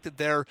 But I think that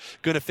they're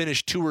going to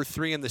finish 2 or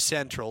 3 in the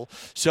Central.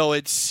 So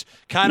it's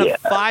kind of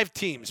 5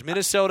 teams: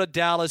 Minnesota,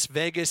 Dallas,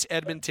 Vegas,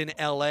 Edmonton,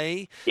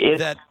 LA.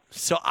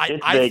 So I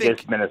Vegas,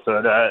 think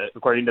Minnesota,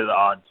 according to the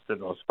odds for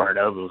the most part.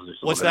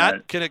 What's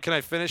that? Can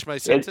I finish my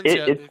sentence?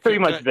 It's pretty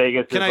much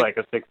Vegas is like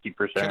a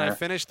 60%. Can I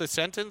finish the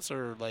sentence,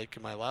 or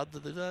am I allowed to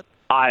do that?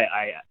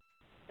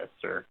 Yes,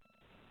 sir.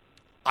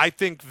 I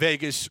think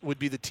Vegas would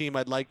be the team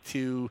I'd like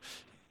to.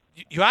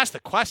 You asked the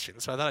question,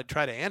 so I thought I'd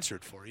try to answer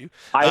it for you.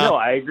 I know.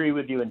 I agree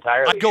with you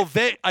entirely. I'd go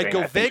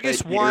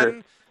Vegas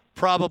 1,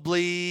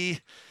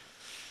 probably.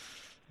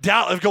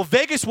 I'd go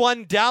Vegas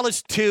 1,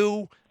 Dallas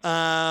 2.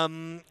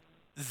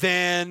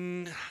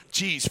 Then,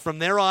 from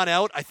there on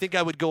out, I think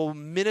I would go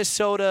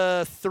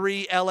Minnesota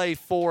 3, LA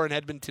 4, and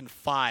Edmonton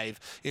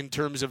 5 in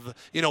terms of,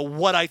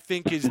 what I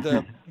think is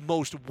the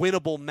most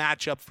winnable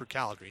matchup for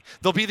Calgary.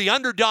 They'll be the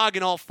underdog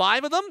in all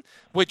 5 of them,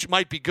 which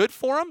might be good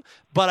for them,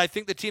 but I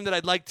think the team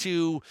that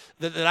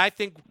that I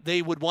think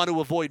they would want to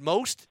avoid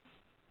most,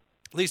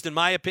 at least in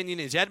my opinion,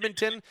 is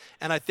Edmonton.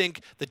 And I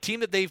think the team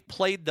that they've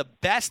played the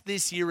best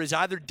this year is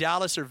either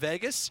Dallas or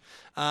Vegas.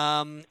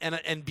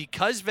 And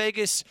because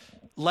Vegas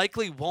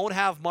likely won't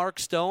have Mark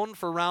Stone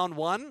for round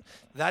 1,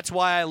 that's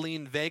why I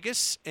lean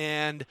Vegas.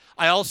 And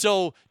I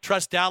also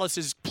trust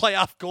Dallas's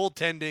playoff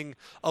goaltending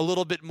a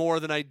little bit more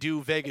than I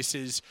do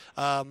Vegas's.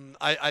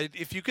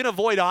 If you can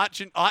avoid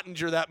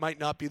Ottinger, that might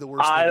not be the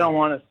worst thing. I don't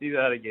want to see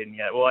that again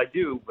yet. Well, I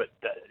do, but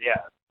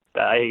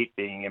I hate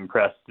being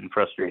impressed and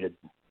frustrated.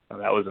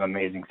 That was an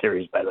amazing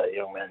series by that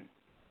young man.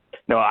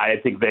 No, I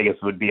think Vegas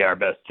would be our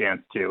best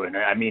chance too. And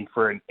I mean,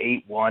 for an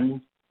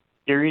 8-1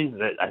 series,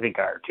 I think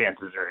our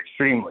chances are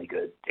extremely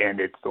good, and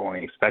it's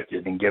only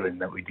expected and given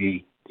that we'd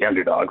be the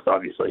underdogs,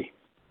 obviously.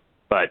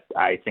 But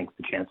I think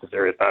the chances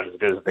are about as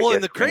good as they get. Well,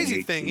 and the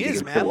crazy thing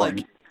is,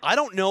 man, I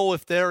don't know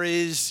if there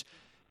is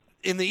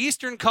in the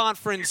Eastern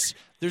Conference.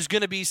 There's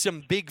going to be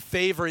some big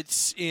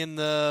favorites in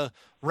the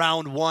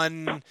round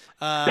 1.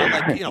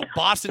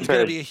 Boston's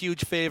going to be a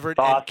huge favorite,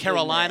 and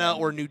Carolina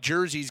or New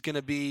Jersey's going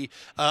to be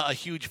a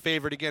huge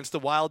favorite against the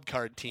wild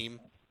card team.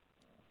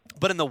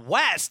 But in the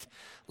West,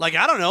 I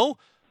don't know.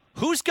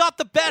 Who's got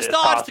the best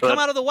odds to come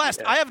out of the West?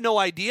 Yeah. I have no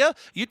idea.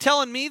 You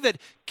telling me that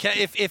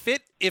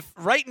if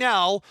right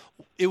now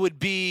it would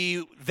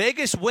be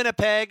Vegas,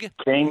 Winnipeg,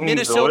 Kings,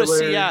 Minnesota, Oilers,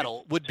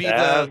 Seattle would be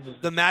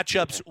the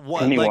matchups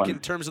in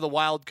terms of the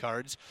wild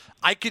cards.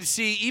 I could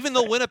see, even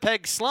though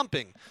Winnipeg's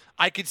slumping,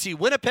 I could see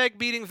Winnipeg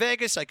beating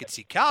Vegas. I could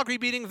see Calgary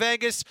beating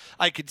Vegas.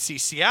 I could see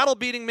Seattle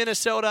beating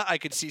Minnesota. I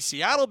could see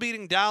Seattle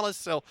beating Dallas.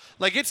 So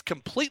it's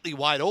completely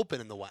wide open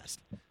in the West.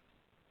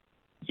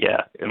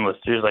 Yeah, unless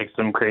there's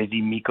some crazy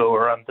Mikko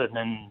or something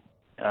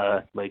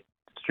and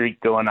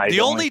streak going. The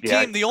only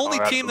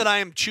team that I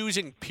am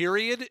choosing,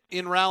 period,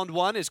 in round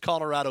 1 is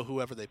Colorado,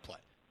 whoever they play.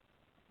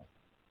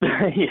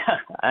 Yeah,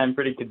 I'm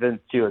pretty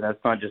convinced too, and that's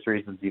not just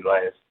recency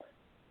bias.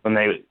 But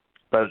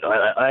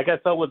like I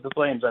felt with the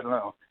Flames, I don't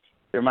know.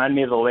 It reminded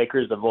me of the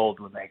Lakers of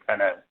old when they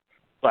kind of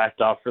slacked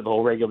off for the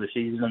whole regular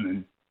season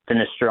and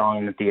finished strong,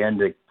 and at the end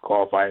to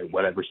qualify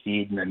whatever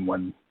seed and then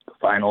won the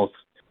finals.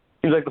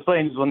 Seems like the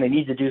Flames, when they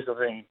need to do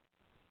something,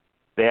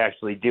 they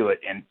actually do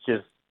it. And it's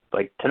just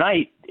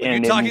tonight. Are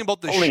you talking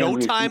about the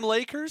Showtime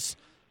Lakers?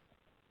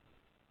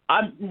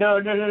 No,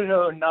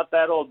 not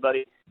that old,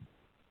 buddy.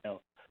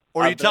 No.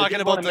 Or are you talking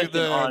about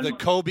the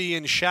Kobe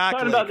and Shaq?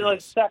 Talking Lakers? About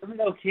the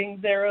Sacramento Kings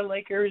era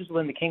Lakers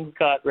when the Kings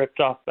got ripped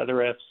off by the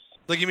refs.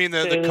 You mean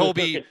the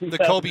Kobe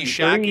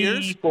Shaq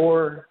years?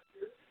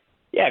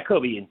 Yeah,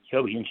 Kobe and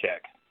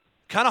Shaq.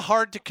 Kind of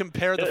hard to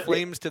compare the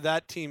Flames to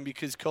that team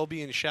because Kobe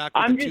and Shaq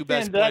were the two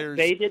best players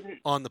they didn't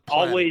on the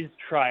planet. Always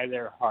try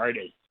their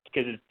hardest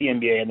because it's the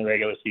NBA and the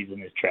regular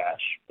season is trash.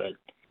 But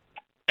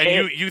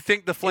And you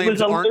think the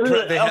Flames aren't?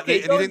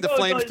 You think the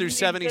Flames through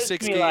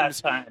 76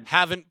 games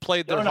haven't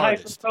played their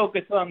hardest? Don't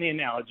focus on the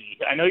analogy.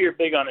 I know you're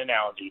big on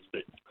analogies,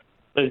 but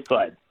please go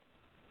ahead.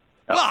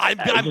 Well,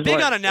 I'm big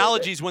on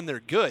analogies when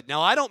they're good.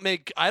 Now, I don't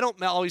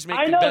always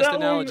make the best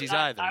analogies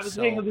either. I was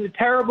thinking it was a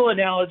terrible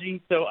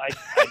analogy, so I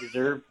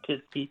deserve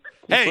to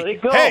let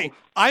it go. Hey,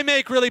 I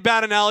make really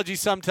bad analogies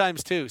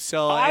sometimes too.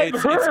 So I've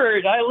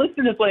heard. I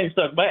listen to Flames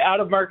Talk. My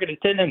out-of-market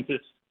attendance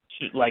is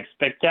like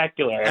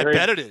spectacular. I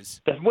bet it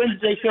is. The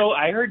Wednesday show.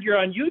 I heard you're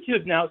on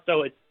YouTube now,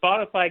 so it's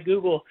Spotify,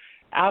 Google,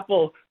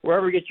 Apple,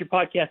 wherever you get your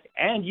podcast,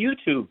 and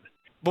YouTube.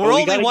 But we're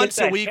only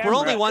once a week. We're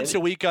only once a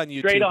week on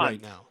YouTube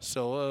right now.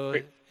 So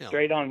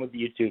straight on with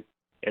YouTube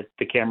at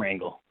the camera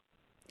angle.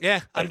 Yeah,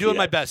 I'm doing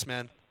my best,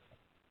 man.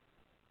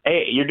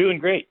 Hey, you're doing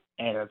great,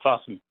 and that's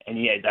awesome. And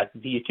the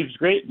YouTube's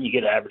great, and you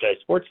get to advertise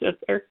sports stuff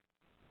there.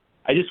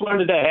 I just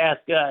wanted to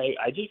ask.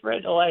 I just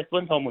read Elias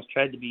Lindholm was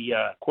tried to be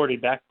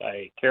courted back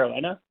by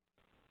Carolina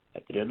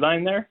at the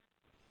deadline there.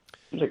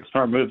 Seems like a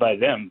smart move by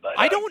them, but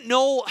I don't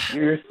know,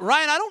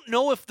 Ryan. I don't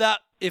know if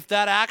that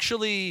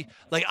actually,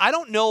 like, I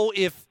don't know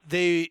if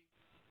they.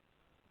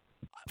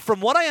 From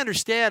what I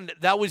understand,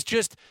 that was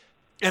just,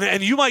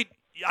 and you might.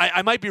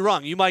 I might be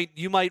wrong. You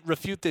might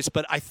refute this,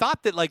 but I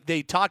thought that like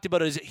they talked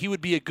about it as he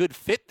would be a good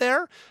fit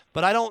there,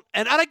 but I don't.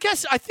 And I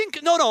guess I think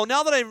no.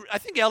 Now that I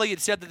think Elliott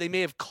said that they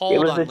may have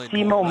called on Lindholm. It was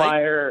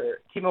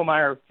a Timo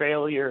Meier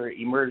failure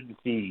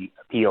emergency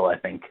appeal, I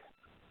think,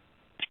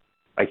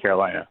 by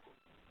Carolina.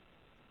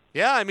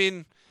 Yeah, I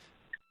mean,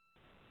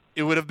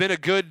 it would have been a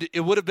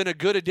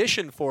good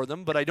addition for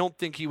them, but I don't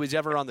think he was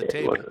ever on the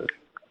table.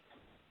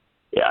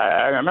 Yeah,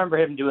 I remember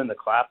him doing the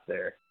clap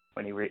there.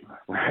 When he right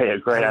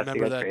after he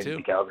got traded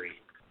to Calgary.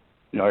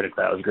 Nordic,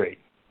 that was great.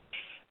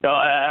 No,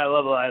 I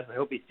love Elias. I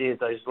hope he sees.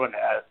 I just wanted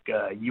to ask,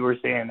 you were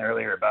saying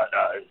earlier about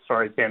as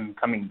far as him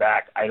coming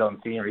back, I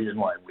don't see any reason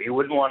why we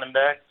wouldn't want him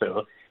back.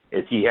 So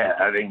is he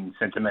having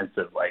sentiments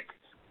of like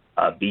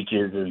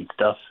beaches and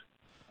stuff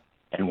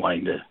and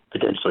wanting to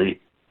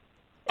potentially?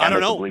 I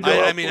don't know.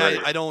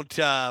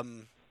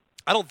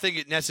 I don't think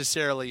it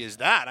necessarily is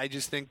that. I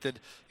just think that,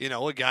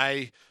 a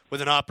guy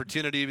with an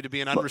opportunity to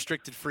be an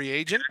unrestricted free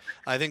agent,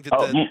 I think that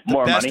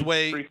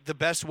the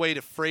best way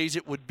to phrase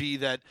it would be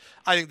that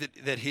I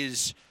think that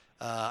his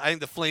I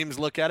think the Flames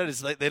look at it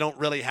as they don't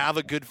really have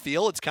a good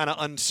feel. It's kind of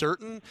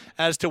uncertain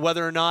as to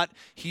whether or not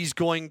he's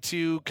going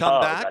to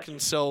come back, gotcha.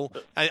 And so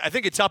I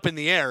think it's up in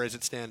the air as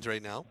it stands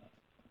right now.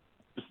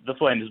 The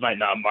Flames might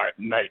not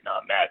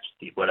match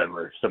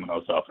whatever someone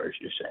else offers.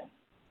 You're saying.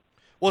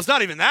 Well, it's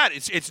not even that.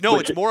 It's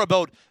more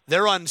about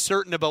they're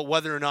uncertain about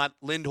whether or not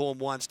Lindholm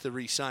wants to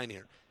re-sign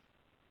here.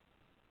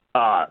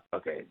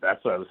 Okay.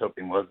 That's what I was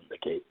hoping wasn't the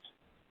case.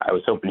 I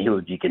was hoping he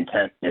would be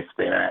content if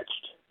they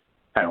matched,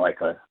 kind of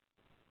like a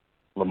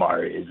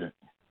Lamar isn't.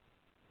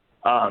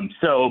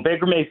 So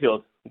Baker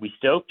Mayfield, we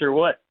stoked or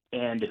what?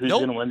 And who's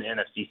going to win the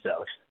NFC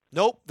South?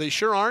 Nope, they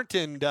sure aren't,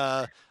 and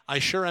I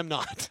sure am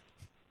not.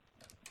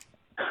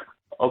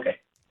 Okay,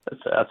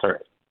 that's all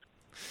right.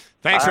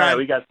 Thanks, Ryan.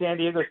 We got San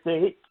Diego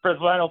State for the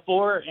Final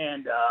Four,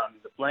 and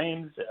the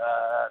Flames,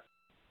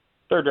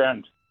 third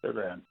round.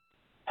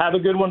 Have a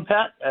good one,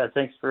 Pat.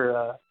 Thanks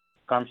for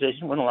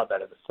conversation. Went a lot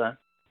better this time.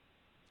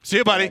 See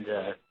you, buddy.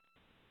 And,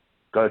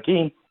 go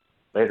team.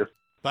 Later.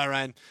 Bye,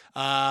 Ryan.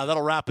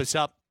 That'll wrap us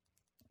up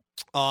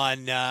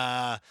on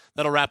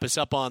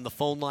the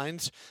phone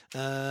lines.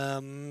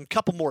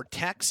 Couple more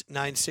texts.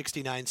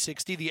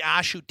 960. The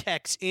Ash who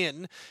texts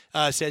in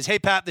says, "Hey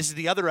Pat, this is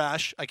the other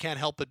Ash. I can't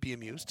help but be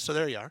amused." So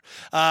there you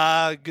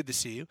are. Good to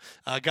see you.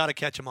 Got to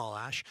catch them all,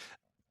 Ash.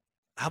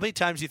 How many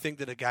times do you think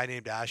that a guy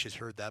named Ash has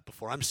heard that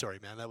before? I'm sorry,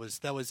 man. That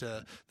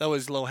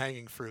was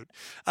low-hanging fruit.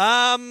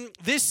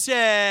 This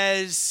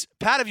says,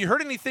 Pat, have you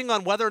heard anything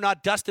on whether or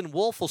not Dustin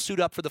Wolf will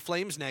suit up for the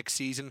Flames next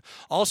season?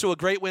 Also a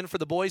great win for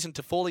the boys, and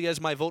Toffoli has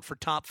my vote for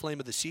top Flame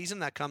of the season.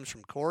 That comes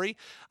from Corey.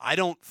 I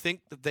don't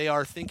think that they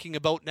are thinking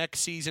about next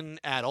season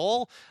at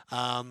all.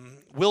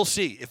 We'll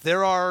see. If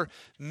there are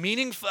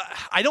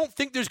I don't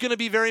think there's going to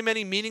be very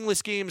many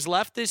meaningless games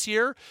left this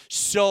year,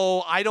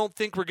 so I don't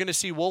think we're going to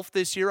see Wolf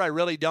this year. I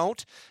really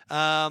don't.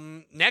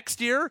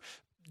 Next year,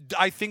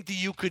 I think that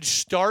you could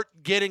start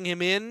getting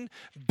him in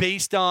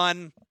based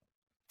on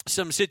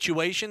some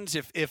situations.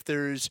 If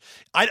there's,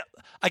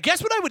 I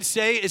guess what I would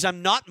say is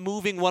I'm not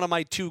moving one of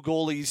my two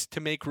goalies to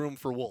make room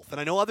for Wolf.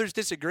 And I know others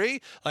disagree.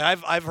 Like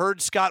I've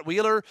heard Scott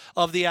Wheeler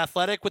of The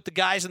Athletic with the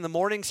guys in the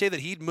morning say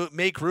that he'd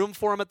make room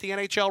for him at the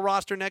NHL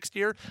roster next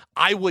year.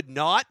 I would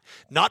not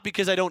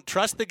because I don't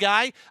trust the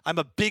guy. I'm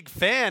a big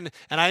fan,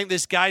 and I think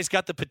this guy's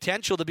got the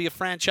potential to be a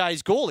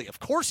franchise goalie. Of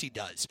course he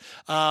does.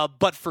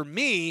 But for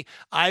me,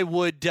 I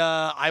would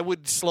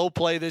slow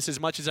play this as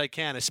much as I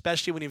can,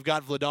 especially when you've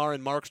got Vladar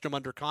and Markstrom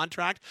under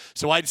contract.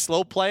 So I'd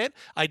slow play it.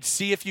 I'd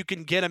see if you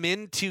can get him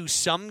into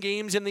some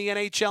games in the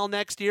NHL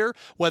next year,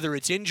 whether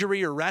it's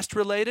injury or rest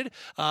related.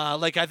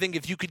 I think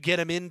if you could get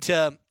him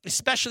into,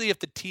 especially if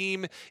the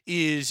team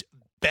is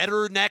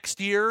better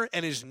next year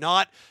and is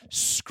not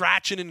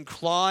scratching and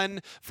clawing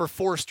for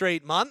 4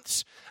 straight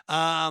months,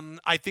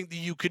 I think that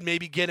you could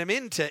maybe get him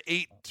into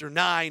 8 or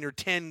 9 or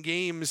 10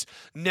 games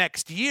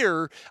next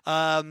year,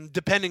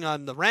 depending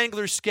on the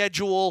Wranglers'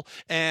 schedule.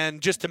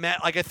 And just to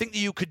I think that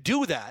you could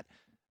do that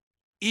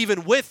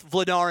even with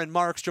Vladar and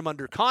Markstrom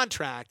under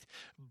contract,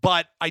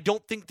 but I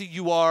don't think that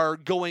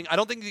I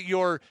don't think that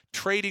you're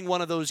trading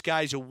one of those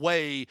guys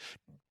away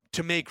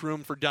to make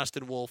room for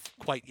Dustin Wolf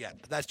quite yet.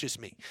 But that's just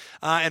me.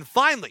 And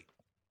finally,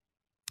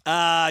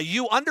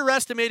 you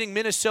underestimating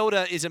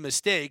Minnesota is a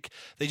mistake.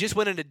 They just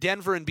went into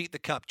Denver and beat the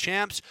Cup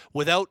champs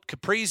without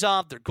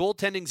Kaprizov. Their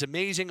goaltending's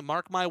amazing.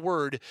 Mark my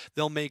word,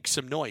 they'll make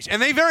some noise.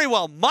 And they very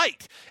well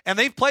might. And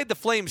they've played the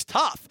Flames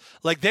tough.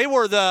 Like they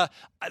were the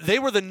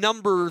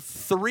number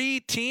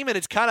 3 team, and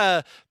it's kind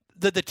of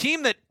the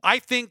team that I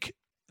think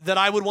that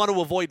I would want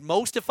to avoid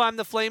most if I'm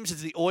the Flames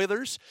is the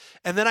Oilers.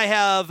 And then I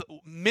have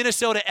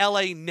Minnesota,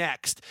 LA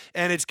next.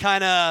 And it's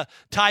kind of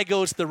tie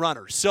goes to the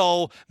runners.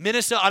 So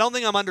Minnesota, I don't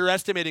think I'm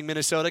underestimating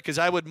Minnesota because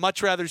I would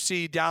much rather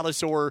see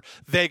Dallas or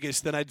Vegas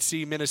than I'd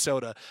see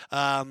Minnesota.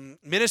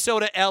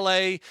 Minnesota,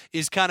 LA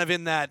is kind of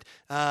in that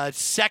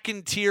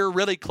second tier,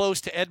 really close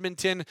to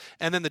Edmonton.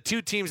 And then the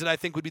 2 teams that I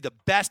think would be the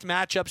best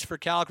matchups for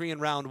Calgary in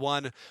round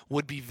 1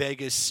 would be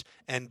Vegas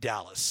and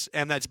Dallas.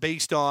 And that's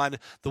based on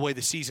the way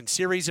the season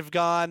series have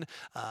gone.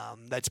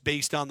 That's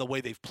based on the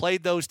way they've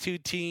played those 2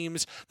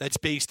 teams. That's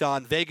based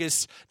on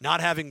Vegas not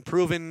having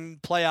proven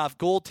playoff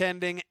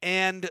goaltending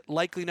and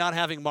likely not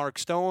having Mark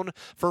Stone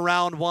for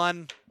round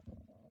 1.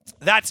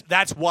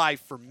 That's why,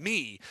 for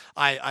me,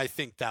 I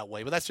think that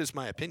way. But that's just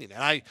my opinion.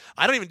 And I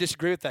don't even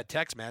disagree with that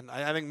text, man.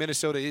 I think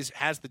Minnesota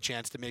has the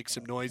chance to make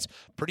some noise.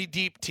 Pretty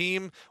deep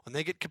team. When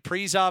they get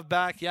Kaprizov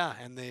back, yeah,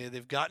 and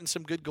they've gotten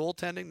some good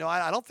goaltending. No,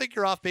 I don't think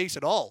you're off base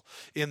at all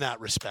in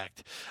that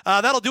respect.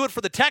 That'll do it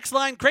for the text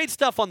line. Great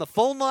stuff on the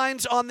phone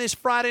lines on this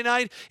Friday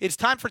night. It's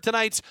time for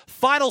tonight's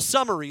final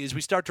summary as we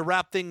start to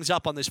wrap things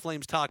up on this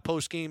Flames Talk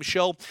postgame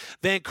show.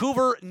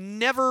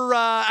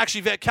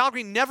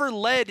 Calgary never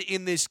led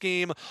in this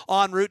game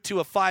en route to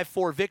a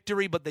 5-4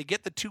 victory, but they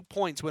get the 2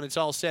 points when it's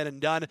all said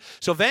and done.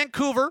 So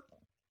Vancouver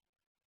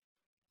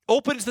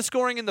opens the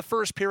scoring in the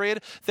first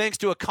period thanks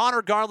to a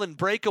Connor Garland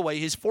breakaway,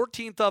 his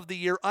 14th of the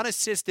year,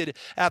 unassisted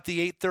at the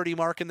 8:30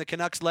 mark, and the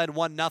Canucks led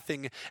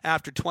 1-0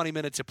 after 20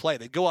 minutes of play.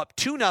 They go up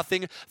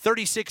 2-0,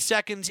 36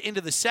 seconds into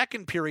the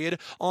second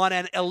period on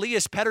an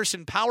Elias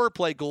Pettersson power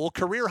play goal.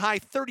 Career high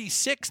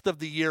 36th of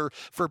the year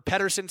for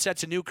Pettersson,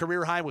 sets a new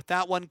career high with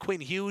that one. Quinn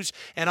Hughes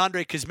and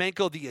Andrei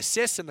Kuzmenko the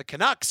assists, and the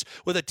Canucks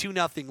with a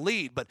 2-0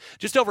 lead. But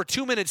just over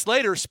 2 minutes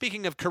later,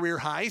 speaking of career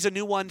highs, a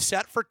new one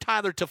set for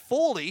Tyler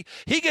Toffoli.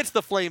 He gets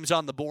the Flames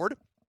on the board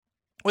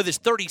with his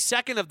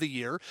 32nd of the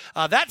year.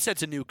 That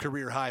sets a new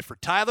career high for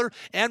Tyler.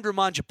 Andrew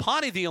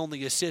Mangiapane, the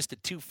only assist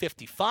at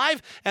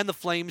 2:55, and the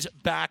Flames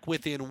back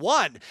within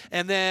 1.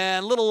 And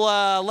then a little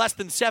less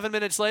than 7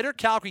 minutes later,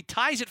 Calgary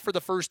ties it for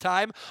the first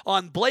time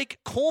on Blake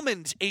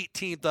Coleman's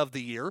 18th of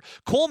the year.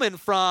 Coleman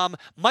from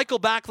Michael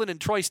Backlund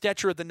and Troy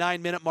Stecher at the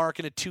 9-minute mark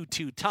in a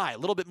 2-2 tie. A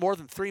little bit more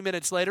than 3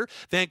 minutes later,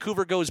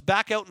 Vancouver goes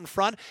back out in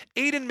front.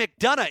 Aidan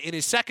McDonough, in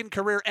his second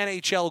career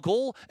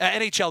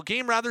NHL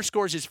game,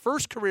 scores his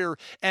first career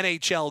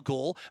NHL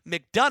goal.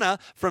 McDonough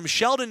from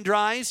Sheldon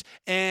Dries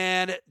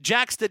and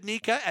Jack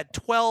Studnicka at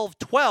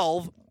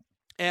 12-12.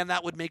 And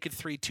that would make it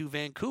 3-2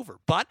 Vancouver.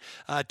 But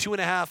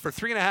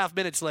 3.5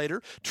 minutes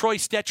later, Troy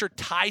Stecher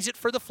ties it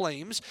for the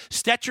Flames.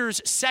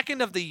 Stecher's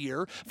second of the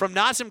year from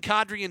Nazem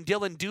Kadri and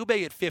Dylan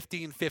Dubé at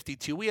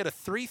 15:52. We had a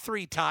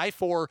 3-3 tie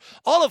for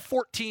all of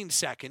 14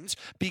 seconds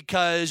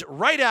because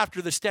right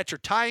after the Stecher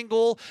tying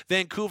goal,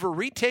 Vancouver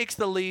retakes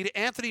the lead.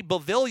 Anthony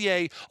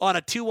Beauvillier on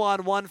a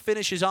 2-on-1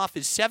 finishes off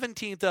his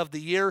 17th of the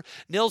year.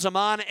 Nils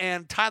Aman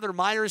and Tyler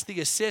Myers the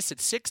assists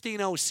at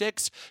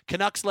 16:06.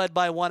 Canucks led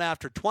by 1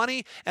 after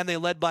 20, and they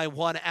led by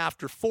 1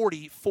 after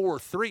 40,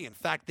 4-3. In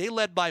fact, they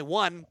led by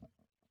 1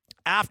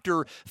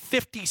 after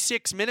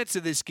 56 minutes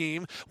of this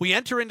game. We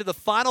enter into the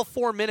final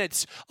 4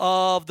 minutes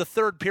of the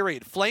third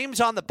period. Flames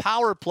on the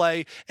power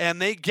play,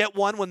 and they get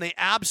one when they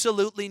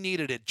absolutely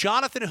needed it.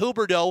 Jonathan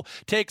Huberdeau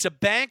takes a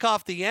bank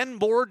off the end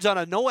boards on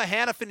a Noah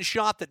Hanifin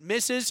shot that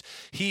misses.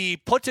 He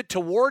puts it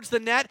towards the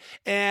net,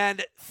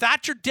 and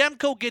Thatcher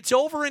Demko gets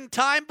over in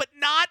time, but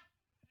not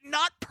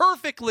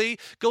perfectly,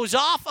 goes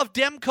off of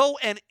Demko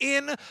and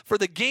in for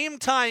the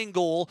game-tying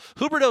goal.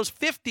 Huberdeau's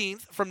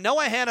 15th from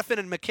Noah Hanifin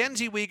and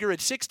Mackenzie Weegar at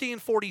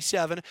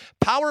 16:47.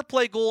 Power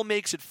play goal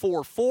makes it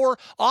 4-4.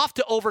 Off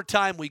to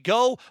overtime we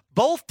go.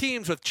 Both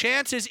teams with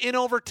chances in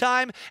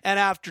overtime, and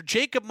after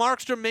Jacob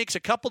Markstrom makes a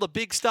couple of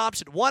big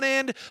stops at one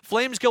end,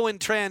 Flames go in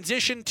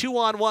transition,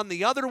 2-on-1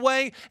 the other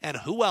way, and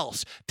who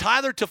else?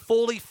 Tyler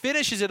Toffoli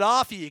finishes it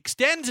off. He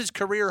extends his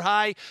career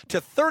high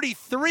to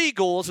 33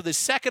 goals with his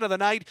second of the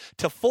night.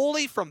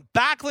 Toffoli from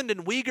Backlund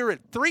and Weegar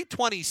at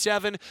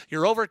 3:27,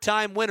 your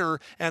overtime winner,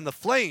 and the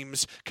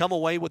Flames come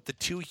away with the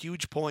 2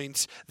 huge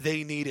points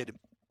they needed.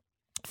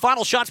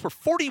 Final shots were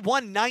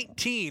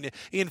 41-19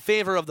 in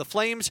favor of the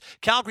Flames.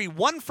 Calgary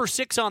 1 for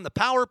 6 on the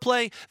power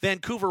play.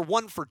 Vancouver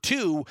 1 for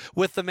 2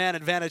 with the man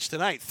advantage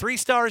tonight. 3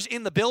 stars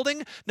in the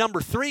building.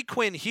 Number 3,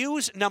 Quinn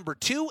Hughes. Number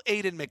 2,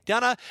 Aidan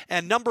McDonough.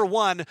 And number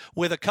 1,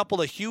 with a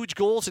couple of huge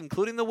goals,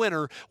 including the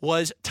winner,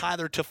 was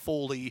Tyler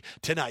Toffoli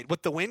tonight.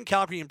 With the win,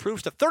 Calgary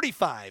improves to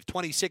 35,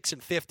 26,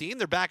 and 15.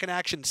 They're back in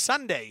action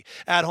Sunday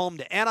at home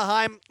to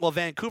Anaheim, while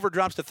Vancouver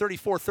drops to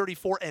 34,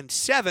 34, and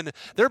 7.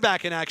 They're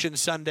back in action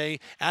Sunday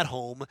at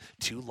home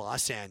to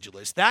Los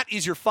Angeles. That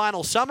is your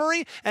final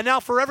summary. And now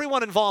for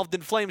everyone involved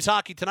in Flames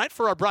hockey tonight,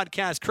 for our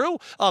broadcast crew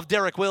of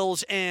Derek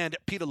Wills and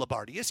Peter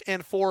Labardius,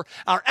 and for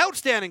our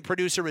outstanding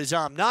producer,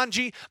 Izam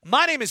Nanji,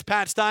 my name is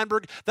Pat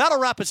Steinberg. That'll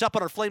wrap us up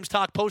on our Flames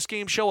Talk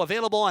postgame show,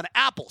 available on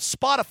Apple,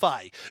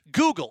 Spotify,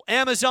 Google,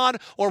 Amazon,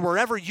 or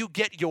wherever you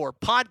get your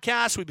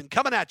podcasts. We've been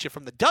coming at you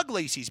from the Doug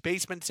Lacey's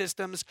Basement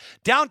Systems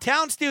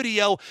downtown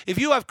studio. If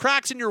you have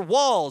cracks in your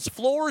walls,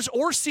 floors,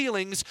 or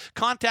ceilings,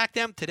 contact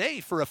them today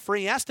for a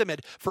free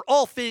estimate for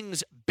all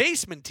things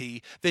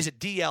basementy. Visit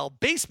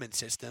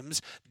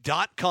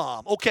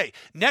dlbasementsystems.com. Okay,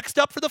 next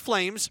up for the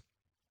Flames,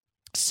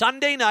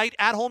 Sunday night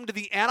at home to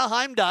the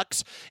Anaheim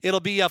Ducks. It'll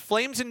be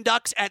Flames and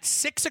Ducks at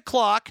 6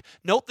 o'clock.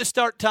 Note the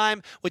start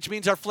time, which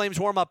means our Flames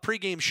warm-up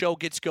pregame show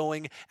gets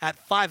going at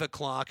 5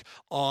 o'clock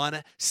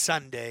on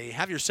Sunday.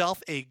 Have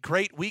yourself a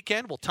great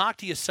weekend. We'll talk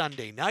to you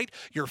Sunday night.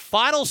 Your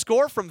final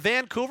score from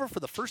Vancouver for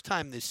the first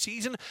time this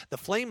season. The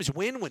Flames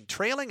win when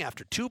trailing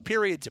after 2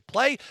 periods of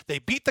play. They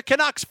beat the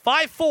Canucks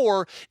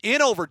 5-4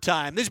 in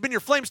overtime. This has been your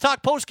Flames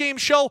Talk postgame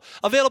show,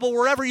 available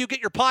wherever you get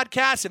your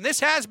podcasts. And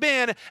this has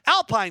been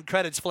Alpine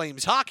Credits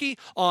Flames Hockey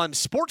on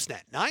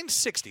Sportsnet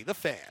 960 The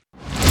Fan.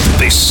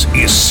 This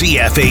is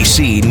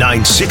CFAC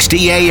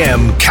 960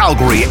 AM,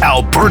 Calgary,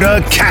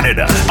 Alberta,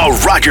 Canada. A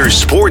Rogers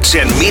Sports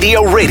and Media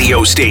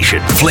radio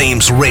station.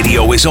 Flames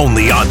Radio is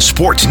only on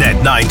Sportsnet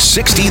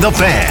 960 The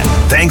Fan.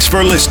 Thanks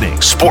for listening.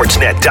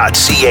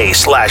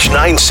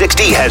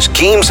 Sportsnet.ca/960 has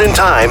games and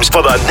times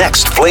for the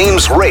next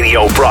Flames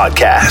radio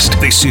broadcast.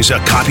 This is a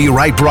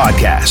copyright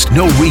broadcast.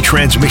 No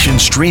retransmission,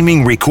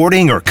 streaming,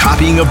 recording, or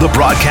copying of the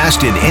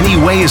broadcast in any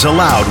way is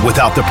allowed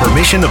without the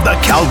permission of the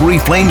Calgary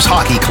Flames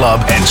Hockey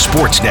Club and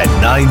Sportsnet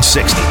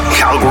 960.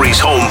 Calgary's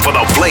home for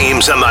the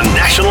Flames and the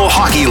National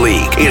Hockey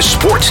League is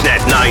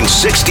Sportsnet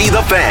 960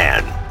 The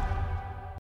Fan.